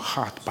dwell in your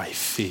heart by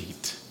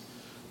faith.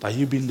 That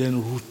you being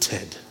then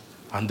rooted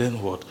and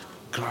then what?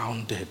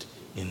 Grounded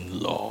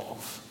in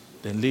love.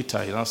 Then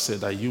later he now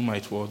said that you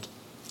might what?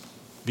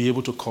 Be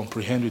able to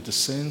comprehend with the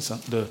sense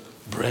and the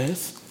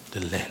breadth, the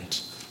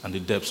length, and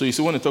the depth. So you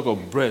see when you talk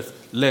of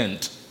breadth,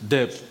 length,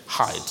 depth,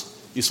 height,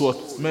 it's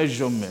what?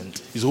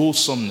 Measurement, it's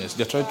wholesomeness.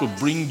 They're trying to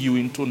bring you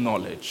into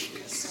knowledge.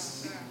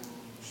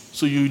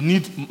 So you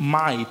need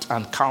might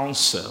and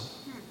counsel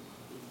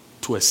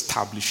to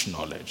establish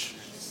knowledge.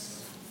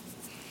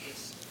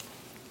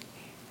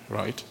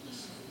 Right?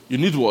 You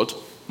need what?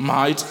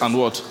 Might and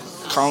what?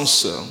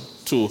 Counsel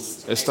to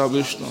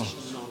establish knowledge.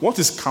 What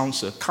is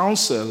counsel?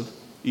 Counsel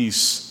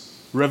is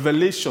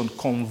revelation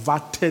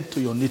converted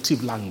to your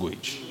native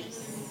language.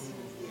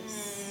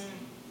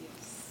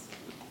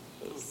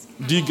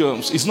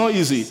 It's not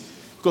easy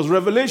because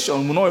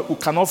revelation we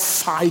cannot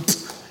fight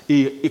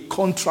a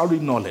contrary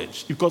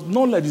knowledge, because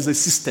knowledge is a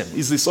system,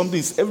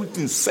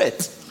 everything's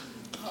set.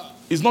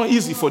 It's not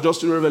easy for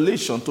just a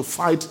revelation to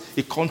fight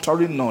a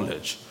contrary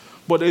knowledge,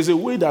 but there is a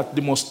way that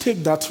they must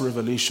take that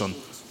revelation,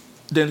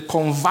 then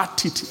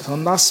convert it,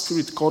 and that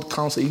spirit called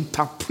counsel,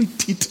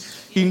 interpret it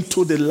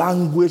into the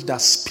language that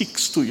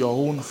speaks to your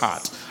own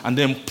heart, and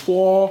then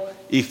pour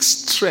a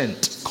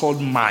strength called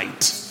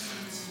might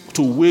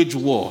to wage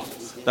war.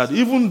 That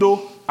even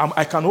though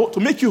I can to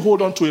make you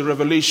hold on to a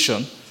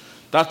revelation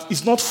that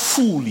is not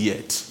full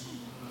yet,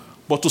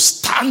 but to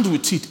stand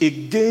with it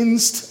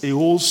against a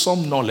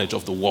wholesome knowledge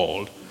of the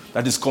world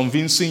that is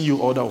convincing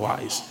you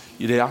otherwise,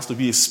 there has to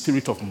be a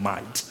spirit of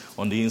might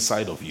on the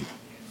inside of you.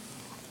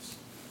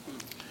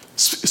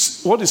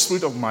 What is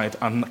spirit of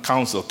might and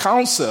counsel?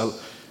 Counsel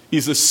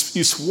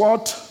is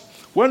what,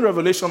 when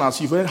revelation has,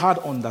 you've had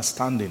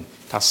understanding,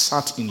 it has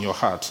sat in your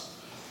heart.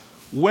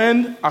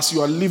 When, as you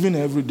are living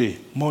every day,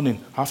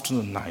 morning,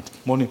 afternoon, night,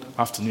 morning,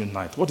 afternoon,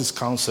 night, what is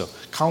counsel?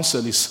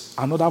 Counsel is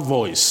another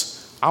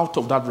voice out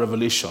of that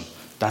revelation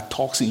that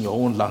talks in your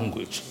own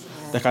language,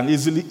 that can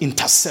easily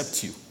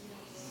intercept you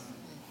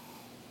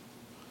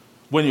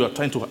when you are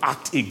trying to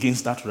act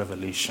against that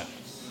revelation.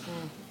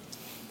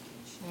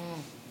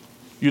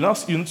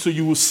 So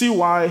you will see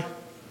why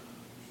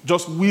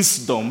just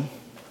wisdom,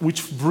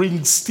 which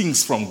brings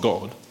things from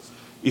God,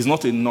 is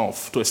not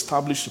enough to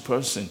establish the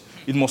person.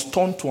 It must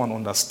turn to an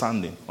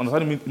understanding.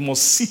 Understanding means it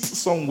must sit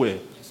somewhere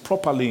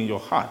properly in your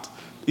heart.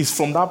 It's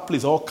from that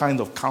place all kinds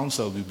of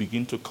counsel will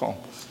begin to come.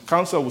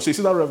 Counsel will say,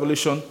 see that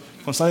revelation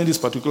concerning this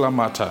particular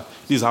matter,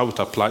 this is how it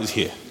applies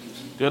here.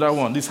 The other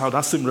one, this is how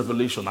that same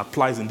revelation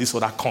applies in this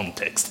other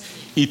context.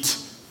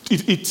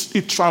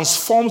 It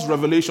transforms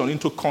revelation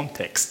into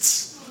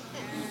contexts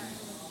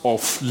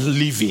of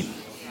living.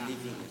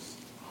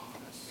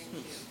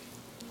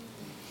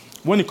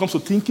 When it comes to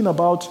thinking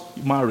about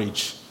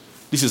marriage,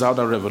 this is how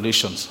that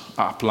revelation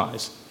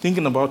applies.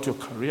 Thinking about your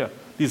career,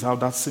 this is how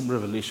that same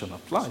revelation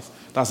applies.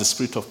 That's the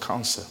spirit of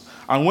counsel.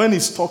 And when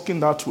he's talking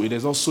that way,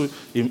 there's also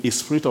a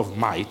spirit of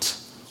might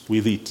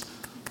with it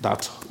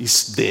that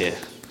is there.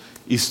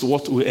 It's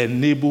what will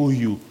enable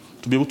you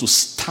to be able to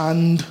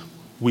stand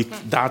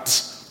with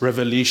that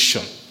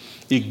revelation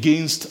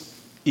against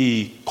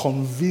a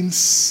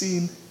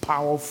convincing,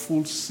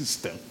 powerful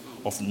system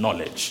of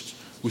knowledge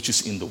which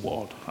is in the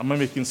world. Am I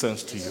making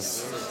sense to you?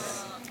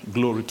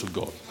 Glory to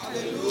God.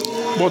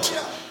 But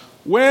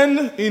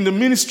when in the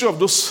ministry of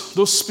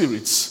those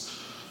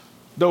spirits,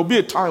 there will be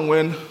a time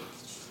when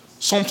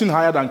something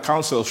higher than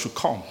counsel should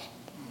come.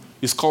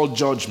 It's called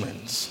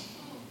judgment.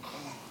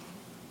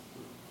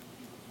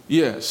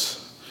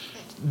 Yes.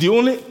 The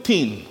only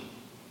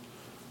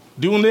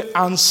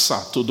answer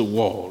to the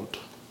world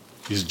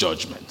is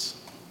judgment.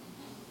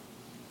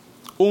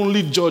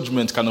 Only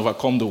judgment can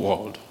overcome the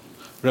world.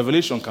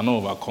 Revelation cannot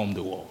overcome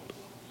the world.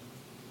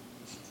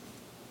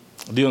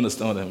 Do you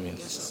understand what I mean?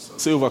 Yes,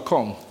 say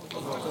overcome.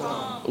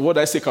 What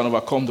I say can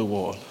overcome the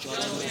world.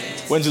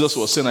 Judgment. When Jesus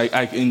was saying,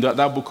 in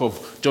that book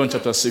of John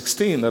chapter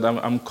 16, that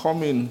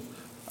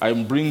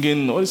I'm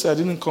bringing, what is it? I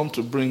didn't come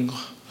to bring,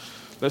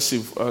 let's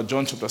see,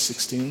 John chapter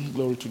 16,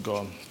 glory to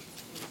God.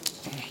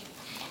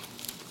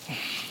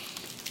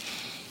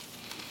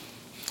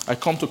 I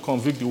come to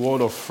convict the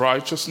world of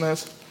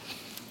righteousness,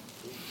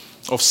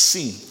 of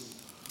sin,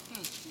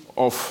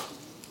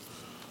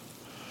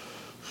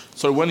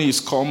 when he is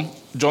come,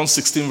 John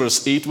 16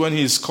 verse 8, when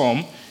he is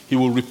come, he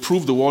will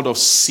reprove the world of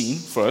sin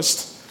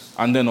first,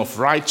 and then of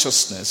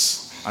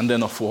righteousness, and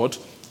then of what?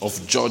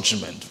 Of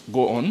judgment.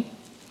 Go on.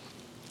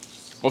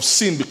 Of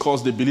sin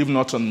because they believe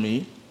not on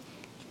me.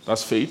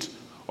 That's faith.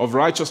 Of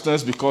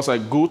righteousness because I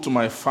go to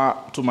my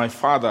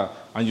Father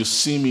and you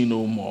see me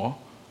no more.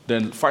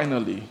 Then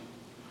finally,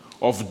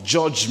 of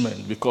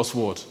judgment because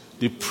what?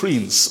 The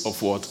prince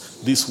of what?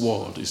 This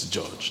world is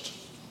judged.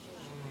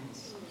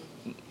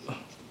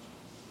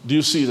 Do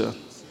you see that?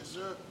 Yes,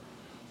 sir.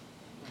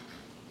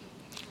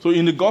 So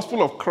in the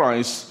gospel of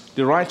Christ,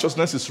 the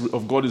righteousness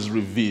of God is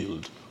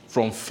revealed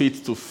from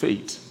faith to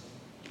faith,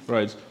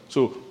 right?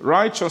 So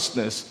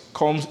righteousness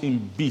comes in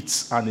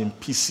bits and in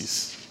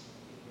pieces.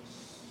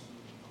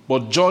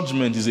 But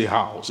judgment is a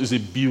house, is a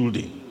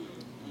building.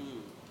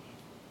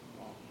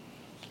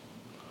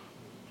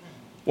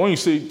 When you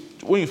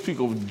speak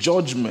of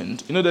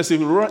judgment, there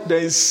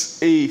is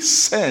a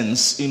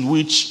sense in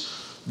which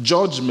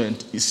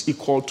judgment is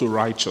equal to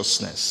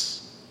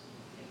righteousness.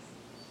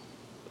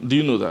 Do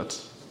you know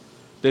that?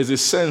 There's a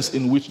sense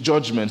in which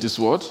judgment is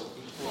what?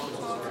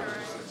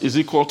 Is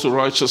equal to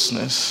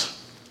righteousness.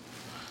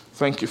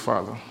 Thank you,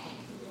 Father.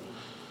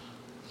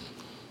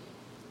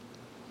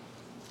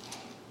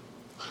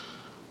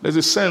 There's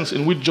a sense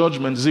in which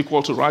judgment is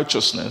equal to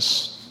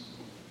righteousness.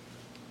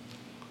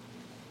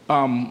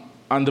 And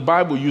the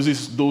Bible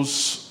uses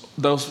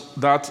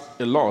that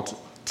a lot,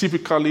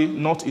 typically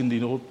not in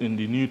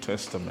the New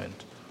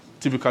Testament,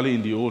 typically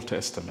in the Old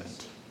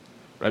Testament,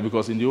 right?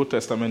 Because in the Old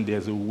Testament,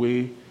 there's a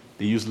way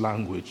they use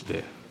language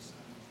there.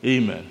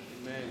 Amen.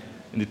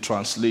 In the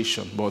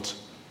translation, but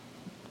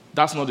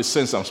that's not the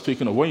sense I'm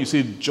speaking of. When you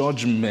say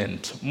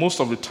judgment, most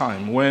of the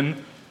time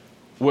when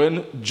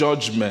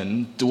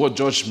judgment, the word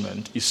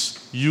judgment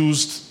is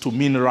used to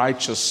mean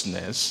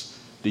righteousness,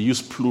 they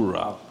use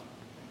plural.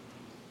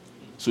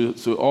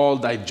 So all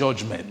thy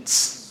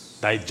judgments.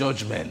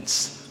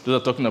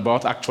 Those are talking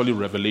about actually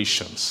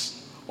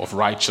revelations of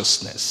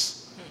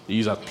righteousness. They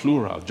use that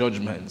plural,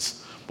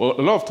 judgments. But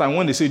a lot of time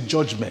when they say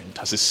judgment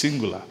as a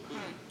singular,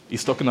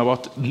 it's talking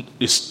about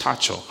the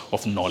stature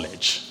of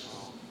knowledge.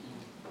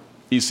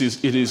 It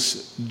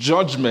is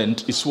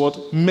judgment is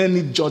what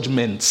many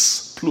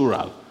judgments,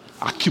 plural,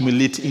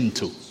 accumulate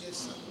into.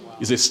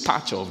 It's a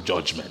stature of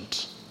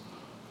judgment.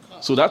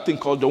 So that thing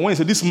called, when you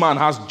say this man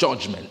has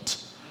judgment,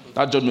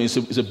 that judgment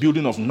is a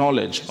building of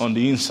knowledge on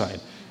the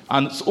inside.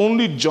 And it's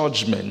only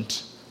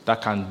judgment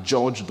that can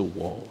judge the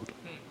world.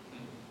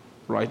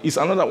 Right? It's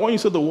another, when you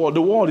say the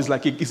world is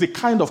like it's a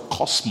kind of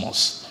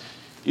cosmos.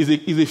 It's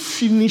a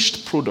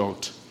finished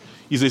product.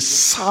 It's a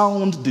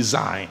sound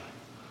design.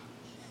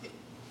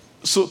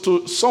 So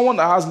to someone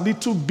that has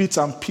little bits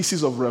and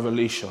pieces of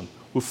revelation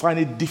will find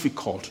it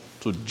difficult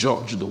to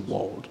judge the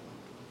world.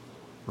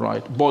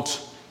 Right? But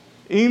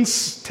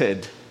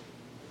instead,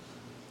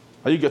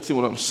 are you getting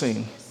what I'm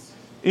saying?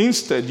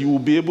 Instead, you will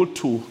be able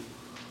to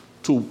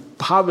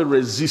have a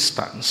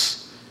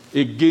resistance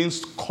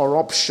against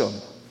corruption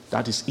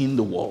that is in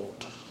the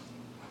world.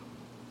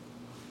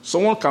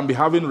 Someone can be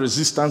having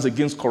resistance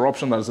against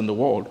corruption that is in the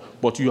world,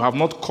 but you have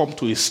not come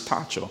to a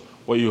stature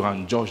where you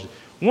can judge.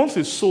 Once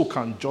a soul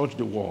can judge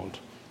the world,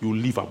 you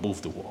live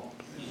above the world.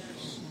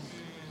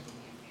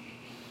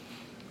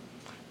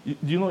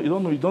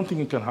 You don't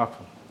think it can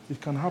happen.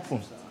 It can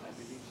happen.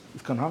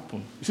 It can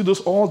happen. You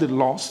see, all the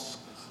lusts,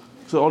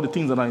 so all the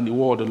things that are in the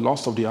world, the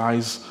lust of the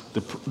eyes,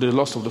 the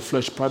lust of the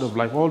flesh, pride of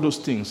life, all those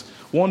things,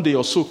 one day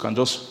your soul can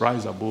just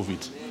rise above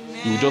it.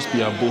 You will just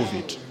be above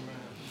it.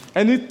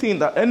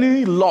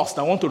 Any lust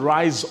that want to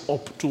rise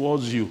up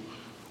towards you,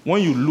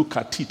 when you look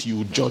at it, you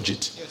will judge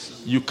it.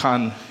 You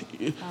can,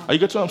 are you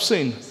getting what I'm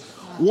saying?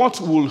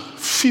 What will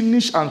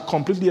finish and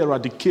completely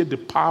eradicate the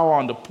power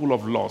and the pull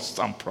of lust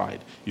and pride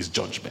is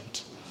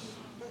judgment.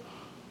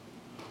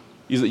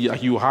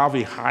 You have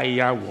a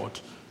higher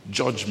what?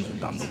 Judgment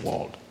than the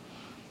world.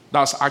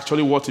 That's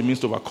actually what it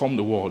means to overcome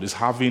the world, is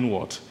having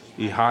what?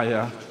 A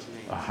higher.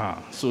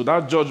 So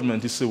that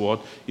judgment is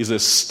is a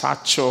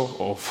stature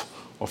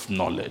of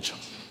knowledge.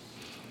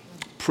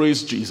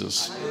 Praise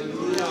Jesus.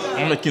 Hallelujah.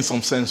 I'm making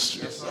some sense.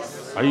 Yes,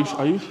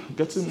 are you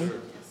getting me?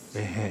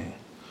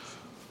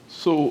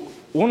 So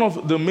one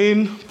of the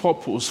main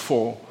purpose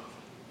for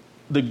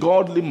the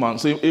godly man,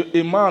 so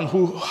a man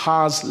who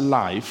has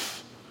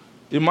life,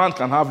 a man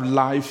can have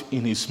life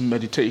in his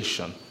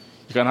meditation.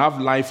 He can have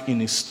life in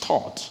his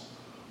thought.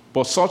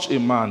 But such a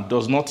man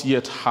does not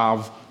yet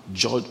have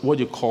what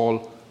you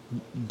call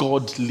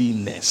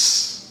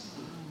godliness.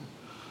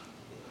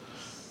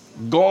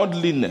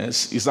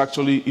 Godliness is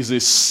a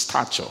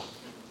stature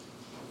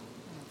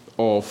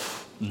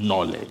of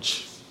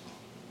knowledge.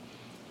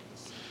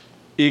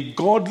 A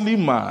godly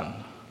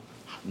man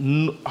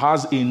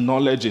has a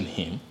knowledge in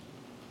him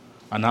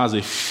and has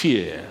a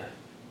fear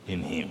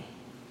in him.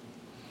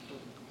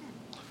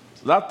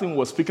 That thing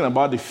was speaking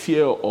about the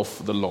fear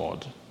of the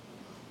Lord.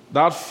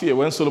 That fear,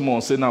 when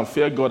Solomon said, now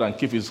fear God and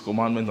keep his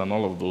commandments and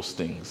all of those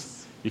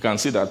things, you can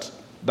see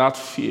that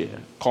fear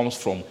comes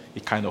from a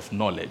kind of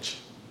knowledge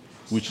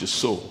which the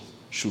soul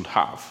should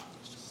have.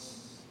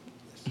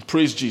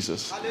 Praise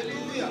Jesus.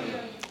 Hallelujah.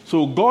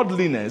 So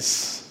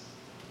godliness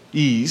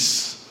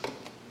is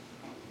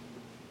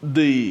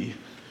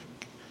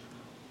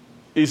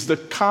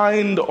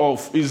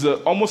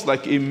almost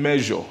like a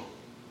measure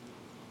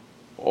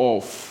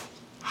of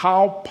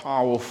how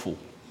powerful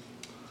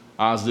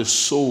has the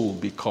soul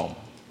become.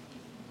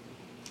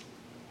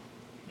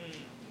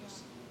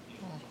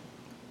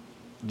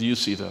 Do you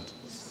see that?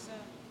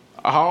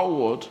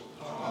 How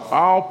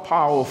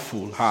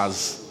powerful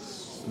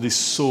has the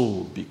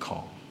soul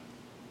become?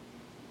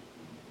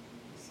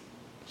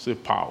 Say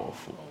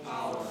powerful.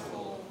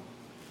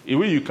 A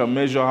way you can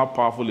measure how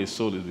powerful a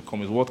soul is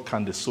become is what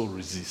can the soul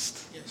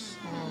resist? Yes.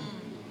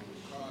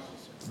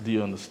 Do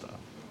you understand?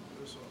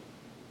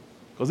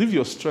 Because if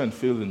your strength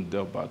fails in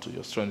the battle,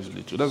 your strength is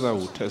little. That's how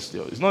we'll test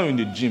you. It's not in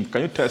the gym.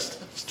 Can you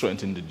test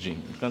strength in the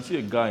gym? You can see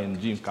a guy in the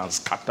gym can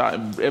scatter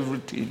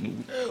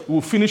everything. We'll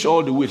finish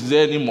all the weights. Is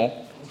there any more?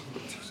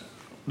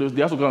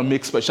 They have to go and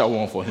make special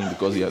one for him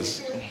because he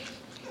has.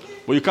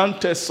 But you can't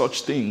test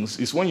such things.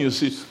 It's when you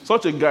see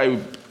such a guy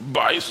with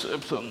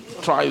biceps and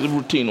tries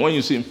routine. When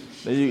you see him,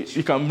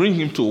 you can bring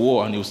him to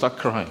war and he'll start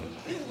crying.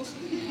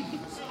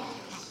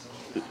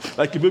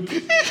 Like a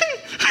baby.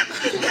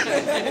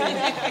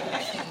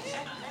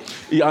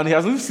 And he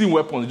hasn't seen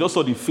weapons, he just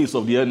saw the face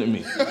of the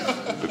enemy.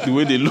 The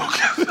way they look.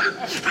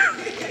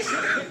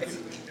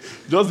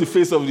 Just the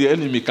face of the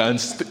enemy can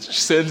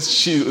send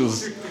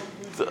shields.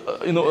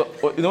 You know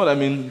what I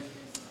mean?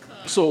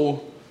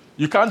 So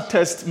you can't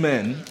test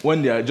men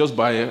when they are just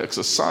by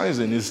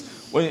exercising.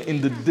 It's when in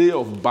the day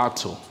of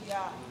battle.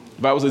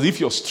 The Bible says if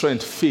your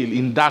strength fail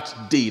in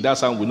that day,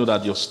 that's how we know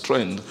that your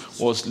strength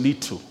was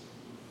little.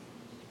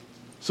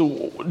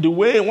 So the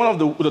way, one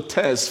of the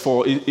tests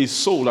for a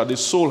soul, that the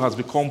soul has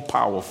become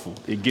powerful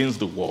against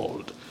the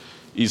world,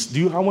 is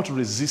how much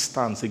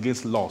resistance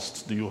against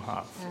lust do you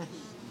have?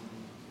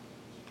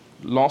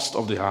 Lust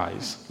of the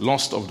eyes,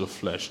 lust of the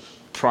flesh,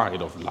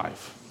 pride of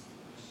life.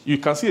 You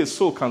can see a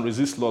soul can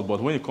resist lust, but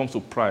when it comes to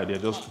pride,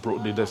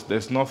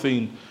 there's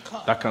nothing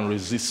that can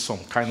resist some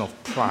kind of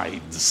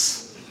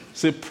prides.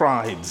 Say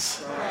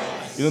prides.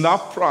 You know,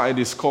 that pride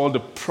is called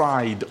the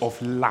pride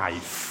of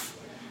life.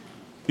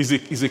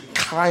 Is a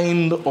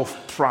kind of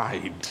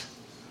pride.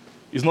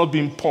 It's not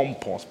being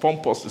pompous.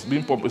 Pompous is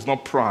being pompous. It's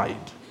not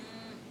pride.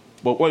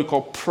 But what you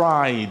call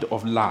pride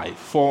of life.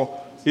 For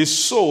a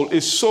soul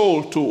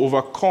to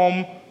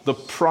overcome the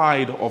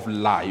pride of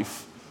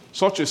life,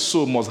 such a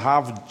soul must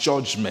have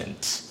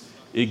judgment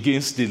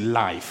against the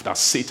life that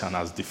Satan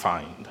has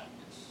defined.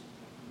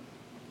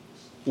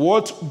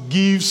 What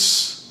the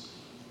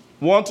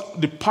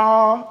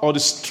power or the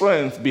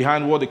strength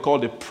behind what they call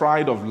the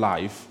pride of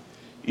life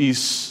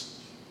is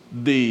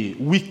the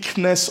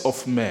weakness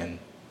of men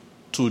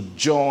to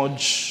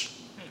judge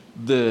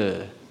and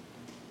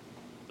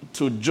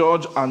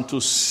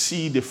to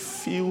see the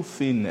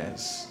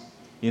filthiness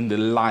in the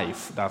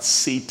life that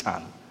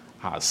Satan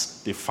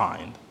has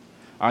defined.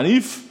 And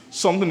if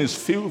something is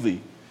filthy,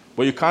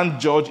 but you can't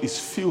judge its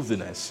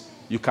filthiness,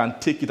 you can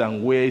take it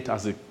and wear it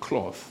as a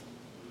cloth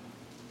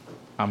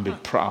and be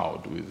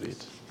proud with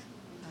it.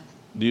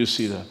 Do you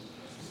see that?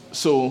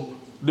 So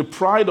the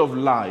pride of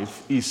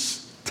life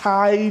is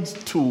tied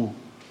to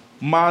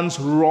man's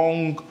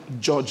wrong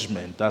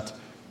judgment, that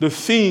the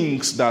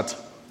things that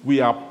we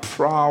are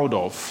proud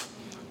of,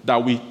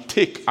 that we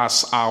take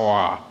as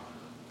our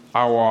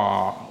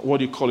what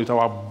do you call it,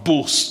 our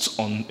boast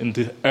in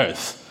the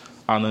earth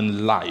and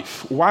in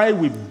life. Why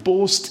we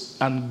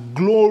boast and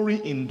glory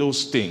in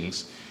those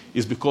things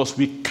is because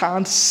we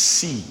can't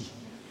see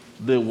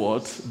the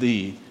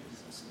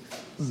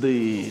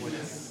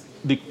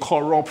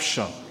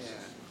corruption.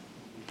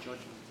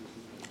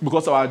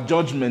 Because our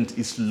judgment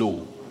is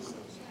low.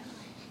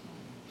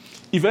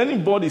 If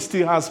anybody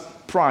still has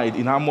pride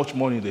in how much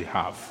money they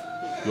have,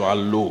 you are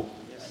low.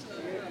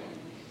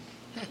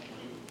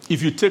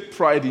 If you take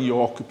pride in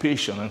your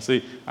occupation and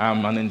say,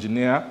 I'm an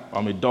engineer,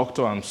 I'm a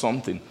doctor, I'm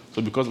something,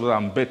 so because of that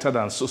I'm better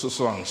than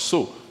so, and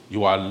so,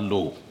 you are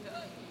low.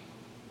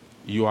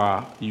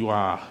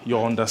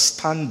 Your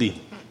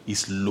understanding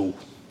is low.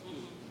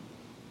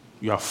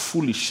 You are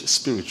foolish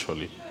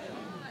spiritually.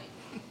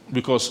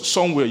 Because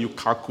somewhere you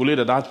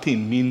calculate that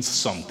thing means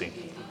something.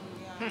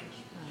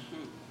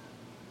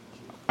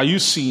 Are you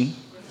seeing?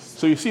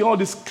 So you see all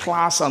this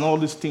class and all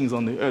these things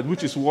on the earth,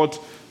 which is what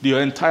the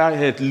entire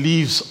earth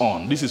lives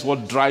on. This is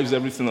what drives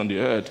everything on the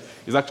earth.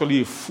 It's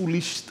actually a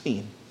foolish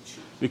thing.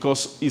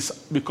 Because it's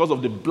because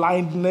of the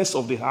blindness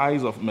of the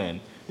eyes of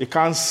men. They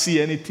can't see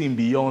anything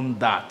beyond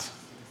that.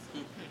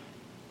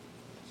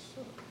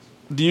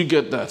 Do you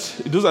get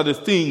that? Those are the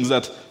things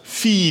that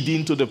feed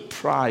into the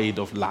pride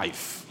of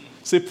life.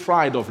 Say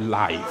pride of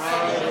life.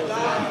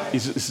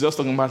 It's just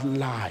talking about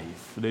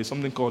life. There's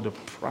something called the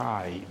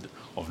pride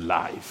of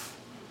life.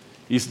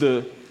 It's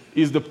the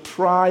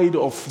pride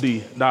of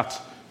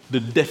the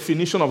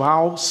definition of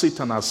how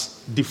Satan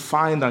has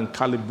defined and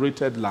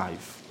calibrated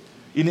life.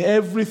 In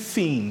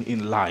everything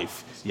in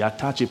life, you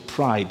attach a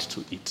pride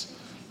to it.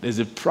 There's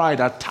a pride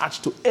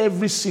attached to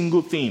every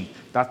single thing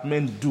that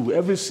men do.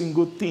 Every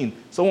single thing.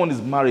 Someone is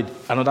married,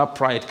 another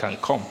pride can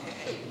come.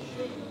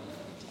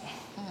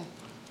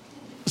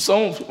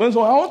 So when I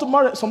want to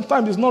marry,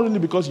 sometimes it's not really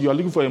because you are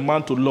looking for a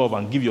man to love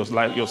and give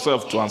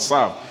yourself to and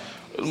serve.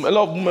 A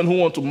lot of women who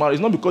want to marry,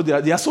 it's not because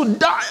they are so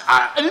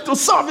I need to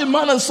serve a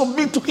man and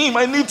submit to him.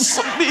 I need to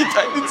submit.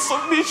 I need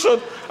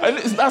submission.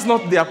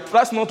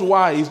 That's not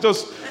why. It's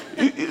just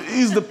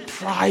it's the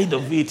pride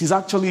of it. It's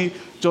actually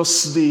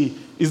just the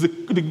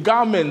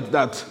garment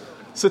that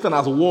Satan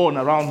has worn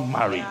around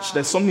marriage.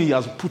 There's something he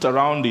has put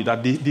around it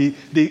that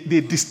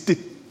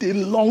they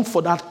long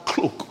for that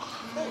cloak.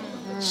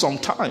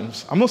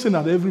 Sometimes. I'm not saying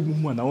that every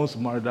woman that wants to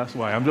marry, that's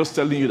why. I'm just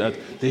telling you that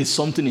there is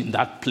something in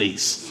that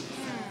place.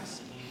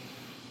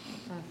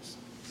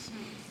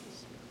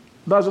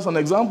 That's just an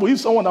example. If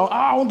someone,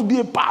 I want to be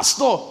a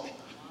pastor,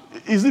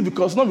 is it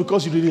because, not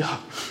because you really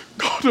have,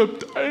 God, I'm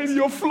dying in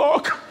your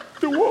flock.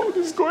 The world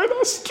is going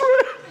astray.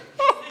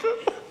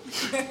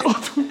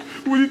 God,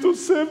 we need to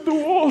save the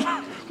world.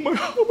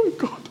 Oh my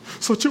God,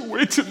 such a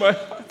weight in my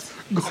heart.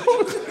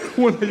 God,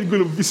 when are you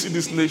going to visit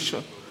this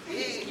nation?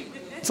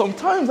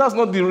 Sometimes that's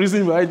not the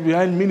reason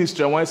behind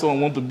ministry and why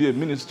someone wants to be a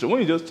minister.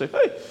 When you just check,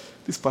 hey,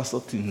 this pastor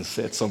thing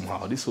said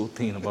somehow, this whole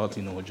thing about,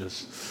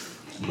 just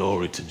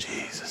glory to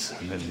Jesus.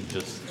 And then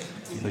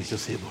he's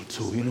just able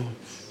to,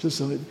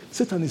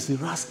 Satan is a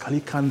rascal.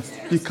 He can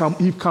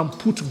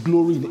put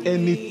glory in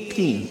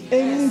anything.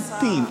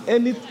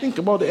 Think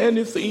about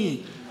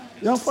anything.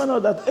 You'll find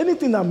out that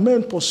anything that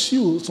men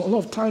pursue, so a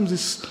lot of times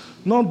is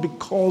not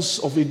because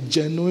of a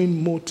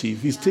genuine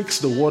motive. It takes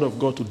the word of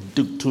God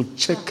to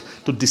check,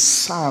 to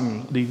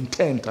discern the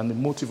intent and the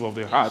motive of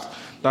the heart.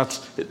 That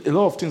a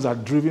lot of things are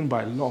driven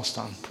by lust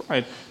and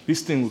pride.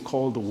 This thing we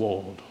call the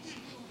world.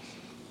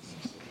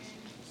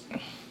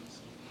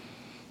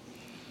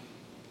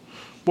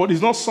 But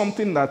it's not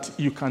something that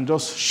you can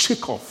just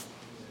shake off.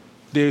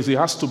 There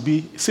has to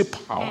be, say,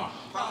 power.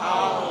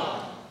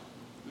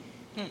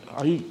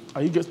 Are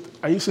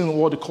you seeing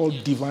what they call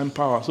divine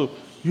power? So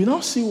you now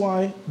see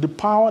why the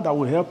power that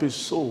will help a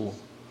soul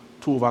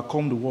to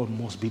overcome the world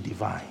must be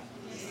divine.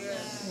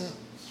 Yes.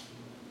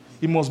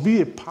 It must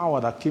be a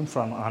power that came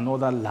from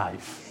another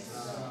life.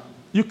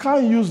 You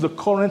can't use the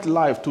current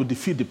life to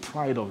defeat the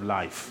pride of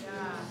life.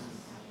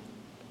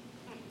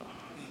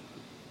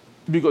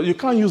 Because you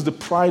can't use the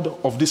pride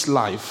of this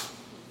life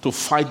to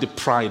fight the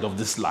pride of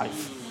this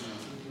life.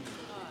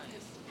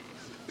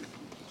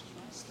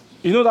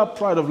 You know that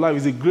pride of life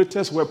is the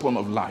greatest weapon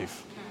of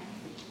life.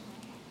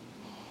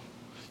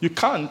 You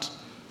can't.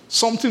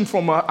 Something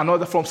from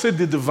say,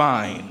 the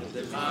divine.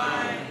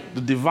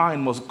 The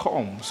divine must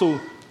come. So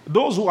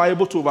those who are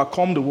able to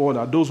overcome the world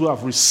are those who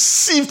have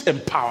received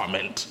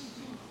empowerment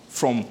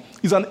from.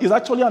 It's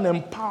actually an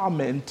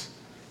empowerment.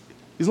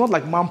 It's not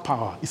like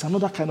manpower. It's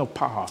another kind of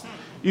power.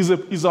 It's an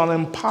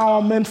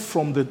empowerment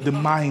from the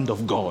mind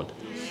of God.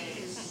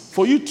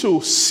 For you to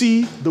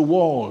see the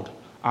world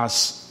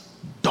as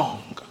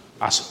dung,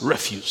 as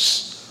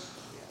refuse,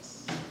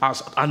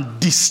 and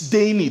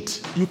disdain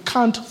it. You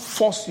can't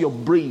force your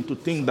brain to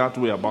think that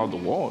way about the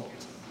world.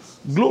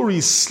 Glory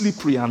is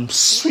slippery and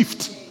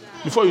swift.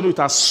 Before you know it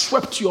has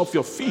swept you off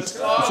your feet.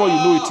 Before you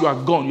know it, you are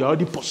gone. You're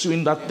already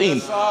pursuing that thing.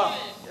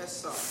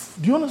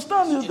 Do you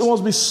understand? There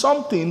must be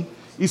something.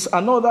 It's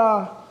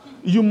another.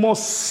 You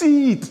must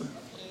see it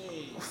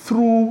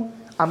through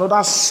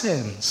another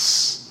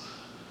sense.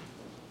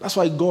 That's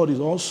why God is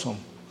awesome.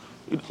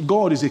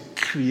 God is a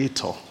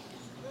creator.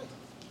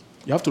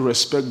 You have to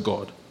respect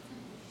God.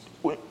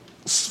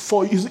 It's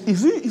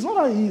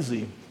not that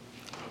easy.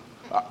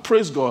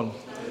 Praise God.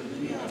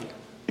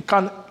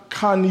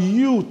 Can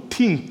you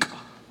think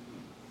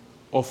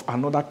of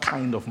another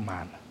kind of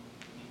man?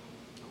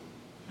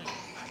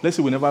 Let's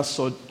say we never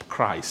saw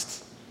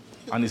Christ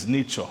and his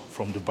nature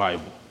from the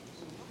Bible.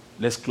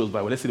 Let's close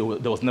Bible. Let's say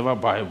there was never a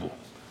Bible.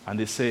 And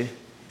they say,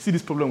 see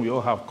this problem we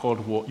all have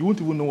called war. You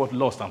won't even know what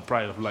lust and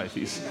pride of life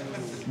is.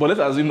 But let's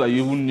assume that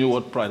you even knew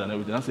what pride and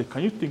everything. I say,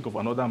 can you think of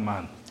another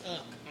man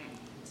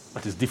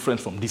that is different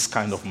from this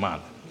kind of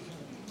man?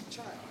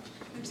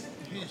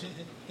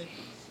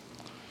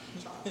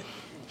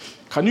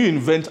 Can you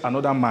invent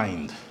another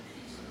mind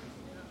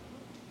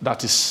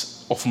that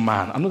is of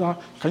man?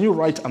 Can you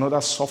write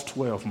another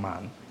software of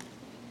man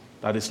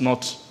that is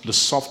not the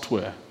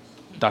software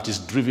that is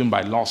driven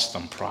by lust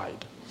and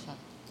pride?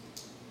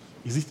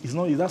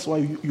 That's why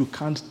you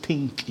can't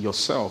think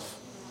yourself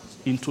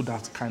into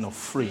that kind of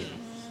frame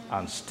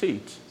and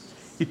state.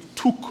 It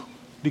took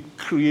the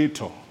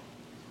Creator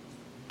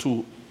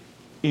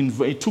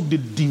it took the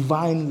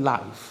divine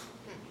life.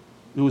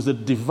 It was the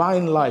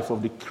divine life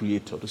of the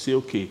Creator to say,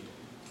 okay,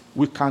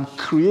 we can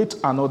create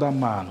another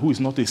man who is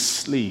not a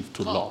slave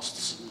to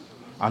lusts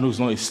and who is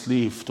not a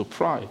slave to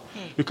pride.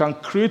 We can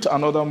create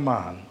another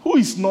man who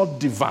is not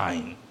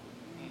divine,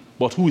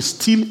 but who is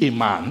still a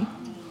man,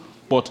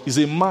 but is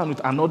a man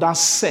with another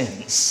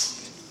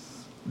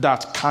sense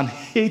that can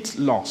hate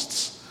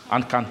lusts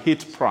and can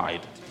hate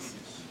pride.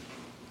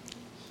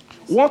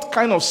 What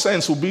kind of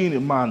sense will be in a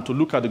man to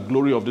look at the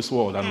glory of this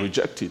world and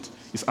reject it?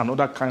 It's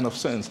another kind of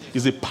sense.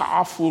 It's a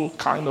powerful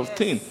kind of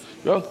thing.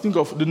 You have to think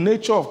of the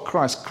nature of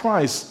Christ.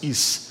 Christ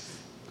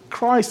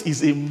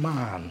is a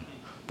man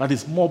that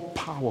is more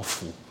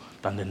powerful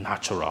than the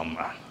natural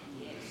man.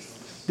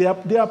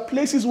 There are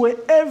places where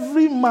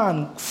every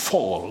man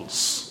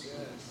falls.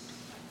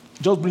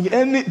 Just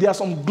there are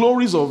some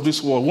glories of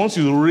this world. Once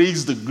you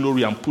raise the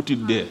glory and put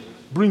it there,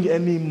 bring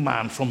any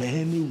man from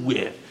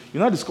anywhere. You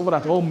now discover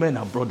that all men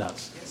are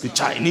brothers. The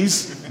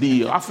Chinese,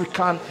 the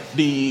African,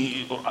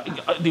 the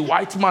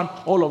white man,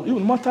 all of you.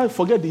 No matter,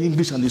 forget the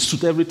English and the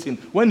suit, everything.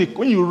 When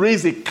you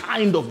raise a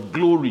kind of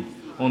glory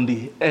on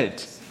the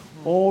earth,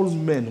 all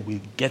men will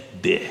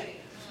get there.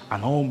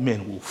 and all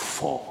men will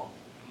fall.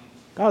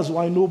 That's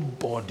why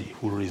nobody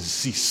will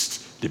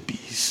resist the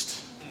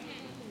beast.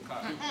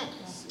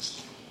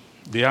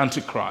 The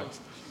Antichrist.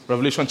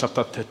 Revelation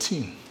chapter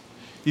 13.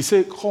 He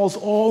said, cause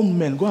all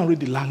men, go and read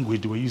the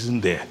language they were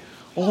using there.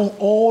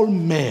 All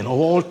men of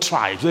all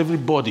tribes,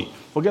 everybody.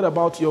 Forget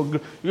about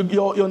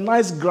your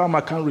nice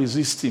grammar can't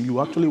resist him. You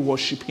actually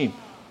worship him.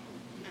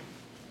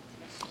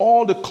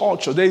 All the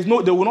culture, there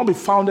will not be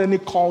found any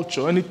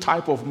culture, any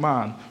type of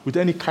man with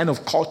any kind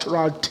of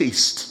cultural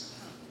taste.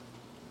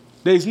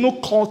 There is no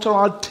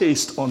cultural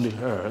taste on the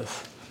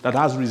earth that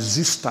has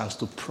resistance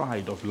to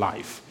pride of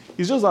life.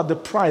 It's just that the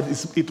pride,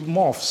 it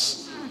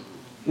morphs.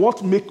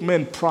 What makes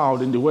men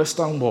proud in the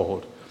Western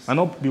world and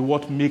not be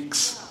what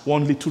makes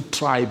one little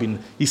tribe in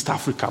East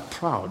Africa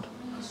proud.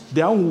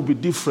 Their own will be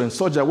different,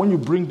 such that when you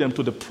bring them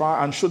to the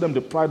pride and show them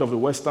the pride of the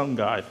Western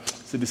guy,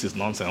 say, this is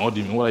nonsense. What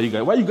do you mean? What are you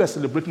guys? Why are you guys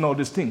celebrating all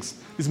these things?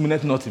 This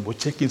means nothing, but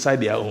check inside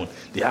their own.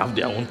 They have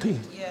their own thing.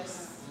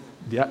 Yes.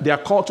 Their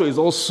culture is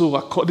also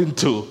according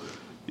to,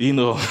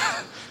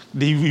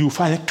 you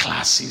find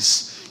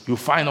classes. You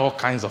find all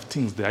kinds of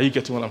things there. Are you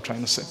getting what I'm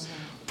trying to say?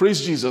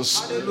 Praise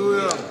Jesus.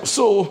 Hallelujah.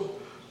 So,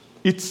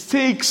 it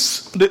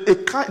takes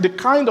the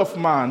kind of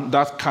man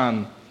that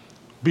can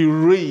be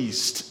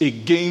raised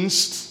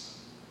against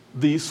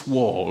this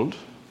world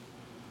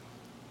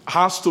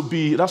has to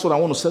be, that's what I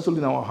want to settle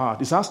in our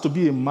heart. It has to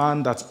be a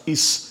man that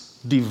is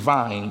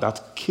divine,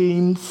 that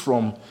came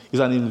from, is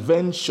an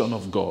invention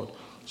of God.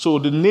 So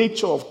the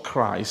nature of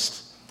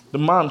Christ, the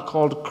man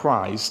called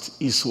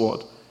Christ, is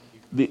what?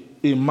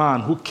 A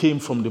man who came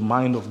from the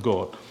mind of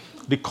God.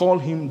 They call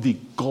him the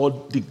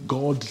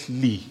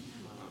godly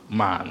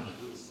man.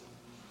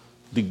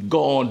 The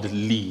godly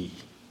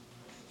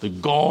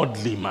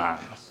man.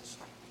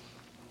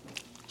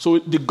 So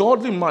the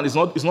godly man is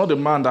not a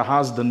man that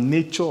has the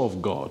nature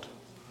of God,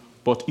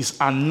 but is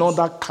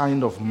another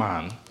kind of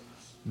man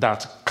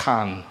that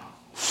can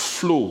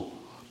flow,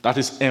 that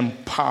is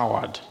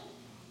empowered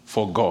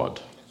for God,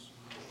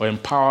 or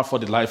empowered for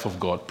the life of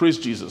God. Praise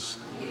Jesus.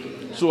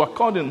 So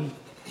according,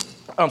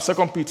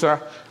 2 Peter,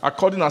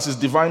 according as his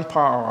divine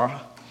power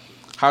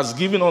has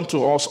given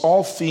unto us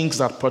all things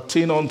that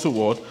pertain unto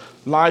what?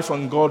 Life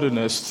and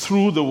godliness,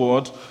 through the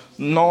word,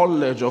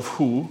 knowledge of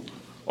who?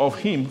 Of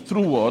him.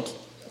 Through what?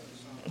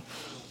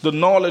 The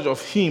knowledge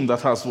of him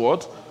that has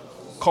what?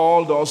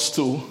 Called us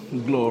to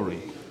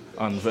glory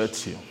and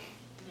virtue.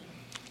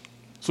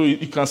 So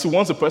you can see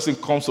once a person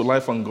comes to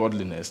life and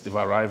godliness, they've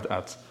arrived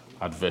at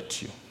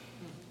virtue.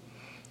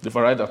 They've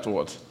arrived at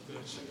what?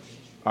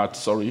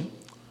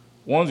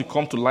 Once you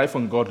come to life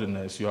and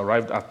godliness, you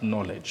arrived at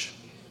knowledge.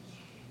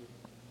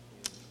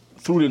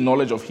 Through the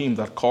knowledge of him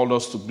that called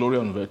us to glory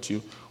and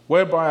virtue,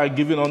 whereby are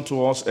given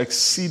unto us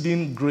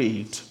exceeding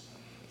great,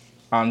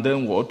 and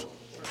then what?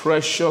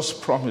 Precious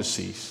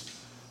promises,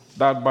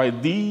 that by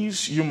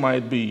these you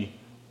might be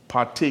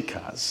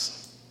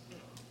partakers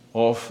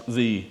of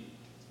the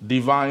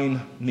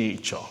divine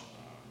nature,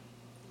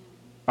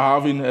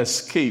 having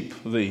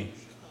escaped the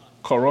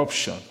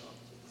corruption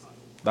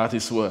that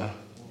is where?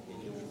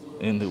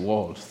 In the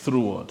world.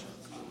 Through what?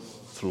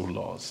 Through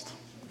lust.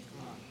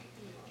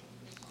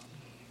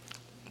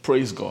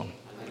 Praise God.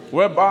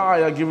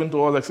 Whereby are given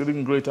to us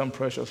exceeding great and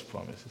precious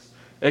promises.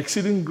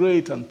 Exceeding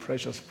great and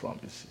precious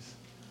promises.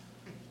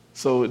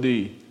 So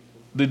the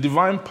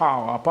divine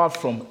power, apart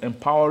from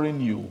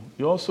empowering you,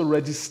 it also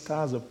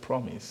registers a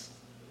promise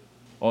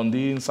on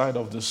the inside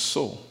of the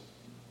soul.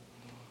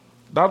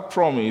 That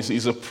promise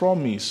is a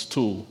promise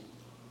to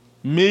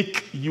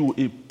make you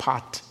a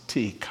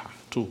partaker,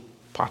 to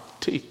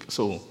partake.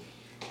 So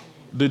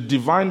the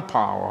divine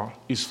power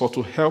is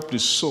to help the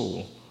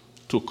soul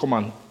to come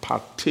and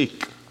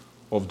partake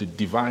of the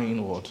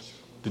divine word,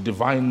 the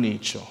divine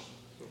nature.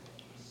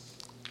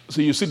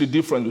 So you see the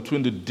difference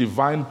between the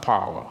divine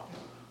power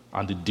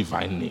and the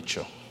divine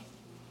nature.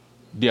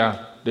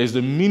 There's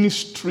the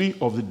ministry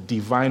of the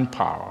divine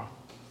power,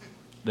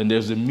 then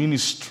there's the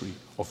ministry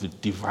of the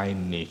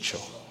divine nature.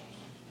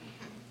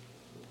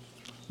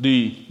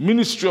 The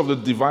ministry of the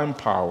divine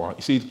power,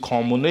 you see, it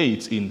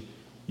culminates in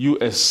you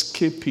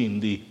escaping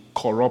the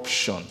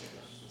corruption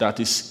that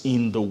is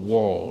in the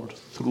world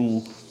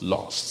through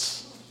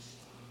lusts.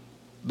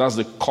 That's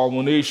the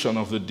culmination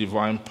of the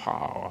divine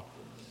power.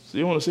 So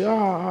you want to say,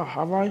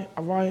 have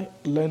I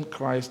learned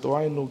Christ? Do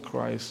I know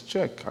Christ?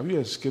 Check. Have you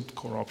escaped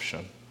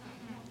corruption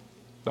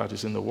that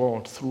is in the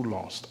world through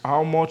lust?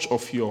 How much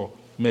of your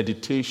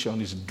meditation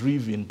is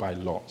driven by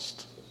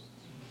lust?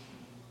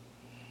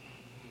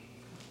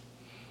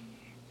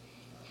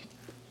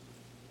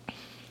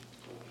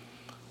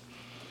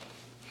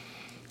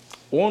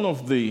 One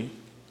of the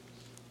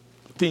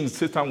things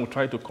Satan will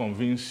try to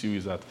convince you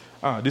is that,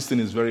 this thing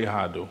is very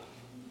hard though.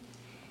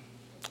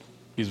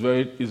 It's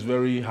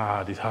very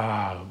hard. It's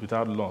hard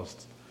without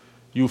lust.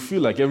 You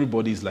feel like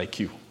everybody is like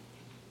you.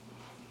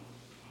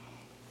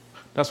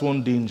 That's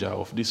one danger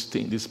of this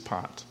thing, this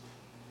part.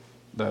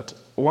 That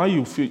why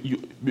you feel,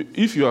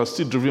 if you are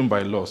still driven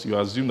by lust, you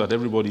assume that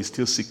everybody is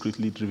still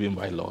secretly driven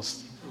by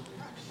lust.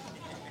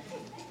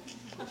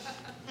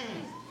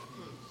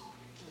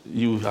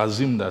 you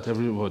assume that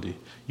everybody,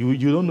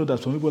 you don't know that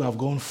some people have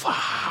gone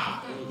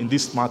far in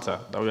this matter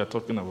that we are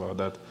talking about,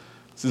 that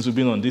since we've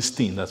been on this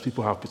thing, that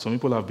some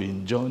people have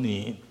been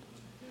journeying.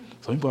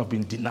 Some people have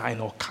been denying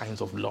all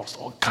kinds of loss,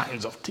 all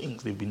kinds of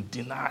things. They've been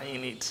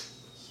denying it.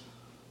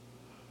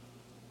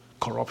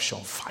 Corruption,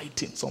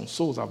 fighting. Some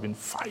souls have been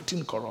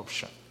fighting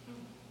corruption.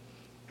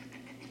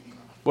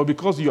 But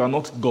because you are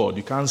not God,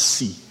 you can't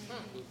see.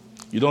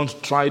 You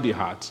don't try the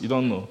heart. You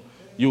don't know.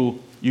 You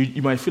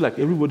might feel like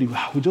everybody,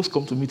 we just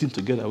come to meeting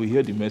together, we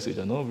hear the message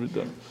and all of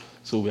that.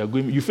 So we are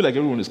going, you feel like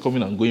everyone is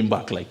coming and going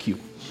back like you.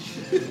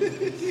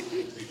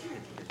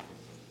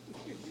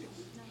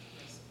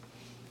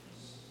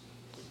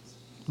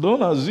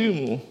 Don't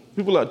assume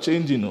people are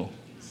changing.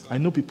 I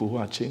know people who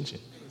are changing.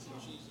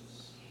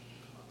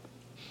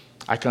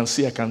 I can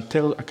see, I can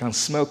tell, I can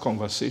smell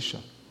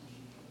conversation.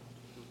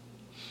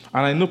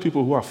 And I know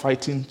people who are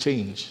fighting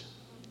change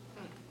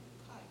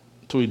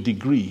to a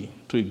degree,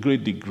 to a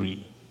great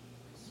degree.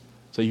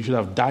 So you should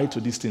have died to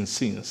this thing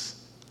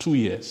since 2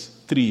 years,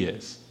 3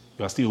 years.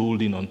 You are still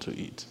holding on to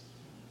it.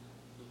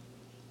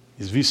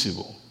 It's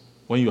visible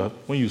when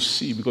you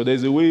see, because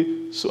there's a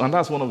way. So, and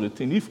that's one of the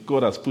things. If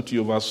God has put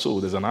you over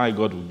soul, there's an eye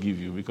God will give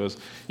you, because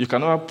you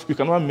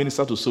cannot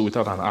minister to soul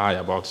without an eye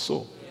about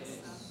soul.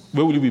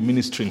 Where will you be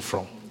ministering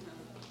from?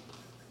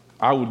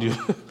 How would you?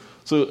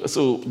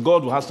 So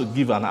God has to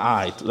give an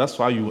eye. That's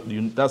how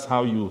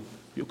you.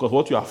 Because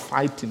what you are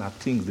fighting are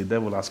things the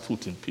devil has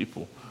put in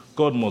people.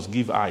 God must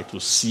give eye to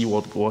see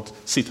what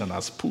Satan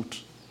has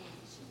put.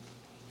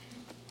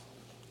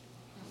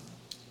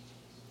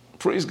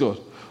 Praise God.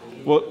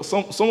 Well,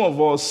 some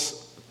of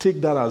us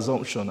take that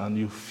assumption and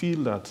you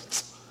feel that,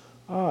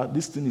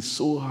 this thing is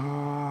so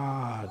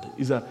hard.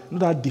 Is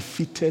that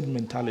defeated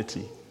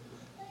mentality?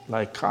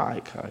 Like,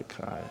 kai.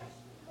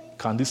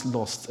 Can this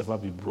lust ever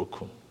be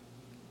broken?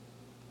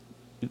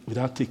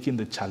 Without taking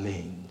the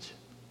challenge.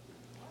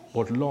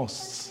 But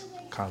lusts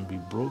can be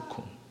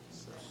broken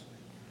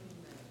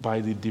by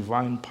the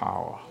divine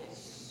power.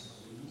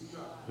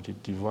 With the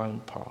divine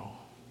power.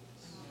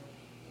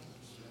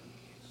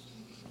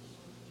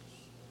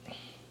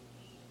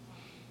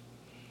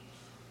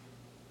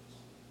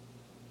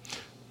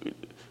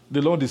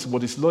 The Lord is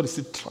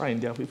still trying.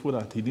 There are people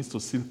that he needs to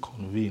still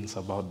convince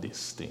about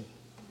this thing.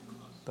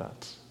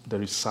 That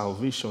there is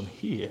salvation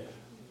here.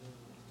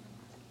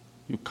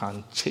 You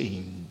can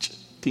change.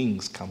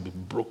 Things can be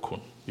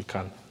broken. You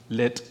can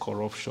let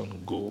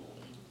corruption go.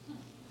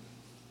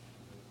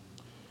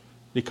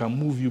 They can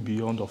move you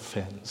beyond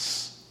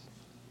offense.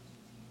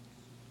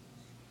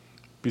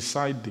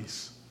 Beside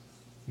this,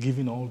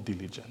 giving all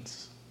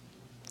diligence.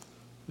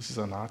 This is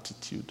an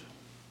attitude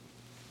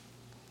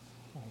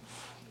of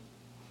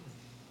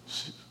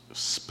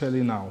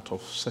spelling out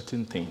of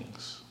certain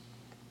things.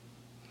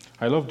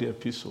 I love the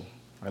epistle.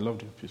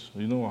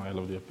 You know why I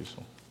love the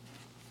epistle?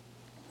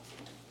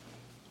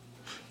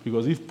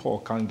 Because if Paul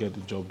can't get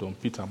the job done,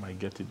 Peter might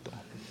get it done.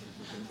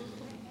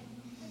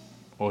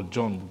 Or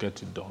John will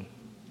get it done.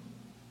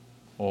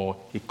 Or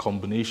a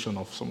combination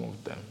of some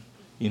of them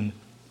in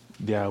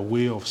their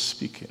way of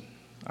speaking.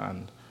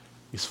 And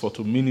it's for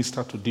to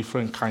minister to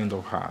different kind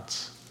of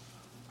hearts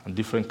and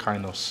different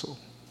kind of soul.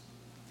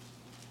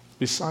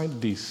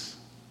 Beside this,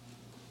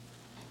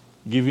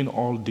 giving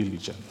all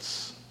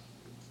diligence.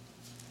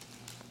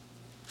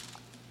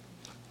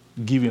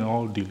 Giving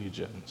all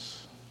diligence.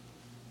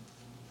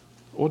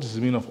 What does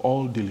it mean of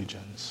all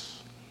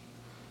diligence?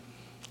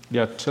 They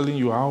are telling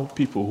you how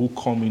people who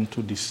come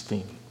into this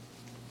thing,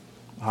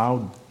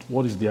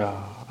 what is their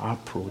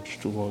approach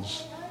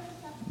towards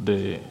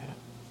the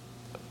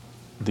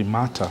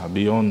matter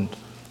beyond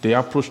the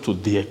approach to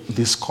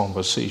this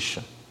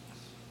conversation.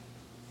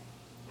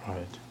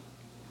 Right?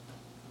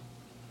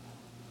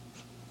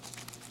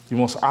 You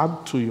must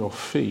add to your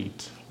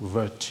faith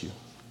virtue.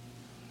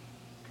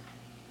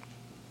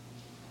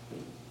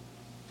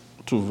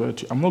 To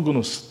virtue. I'm not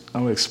going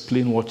to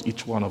explain what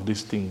each one of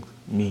these things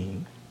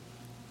mean,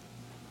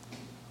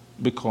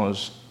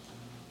 because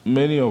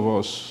many of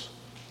us,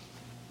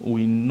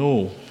 we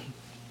know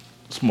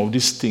some of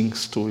these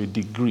things to a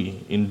degree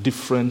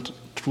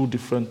through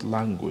different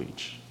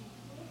language.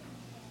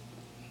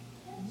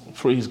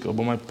 Praise God.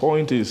 But my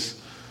point is,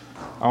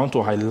 I want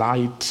to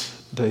highlight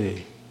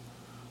the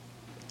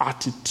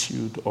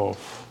attitude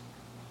of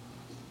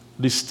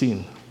this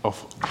thing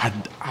of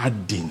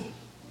adding.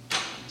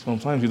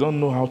 Sometimes you don't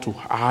know how to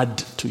add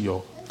to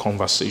your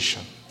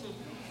conversation.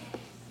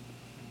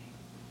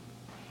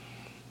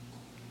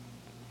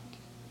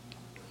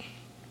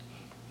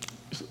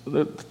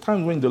 The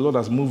time when the Lord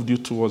has moved you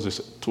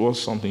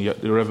towards something,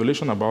 the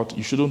revelation about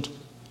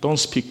don't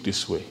speak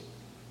this way.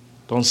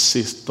 Don't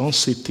say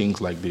things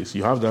like this.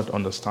 You have that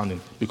understanding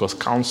because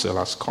counsel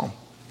has come.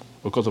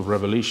 Because of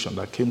revelation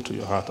that came to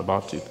your heart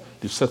about it.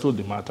 They settled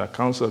the matter.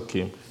 Counsel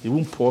came. He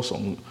won't pour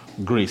some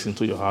grace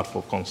into your heart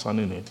for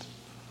concerning it.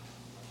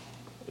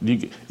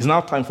 It's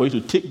now time for you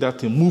to take that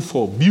thing, move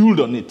forward,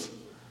 build on it.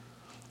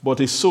 But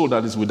a soul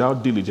that is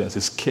without diligence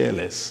is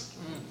careless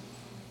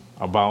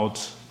about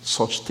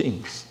such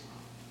things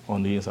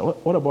on the inside.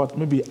 What about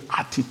maybe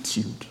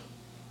attitude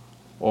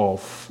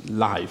of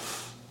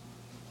life,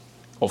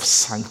 of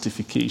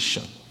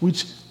sanctification,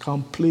 which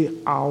can play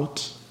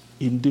out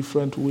in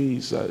different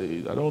ways? I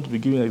don't want to be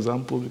giving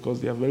examples because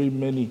there are very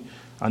many,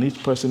 and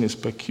each person is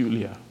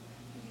peculiar.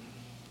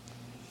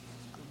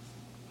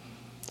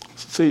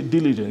 Say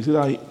diligence. Say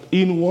that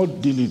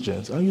inward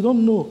diligence. And you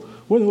don't know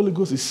when the Holy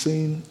Ghost is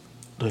saying,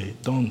 hey,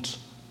 don't.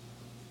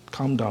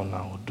 Calm down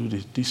now. Do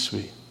this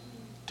way.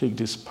 Take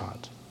this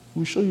part.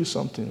 We'll show you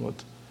something.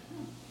 But,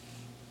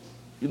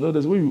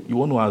 there's a way you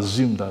want to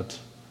assume that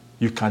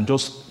you can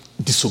just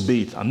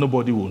disobey it and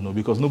nobody will know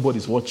because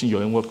nobody's watching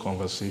your inward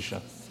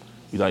conversation.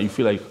 That you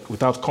feel like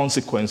without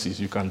consequences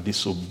you can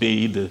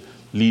disobey the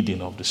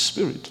leading of the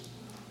Spirit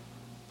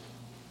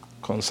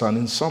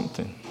concerning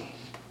something.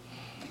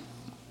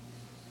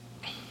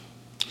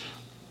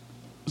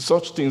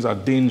 Such things are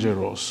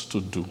dangerous to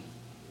do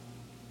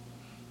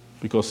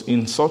because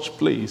in such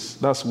place,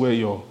 that's where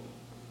your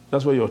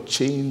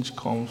change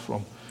comes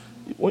from.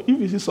 If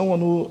you see someone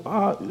who,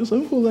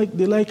 some people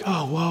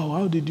oh wow,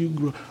 how did you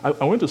grow?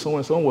 I went to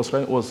someone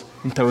was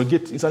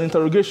interrogating. It's an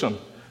interrogation.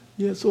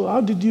 Yeah. So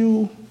how did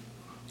you?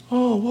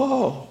 Oh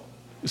wow.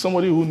 It's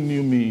somebody who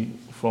knew me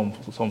from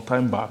some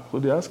time back. So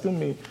they're asking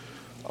me,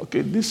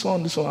 okay, this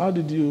one, how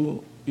did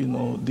you,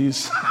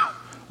 this?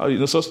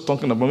 Just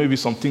talking about maybe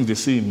some things they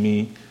see in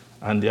me,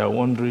 and they are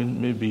wondering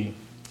maybe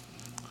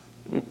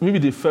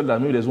they felt that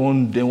maybe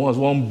there was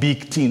one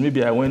big thing.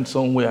 Maybe I went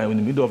somewhere in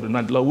the middle of the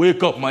night, like,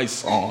 wake up, my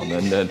son,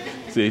 and then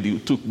said you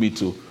took me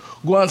to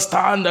go and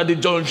stand at the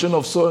junction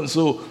of so and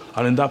so,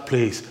 and in that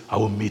place I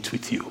will meet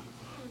with you,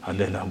 and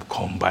then I'm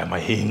come by my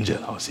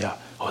angel. I was here,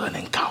 an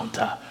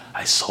encounter.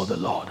 I saw the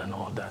Lord and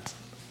all that.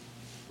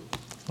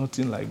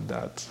 Nothing like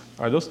that.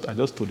 I just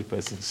told the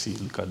person, see,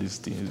 look at this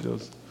thing.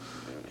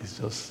 It's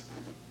just.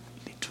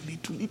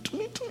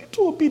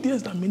 Little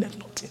obedience that meaneth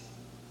nothing.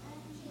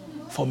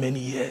 For many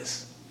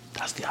years.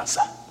 That's the answer.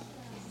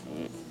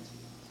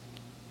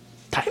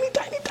 Tiny.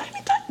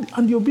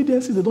 And the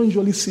obediences, they don't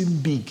usually seem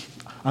big.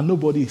 And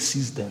nobody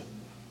sees them.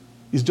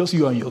 It's just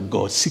you and your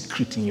God,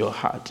 secret in your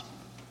heart.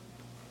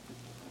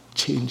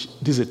 Change.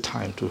 This is a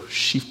time to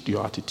shift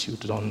your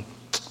attitude.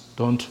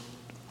 Don't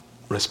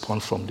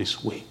respond from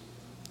this way.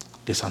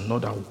 There's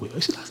another way.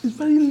 You see, that's this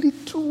very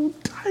little,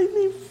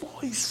 tiny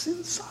voice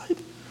inside.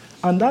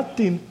 And that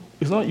thing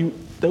is not you.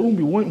 There won't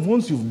be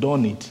once you've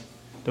done it.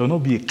 There will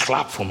not be a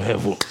clap from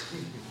heaven,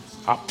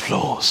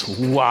 applause.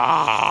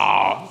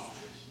 Wow!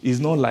 It's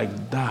not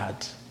like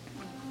that.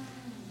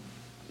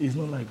 It's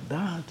not like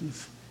that.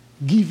 It's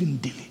giving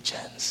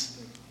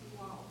diligence.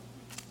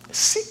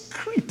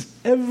 Secret.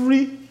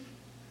 Every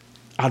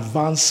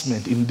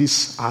advancement in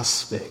this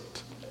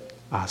aspect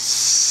are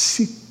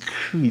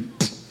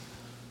secret.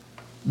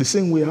 The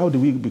same way, how do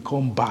we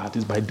become bad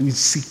is by doing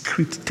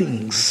secret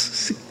things.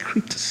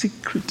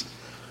 Secret.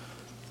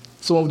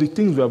 Some of the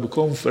things we have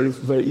become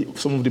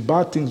some of the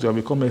bad things we have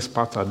become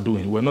experts at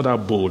doing, we're not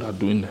that bold at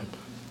doing them.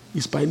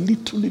 It's by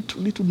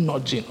little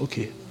nudging.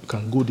 Okay, you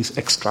can go this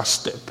extra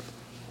step.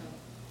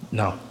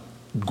 Now,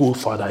 go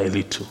further a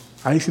little.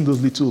 I think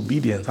those little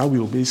obedience, how we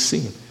obey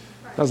sin.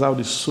 That's how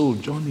the soul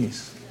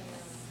journeys.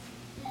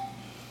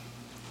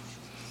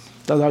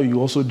 That's how you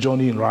also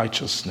journey in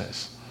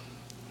righteousness.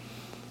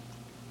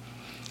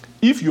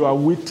 If you are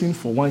waiting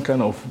for one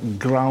kind of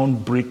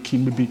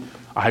groundbreaking, maybe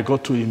I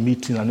got to a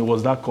meeting and it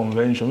was that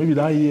convention, maybe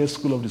that year,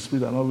 School of the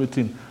Spirit and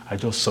everything, I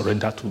just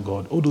surrendered to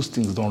God. All those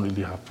things don't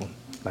really happen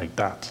like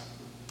that.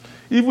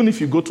 Even if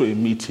you go to a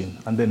meeting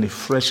and then a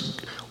fresh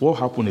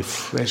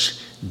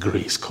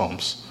grace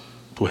comes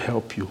to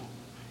help you.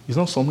 It's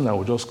not something that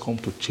will just come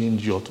to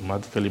change you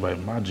automatically by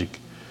magic.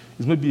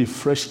 It's maybe a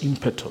fresh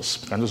impetus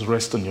that can just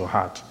rest on your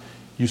heart.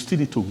 You still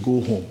need to go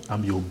home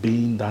and be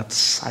obeying that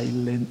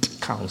silent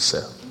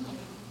counsel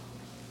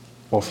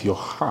of your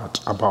heart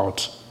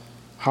about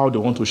how they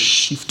want to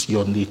shift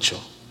your nature,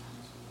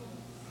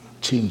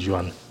 change you,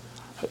 and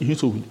you need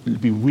to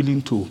be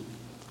willing to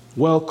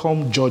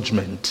welcome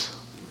judgment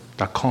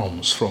that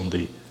comes from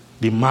the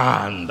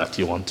man that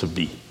you want to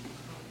be,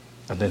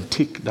 and then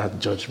take that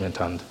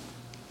judgment and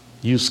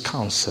use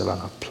counsel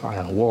and apply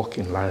and walk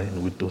in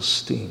line with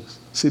those things.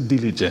 Say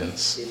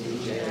diligence.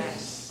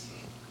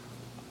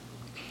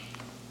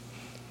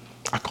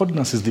 According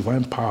as his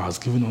divine power has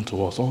given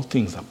unto us all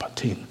things that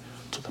pertain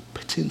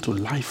to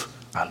life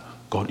and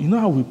God. You know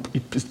how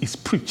it's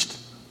preached?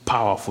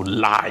 Powerful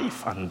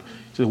life. And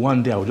so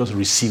one day I will just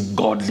receive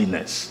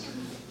godliness.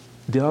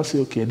 Then I'll say,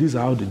 okay, this is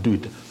how they do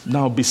it.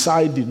 Now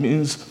beside it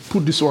means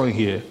put this one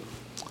here.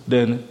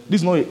 Then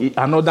this is not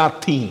another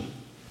thing.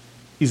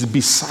 It's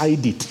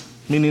beside it.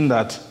 Meaning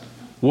that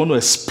we want to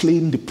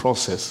explain the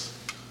process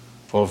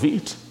of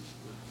it.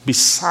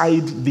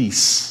 Beside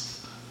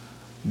this,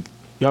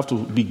 you have to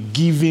be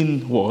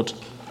given what?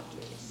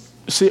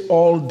 Say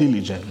all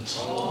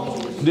diligence.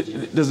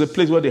 There's a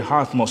place where the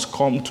heart must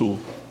come to,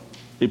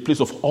 a place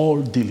of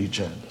all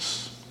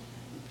diligence.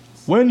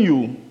 When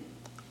you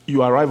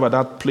arrive at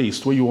that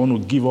place where you want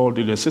to give all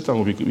diligence, Satan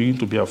will begin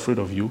to be afraid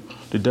of you.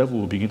 The devil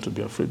will begin to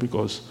be afraid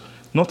because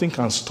Nothing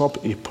can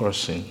stop a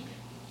person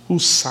who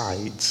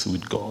sides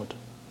with God.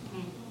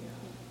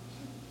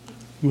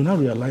 You will now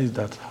realize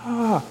that,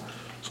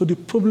 so the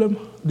problem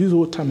this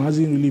whole time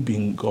hasn't really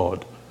been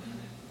God.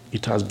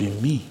 It has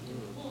been me.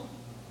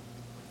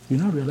 You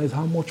now realize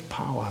how much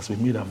power has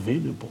been made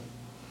available.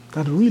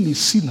 That really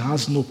sin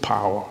has no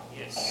power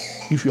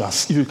if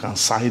you can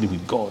side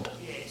with God.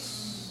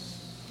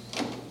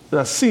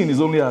 That sin is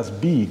only as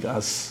big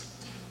as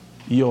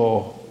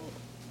your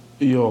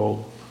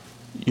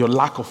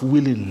lack of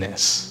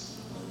willingness.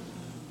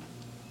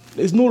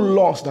 There's no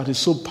loss that is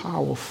so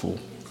powerful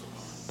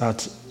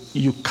that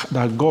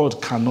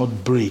God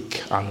cannot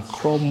break and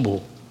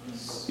crumble.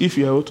 If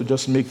you're able to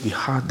just make the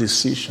hard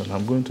decision,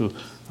 I'm going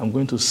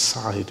to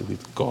side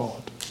with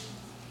God.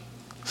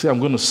 Say, I'm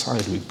going to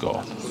side with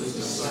God.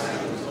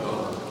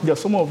 Yeah,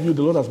 some of you,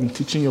 the Lord has been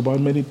teaching you about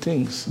many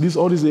things. These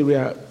are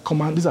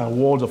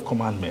words of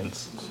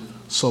commandments.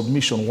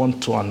 Submission one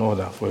to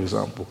another, for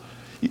example.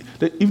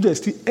 If there's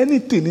still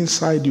anything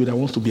inside you that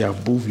wants to be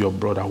above your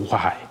brother,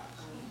 why?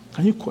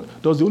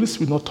 Does the Holy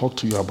Spirit not talk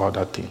to you about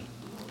that thing?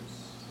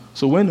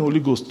 So when the Holy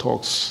Ghost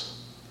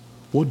talks,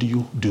 what do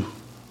you do?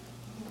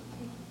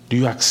 Do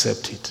you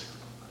accept it?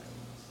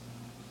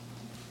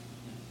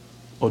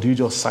 Or do you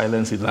just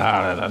silence it?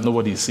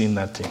 Nobody is seeing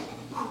that thing.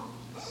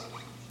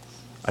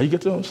 Are you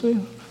getting what I'm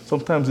saying?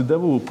 Sometimes the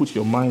devil will put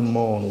your mind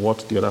more on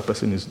what the other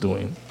person is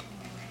doing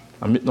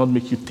and not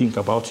make you think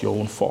about your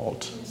own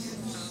fault.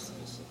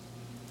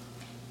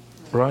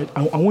 Right?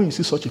 And when you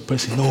see such a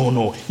person,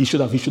 no, he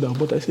should have.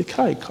 But I say,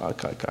 Kai.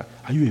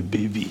 Are you a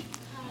baby?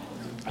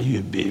 Are you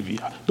a baby?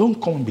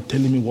 Don't come and be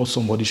telling me what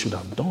somebody should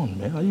have done,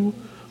 man.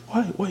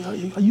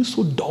 Why are you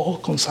so dull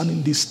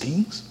concerning these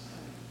things?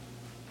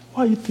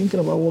 Why are you thinking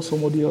about what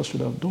somebody else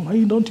should have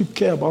done? Don't you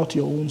care about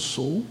your own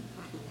soul?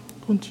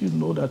 Don't you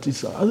know that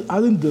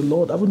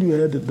haven't you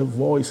heard the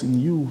voice in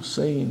you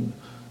saying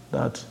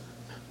that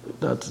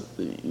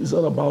it's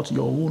all about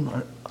your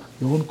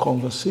own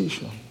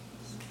conversation?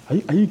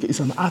 It's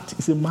an art,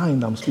 it's a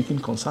mind I'm speaking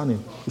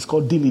concerning. It's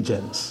called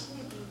diligence.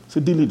 Say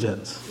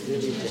diligence.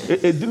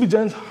 A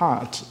diligent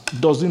heart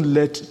doesn't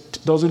let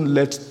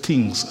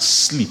things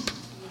slip.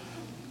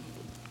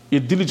 A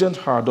diligent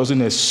heart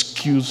doesn't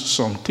excuse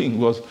something.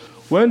 Because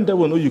when they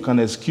will know you can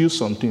excuse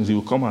some things, he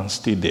will come and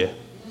stay there.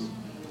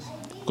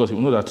 Because he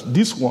will know that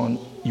this one,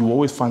 you will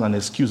always find an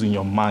excuse in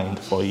your mind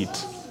for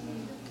it.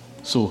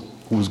 So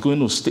who's going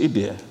to stay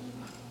there?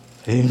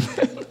 Amen.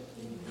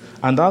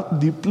 And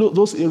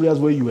those areas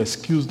where you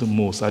excuse the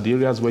most are the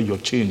areas where your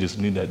change is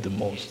needed the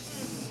most.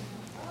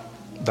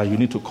 That you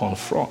need to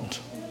confront.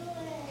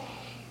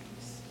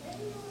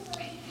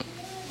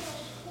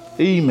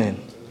 Amen.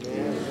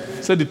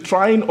 So the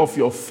trying of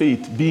your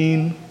faith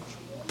being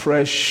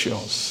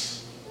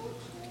precious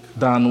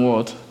than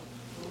what?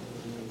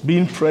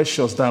 Being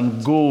precious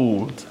than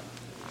gold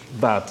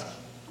that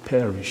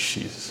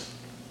perishes.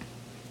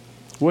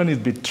 When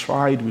it be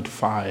tried with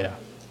fire,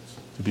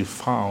 to be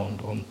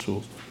found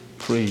unto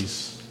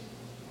praise,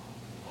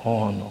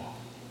 honor,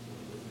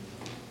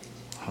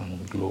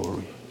 and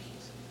glory.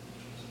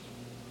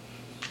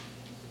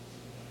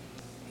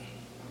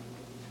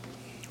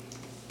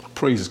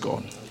 Praise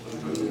God.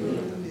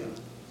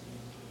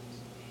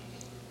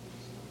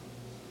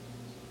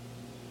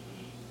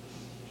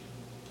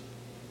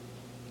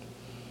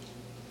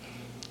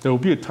 There will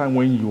be a time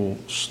when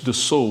the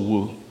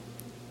soul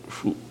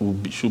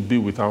should be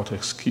without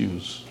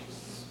excuse.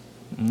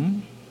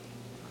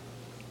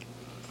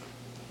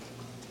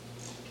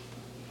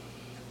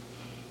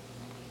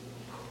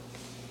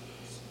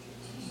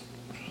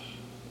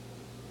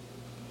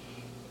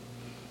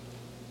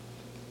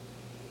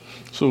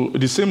 So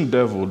the same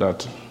devil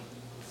that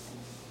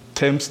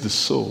tempts the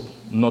soul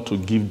not to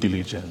give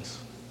diligence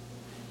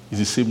is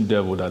the same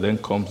devil that then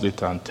comes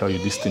later and tells you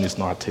this thing is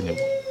not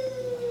attainable.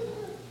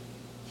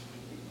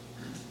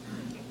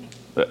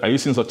 Are you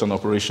seeing such an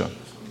operation?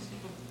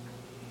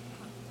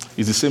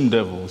 It's the same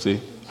devil who say,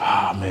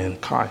 man,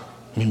 Kai,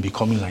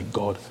 becoming like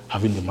God,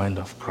 having the mind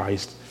of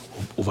Christ,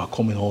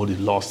 overcoming all the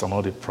lust and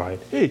all the pride.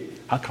 Hey,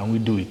 how can we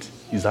do it?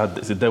 Is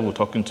the devil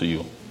talking to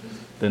you?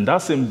 Then that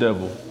same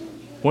devil,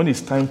 when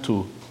it's time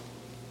to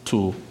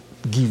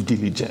give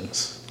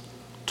diligence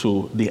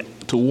to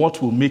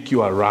what will make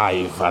you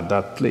arrive at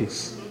that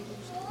place,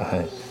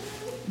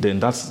 then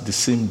that's the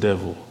same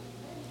devil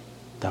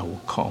that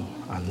will come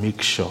and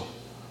make sure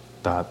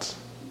that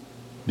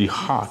the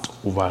heart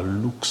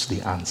overlooks the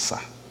answer,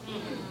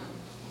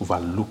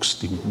 overlooks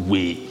the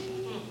way.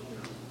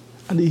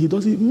 And he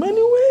does it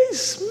many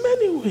ways.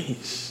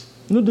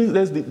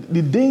 There's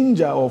the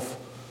danger of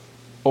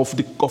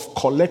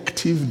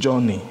collective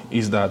journey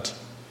is that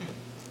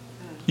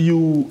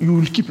you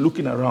will keep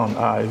looking around.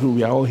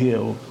 We are all here.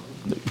 You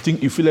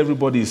feel you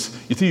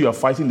think you are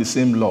fighting the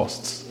same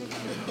lusts.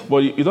 But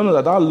you don't know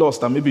that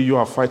lust that maybe you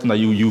are fighting, that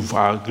you've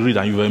agreed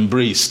and you've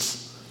embraced.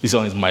 This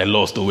one is my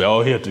lust, we're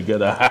all here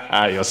together.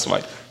 You're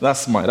smart.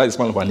 That's mine. That is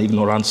smile of an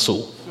ignorant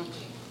soul.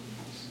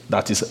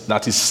 That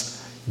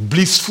is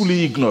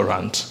blissfully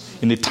ignorant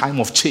in a time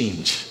of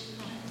change.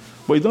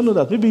 But you don't know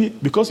that maybe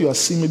because you are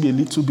seeing maybe a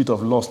little bit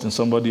of lust in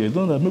somebody, you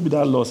don't know that maybe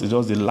that lust is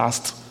just the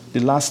last.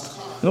 You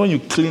know, when you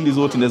clean this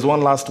whole thing, there's one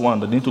last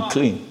one that you need to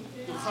clean.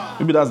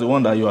 Maybe that's the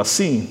one that you are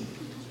seeing.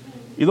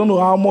 You don't know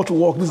how much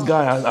work this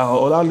guy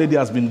or that lady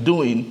has been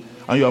doing,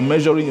 and you are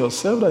measuring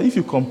yourself. That if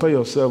you compare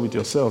yourself with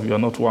yourself, you are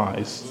not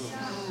wise.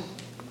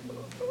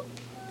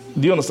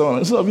 Do you understand?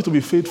 Instead of you to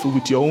be faithful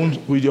with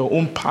your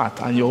own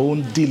part and your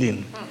own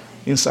dealing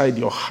inside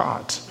your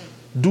heart,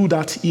 do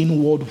that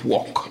inward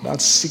work,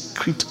 that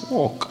secret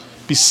work.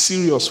 Be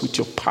serious with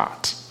your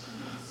part.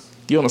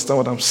 Do you understand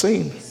what I'm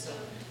saying?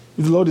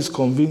 If the Lord is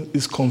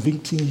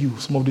convicting you,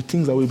 some of the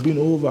things that we've been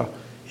over,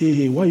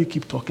 hey, why you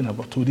keep talking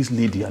about this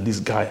lady and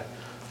this guy?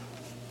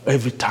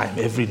 Every time,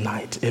 every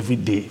night, every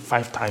day,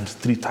 5 times,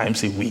 3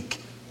 times a week,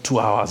 2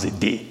 hours a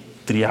day,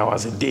 3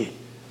 hours a day.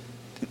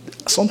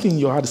 Something in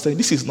your heart is saying,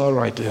 this is not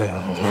right.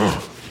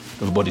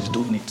 Everybody's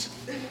doing it.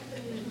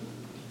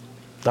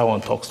 That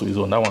one talks to his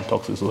own, that one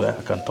talks to his own. I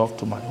can talk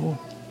to my own.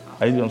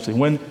 I know what I'm saying.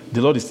 When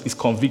the Lord is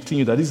convicting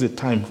you that this is a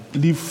time,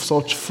 leave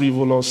such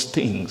frivolous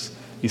things.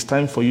 It's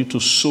time for you to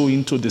sow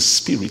into the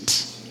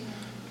Spirit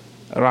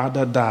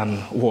rather than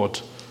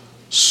what?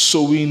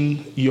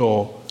 Sowing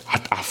your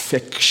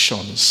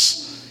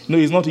affections. You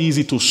know, it's not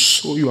easy to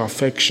sow your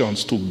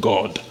affections to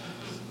God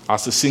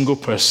as a single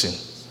person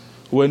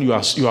when you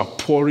are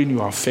pouring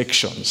your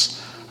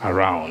affections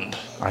around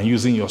and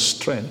using your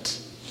strength,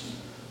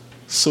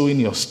 sowing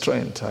your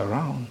strength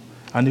around,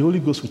 and the Holy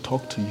Ghost will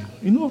talk to you.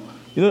 You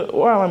know,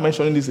 why am I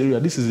mentioning this area?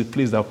 This is the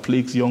place that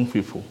plagues young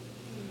people,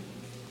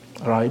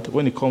 right?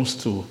 When it comes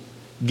to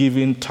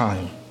giving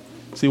time.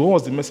 See, what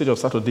was the message of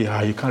Saturday?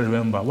 You can't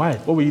remember. Why?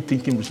 What were you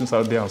thinking between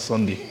Saturday and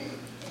Sunday?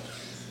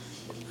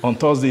 On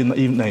Thursday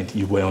evening,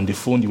 you were on the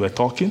phone, you were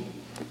talking.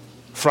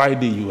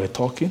 Friday, you were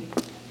talking.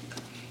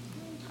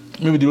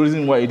 Maybe the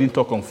reason why you didn't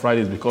talk on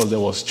Friday is because there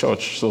was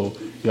church, so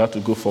you had to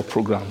go for a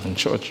program in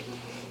church.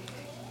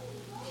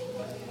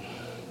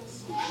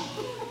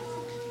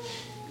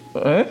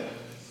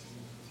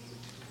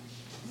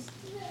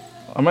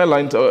 Am I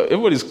lying?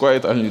 Everybody's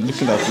quiet and you're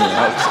looking at me.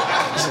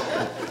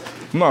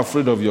 I'm not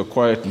afraid of your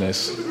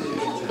quietness.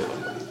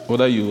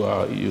 Whether you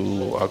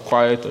are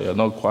quiet or you're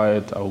not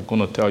quiet, I'm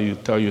going to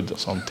tell you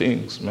some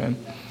things, man.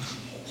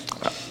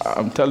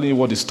 I'm telling you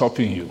what is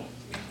stopping you.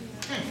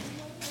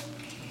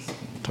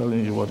 I'm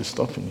telling you what is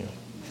stopping you.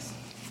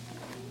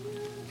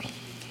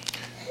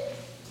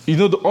 You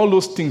know, all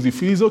those things,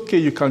 if it's okay,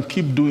 you can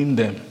keep doing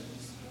them.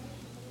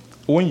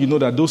 When you know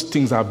that those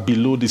things are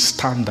below the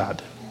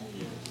standard.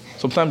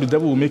 Sometimes the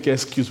devil will make an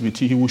excuse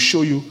with you. He will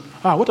show you,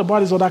 what about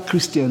this other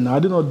Christian? Are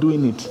they not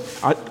doing it?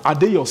 Are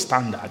they your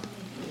standard?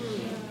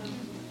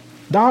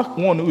 That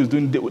one who is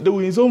doing,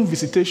 his own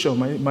visitation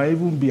might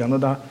even be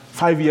another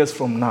 5 years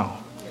from now.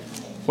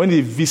 When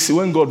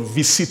God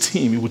visits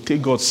him, he will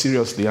take God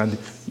seriously. And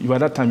by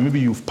that time,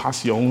 maybe you've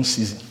passed your own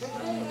season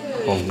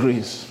of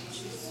grace.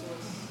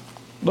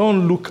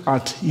 Don't look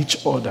at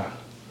each other.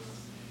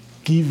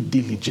 Give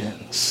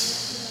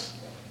diligence.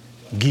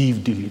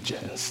 Give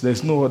diligence.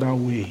 There's no other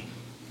way.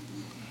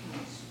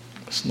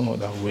 There's no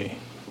other way.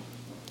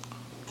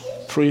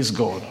 Praise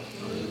God.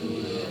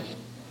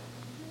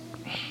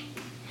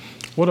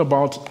 What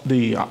about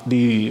the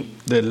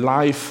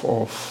life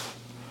of,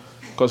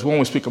 because when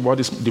we speak about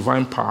this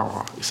divine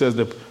power, it says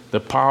the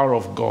power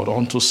of God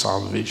unto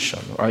salvation,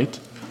 right?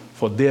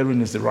 For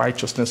therein is the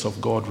righteousness of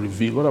God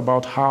revealed. What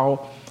about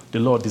how the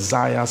Lord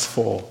desires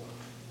for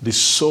the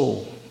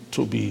soul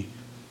to be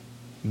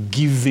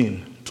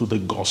given to the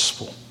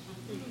gospel?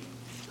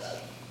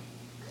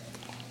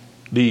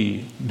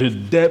 The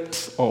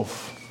depth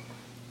of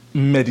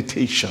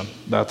meditation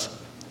that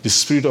the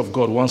Spirit of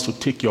God wants to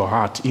take your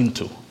heart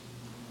into.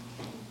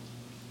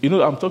 You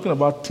know, I'm talking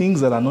about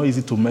things that are not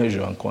easy to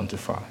measure and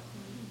quantify.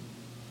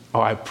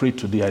 Oh, I prayed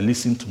today, I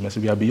listened to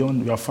message.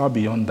 We are far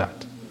beyond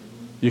that.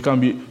 You can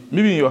be,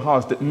 maybe in your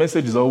house, the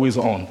message is always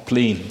on,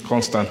 playing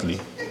constantly.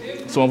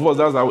 Some of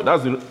us,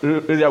 that's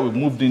the area we've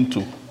moved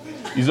into.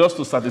 It's just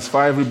to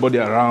satisfy everybody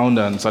around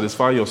and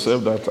satisfy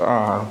yourself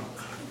that,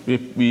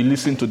 we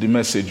listen to the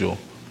message,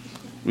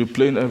 we're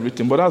playing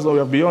everything. But that's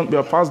all, we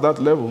are past that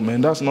level,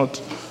 man. That's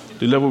not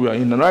the level we are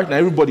in. And right now,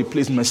 everybody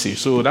plays message,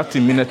 so that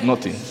thing means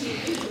nothing.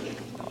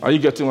 Are you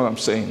getting what I'm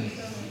saying?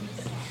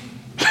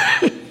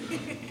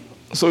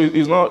 So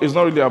it's not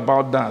really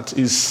about that.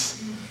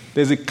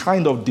 There's a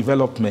kind of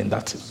development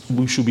that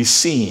we should be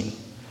seeing.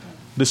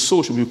 The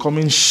soul should be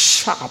becoming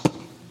sharp,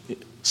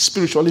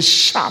 spiritually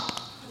sharp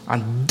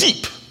and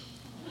deep.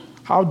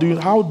 How do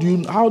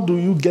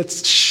you get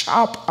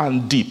sharp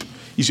and deep?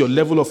 Is your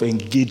level of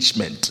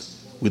engagement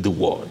with the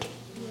word,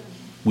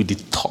 with the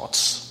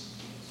thoughts.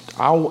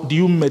 How do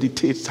you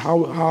meditate?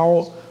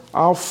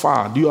 How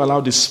far do you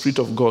allow the Spirit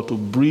of God to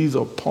breathe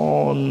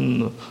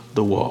upon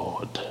the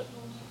word?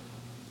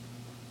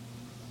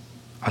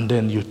 And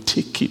then you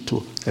take it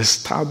to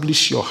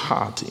establish your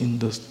heart in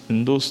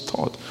those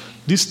thoughts.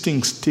 These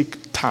things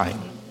take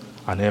time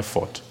and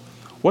effort.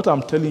 What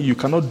I'm telling you, you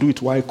cannot do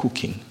it while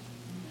cooking.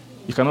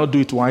 You cannot do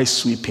it while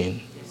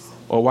sweeping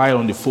or while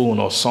on the phone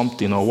or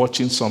something or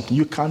watching something.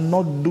 You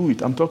cannot do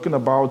it. I'm talking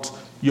about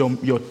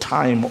your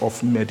time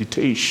of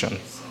meditation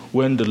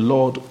when the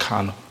Lord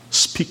can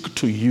speak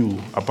to you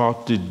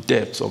about the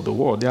depths of the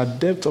word. There are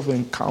depths of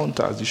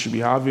encounters you should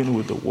be having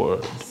with the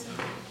word.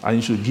 And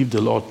you should give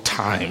the Lord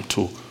time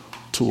to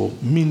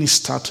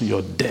minister to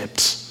your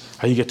depths.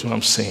 Are you getting what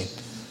I'm saying?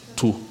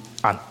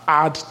 And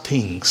add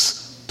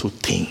things to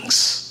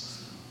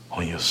things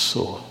on your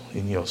soul,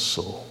 in your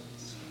soul.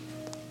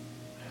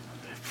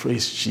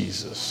 Praise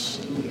Jesus.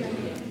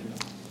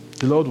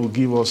 The Lord will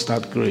give us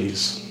that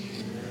grace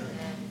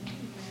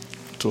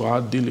to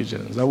our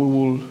diligence, that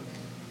we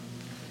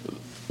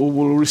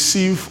will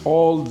receive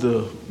all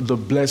the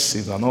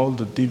blessings and all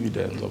the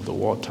dividends of the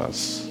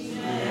waters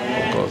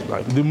of God's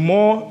life. The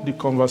more the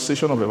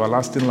conversation of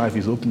everlasting life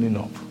is opening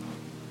up,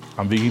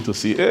 I'm beginning to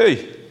see,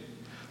 hey,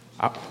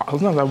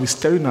 as long as I'll be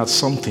staring at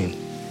something,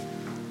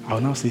 I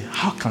will now say,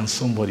 how can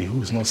somebody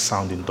who is not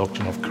sound in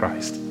doctrine of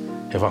Christ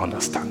ever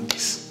understand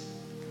this?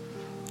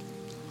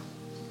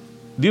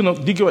 Do you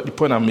get what the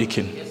point I'm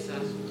making? Yes, sir.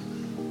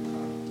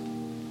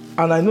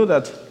 And I know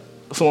that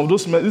some of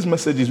these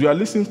messages we are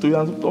listening to,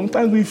 and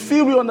sometimes we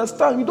feel we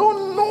understand. We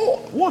don't know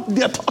what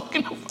they're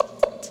talking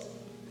about.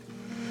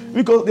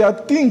 Because there are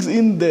things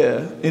in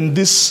there, in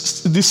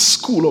this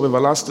school of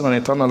everlasting and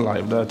eternal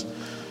life, that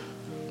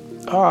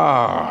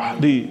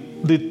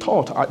they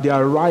thought they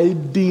are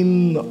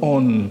riding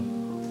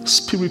on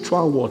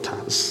spiritual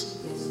waters.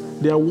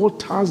 They are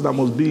waters that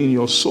must be in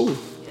your soul.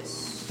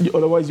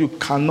 Otherwise, you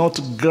cannot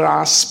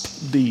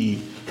grasp the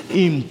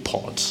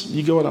import.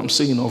 You get what I'm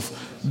saying of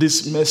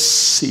this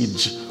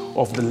message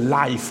of the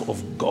life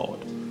of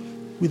God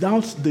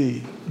without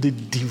the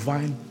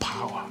divine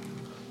power.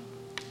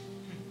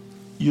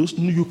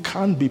 You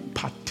can't be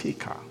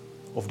partaker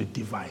of the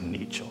divine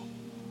nature,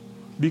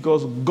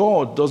 because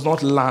God does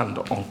not land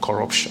on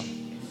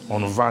corruption,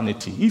 on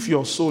vanity. If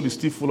your soul is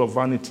still full of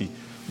vanity,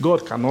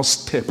 God cannot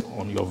step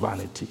on your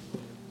vanity.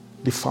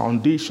 The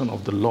foundation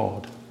of the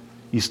Lord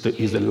is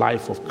the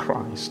life of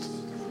Christ.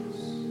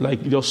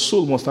 Like your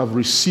soul must have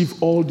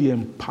received all the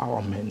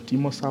empowerment. You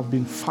must have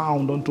been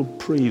found unto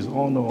praise,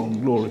 honor,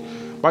 and glory.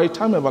 By the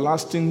time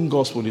everlasting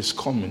gospel is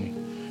coming,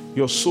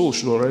 your soul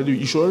should already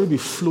be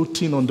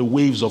floating on the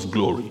waves of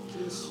glory,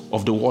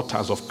 of the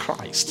waters of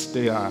Christ.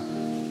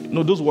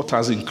 Those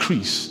waters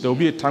increase. There will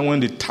be a time when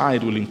the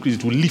tide will increase.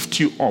 It will lift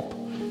you up.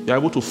 You're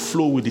able to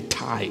flow with the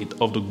tide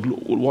of the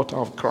water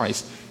of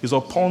Christ. It's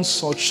upon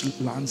such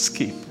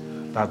landscape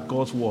that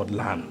God's word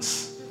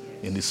lands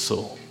in the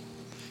soul.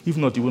 If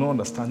not, you will not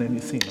understand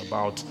anything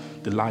about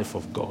the life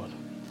of God.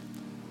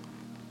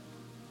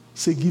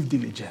 Say, give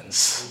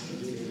diligence.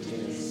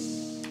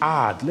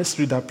 Add. Let's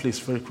read that place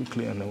very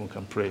quickly and then we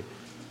can pray.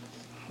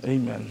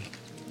 Amen.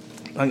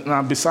 And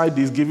now, beside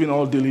this, giving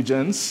all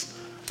diligence,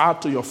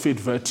 add to your faith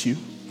virtue,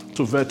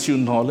 to virtue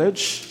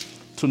knowledge,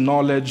 to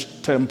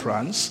knowledge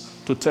temperance,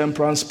 to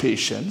temperance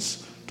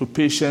patience, to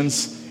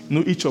patience.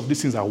 Each of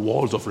these things are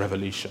words of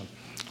revelation.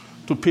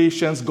 To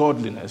patience,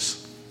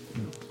 godliness,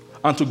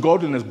 and to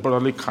godliness,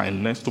 brotherly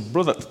kindness, to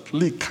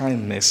brotherly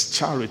kindness,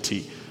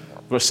 charity.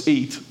 Verse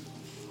 8,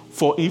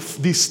 for if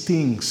these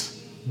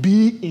things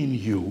be in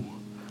you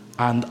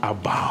and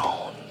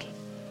abound,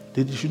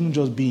 they shouldn't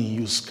just be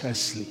in you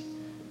scarcely.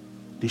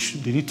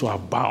 They need to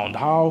abound.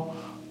 How?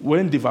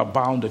 When they've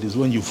abounded is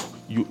when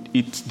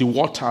the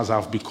waters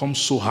have become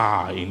so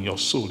high in your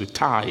soul. The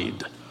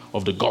tide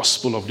of the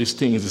gospel of these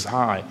things is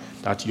high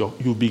that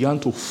you began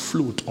to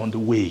float on the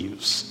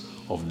waves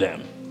of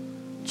them.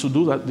 To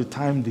do that, the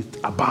time it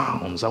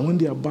abounds. And when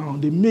they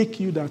abound, they make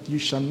you that you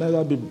shall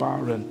neither be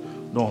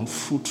barren nor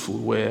unfruitful.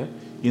 Where?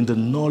 In the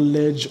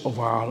knowledge of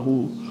our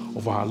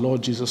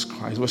Lord Jesus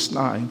Christ. Verse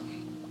 9.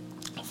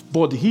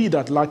 But he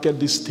that lacketh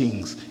these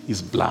things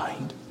is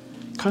blind,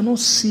 cannot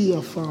see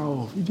afar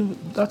off.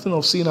 That thing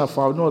of seeing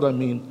afar, you know what I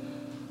mean?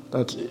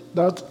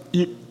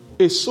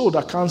 A soul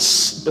that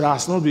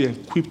has not been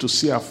equipped to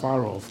see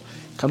afar off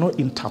cannot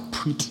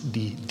interpret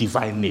the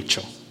divine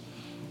nature.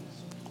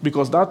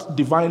 Because that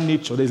divine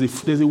nature,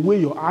 there's a way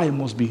your eye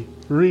must be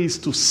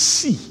raised to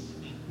see.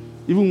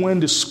 Even when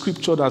the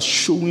scripture that's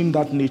showing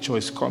that nature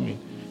is coming.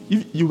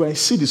 If you might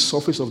see the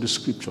surface of the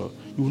scripture,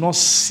 you will not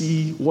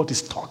see what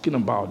it's talking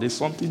about. There's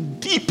something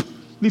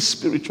deeply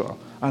spiritual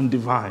and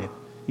divine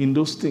in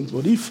those things.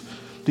 But if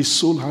the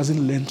soul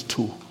hasn't learned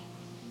to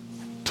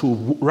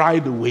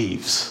ride the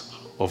waves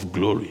of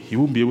glory, he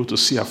won't be able to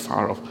see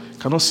afar off,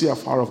 cannot see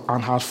afar off,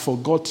 and has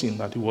forgotten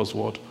that he was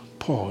what?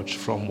 Purged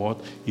from what?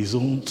 His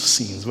own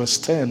sins. Verse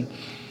 10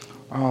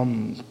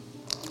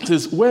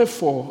 says,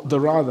 wherefore the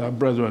rather,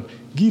 brethren,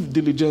 give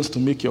diligence to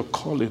make your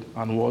calling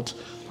and what?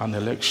 An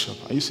election.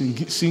 Are you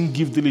seeing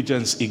give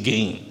diligence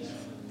again?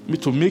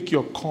 To make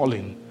your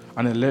calling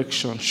an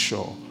election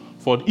sure.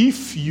 For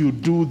if you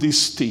do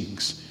these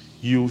things,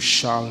 you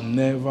shall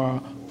never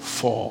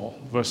fall.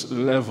 Verse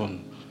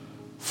 11,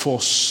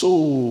 for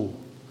so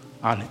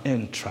an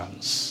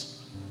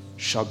entrance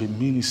shall be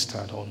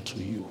ministered unto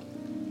you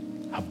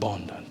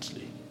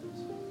abundantly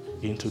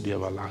into the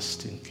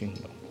everlasting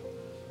kingdom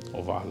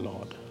of our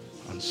Lord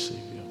and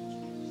Savior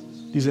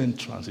This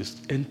entrance is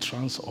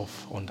entrance of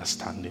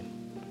understanding,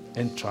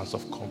 entrance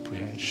of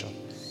comprehension,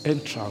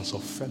 entrance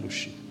of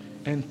fellowship,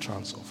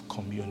 entrance of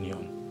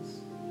communion.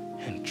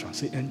 Entrance,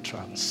 say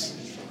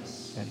entrance.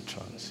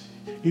 Entrance.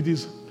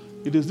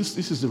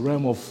 This is the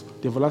realm of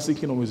the everlasting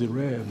kingdom, is the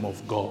realm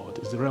of God,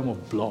 it's the realm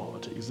of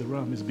blood, it's the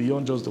realm, it's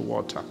beyond just the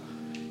water.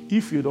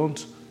 If you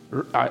don't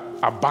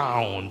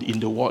abound in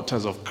the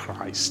waters of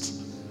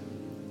Christ,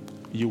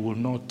 you will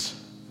not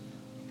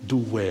do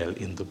well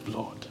in the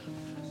blood,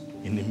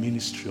 in the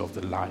ministry of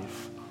the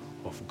life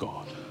of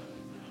God.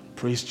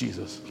 Praise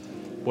Jesus.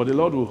 But the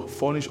Lord will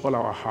furnish all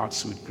our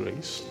hearts with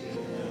grace.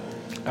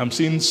 I'm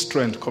seeing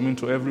strength coming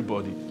to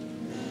everybody.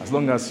 As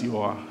long as you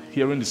are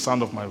hearing the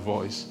sound of my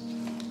voice,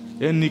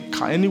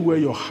 anywhere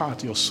your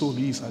heart, your soul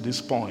is at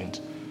this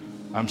point,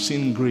 I'm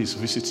seeing grace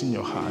visiting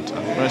your heart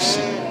and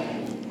mercy.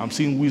 I'm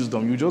seeing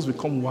wisdom. You just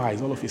become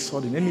wise all of a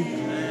sudden. Any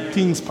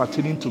things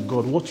pertaining to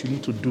God, what you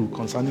need to do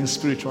concerning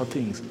spiritual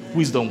things,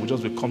 wisdom will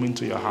just be coming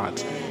to your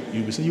heart.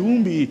 You'll be saying, you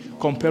won't be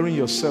comparing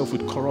yourself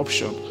with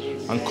corruption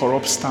and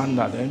corrupt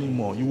standard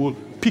anymore. You will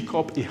pick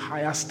up a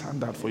higher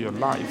standard for your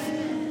life,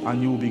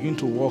 and you will begin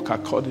to walk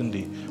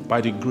accordingly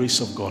by the grace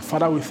of God.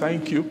 Father, we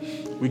thank you.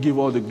 We give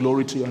all the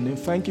glory to your name.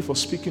 Thank you for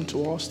speaking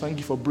to us. Thank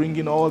you for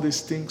bringing all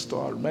these things to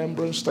our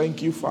remembrance.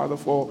 Thank you, Father,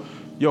 for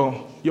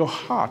your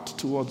heart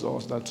towards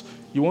us, that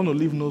you want to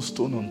leave no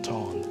stone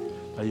unturned,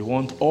 that you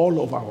want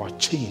all of our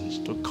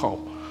change to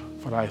come.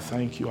 Father, I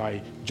thank you.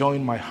 I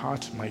join my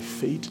heart, my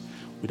faith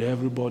with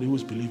everybody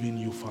who's believing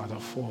you, Father,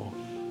 for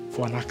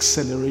an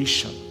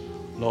acceleration,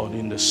 Lord,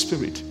 in the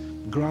Spirit.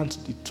 Grant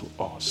it to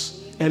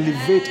us.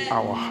 Elevate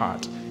our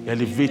heart,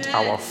 elevate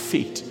our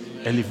faith,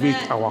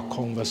 elevate our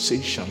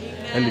conversation,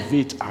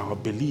 elevate our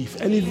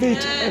belief,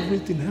 elevate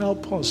everything.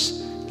 Help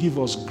us. Give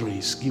us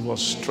grace, give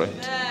us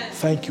strength.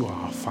 Thank you,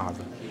 our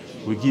Father.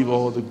 We give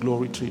all the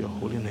glory to your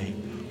holy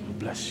name. We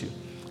bless you.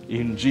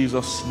 In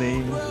Jesus'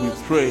 name we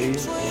pray.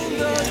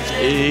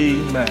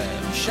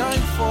 Amen.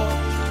 Shine forth.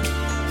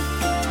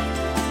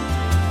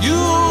 You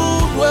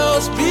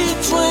dwells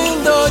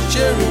between the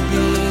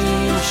cherubim.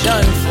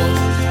 Shine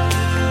forth.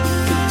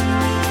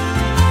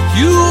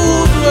 You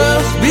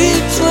dwells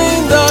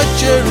between the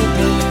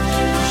cherubim.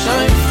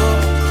 Shine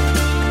forth.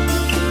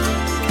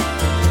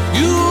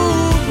 You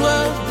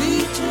dwells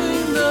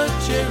between the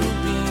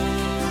cherubim.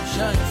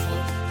 Shine forth.